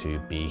order to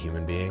be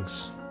human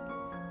beings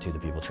to the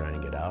people trying to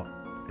get out.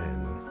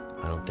 And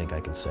I don't think I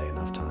can say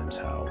enough times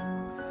how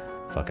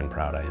fucking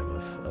proud I am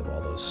of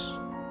all those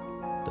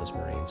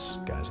Marines,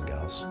 guys and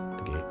gals at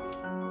the gate.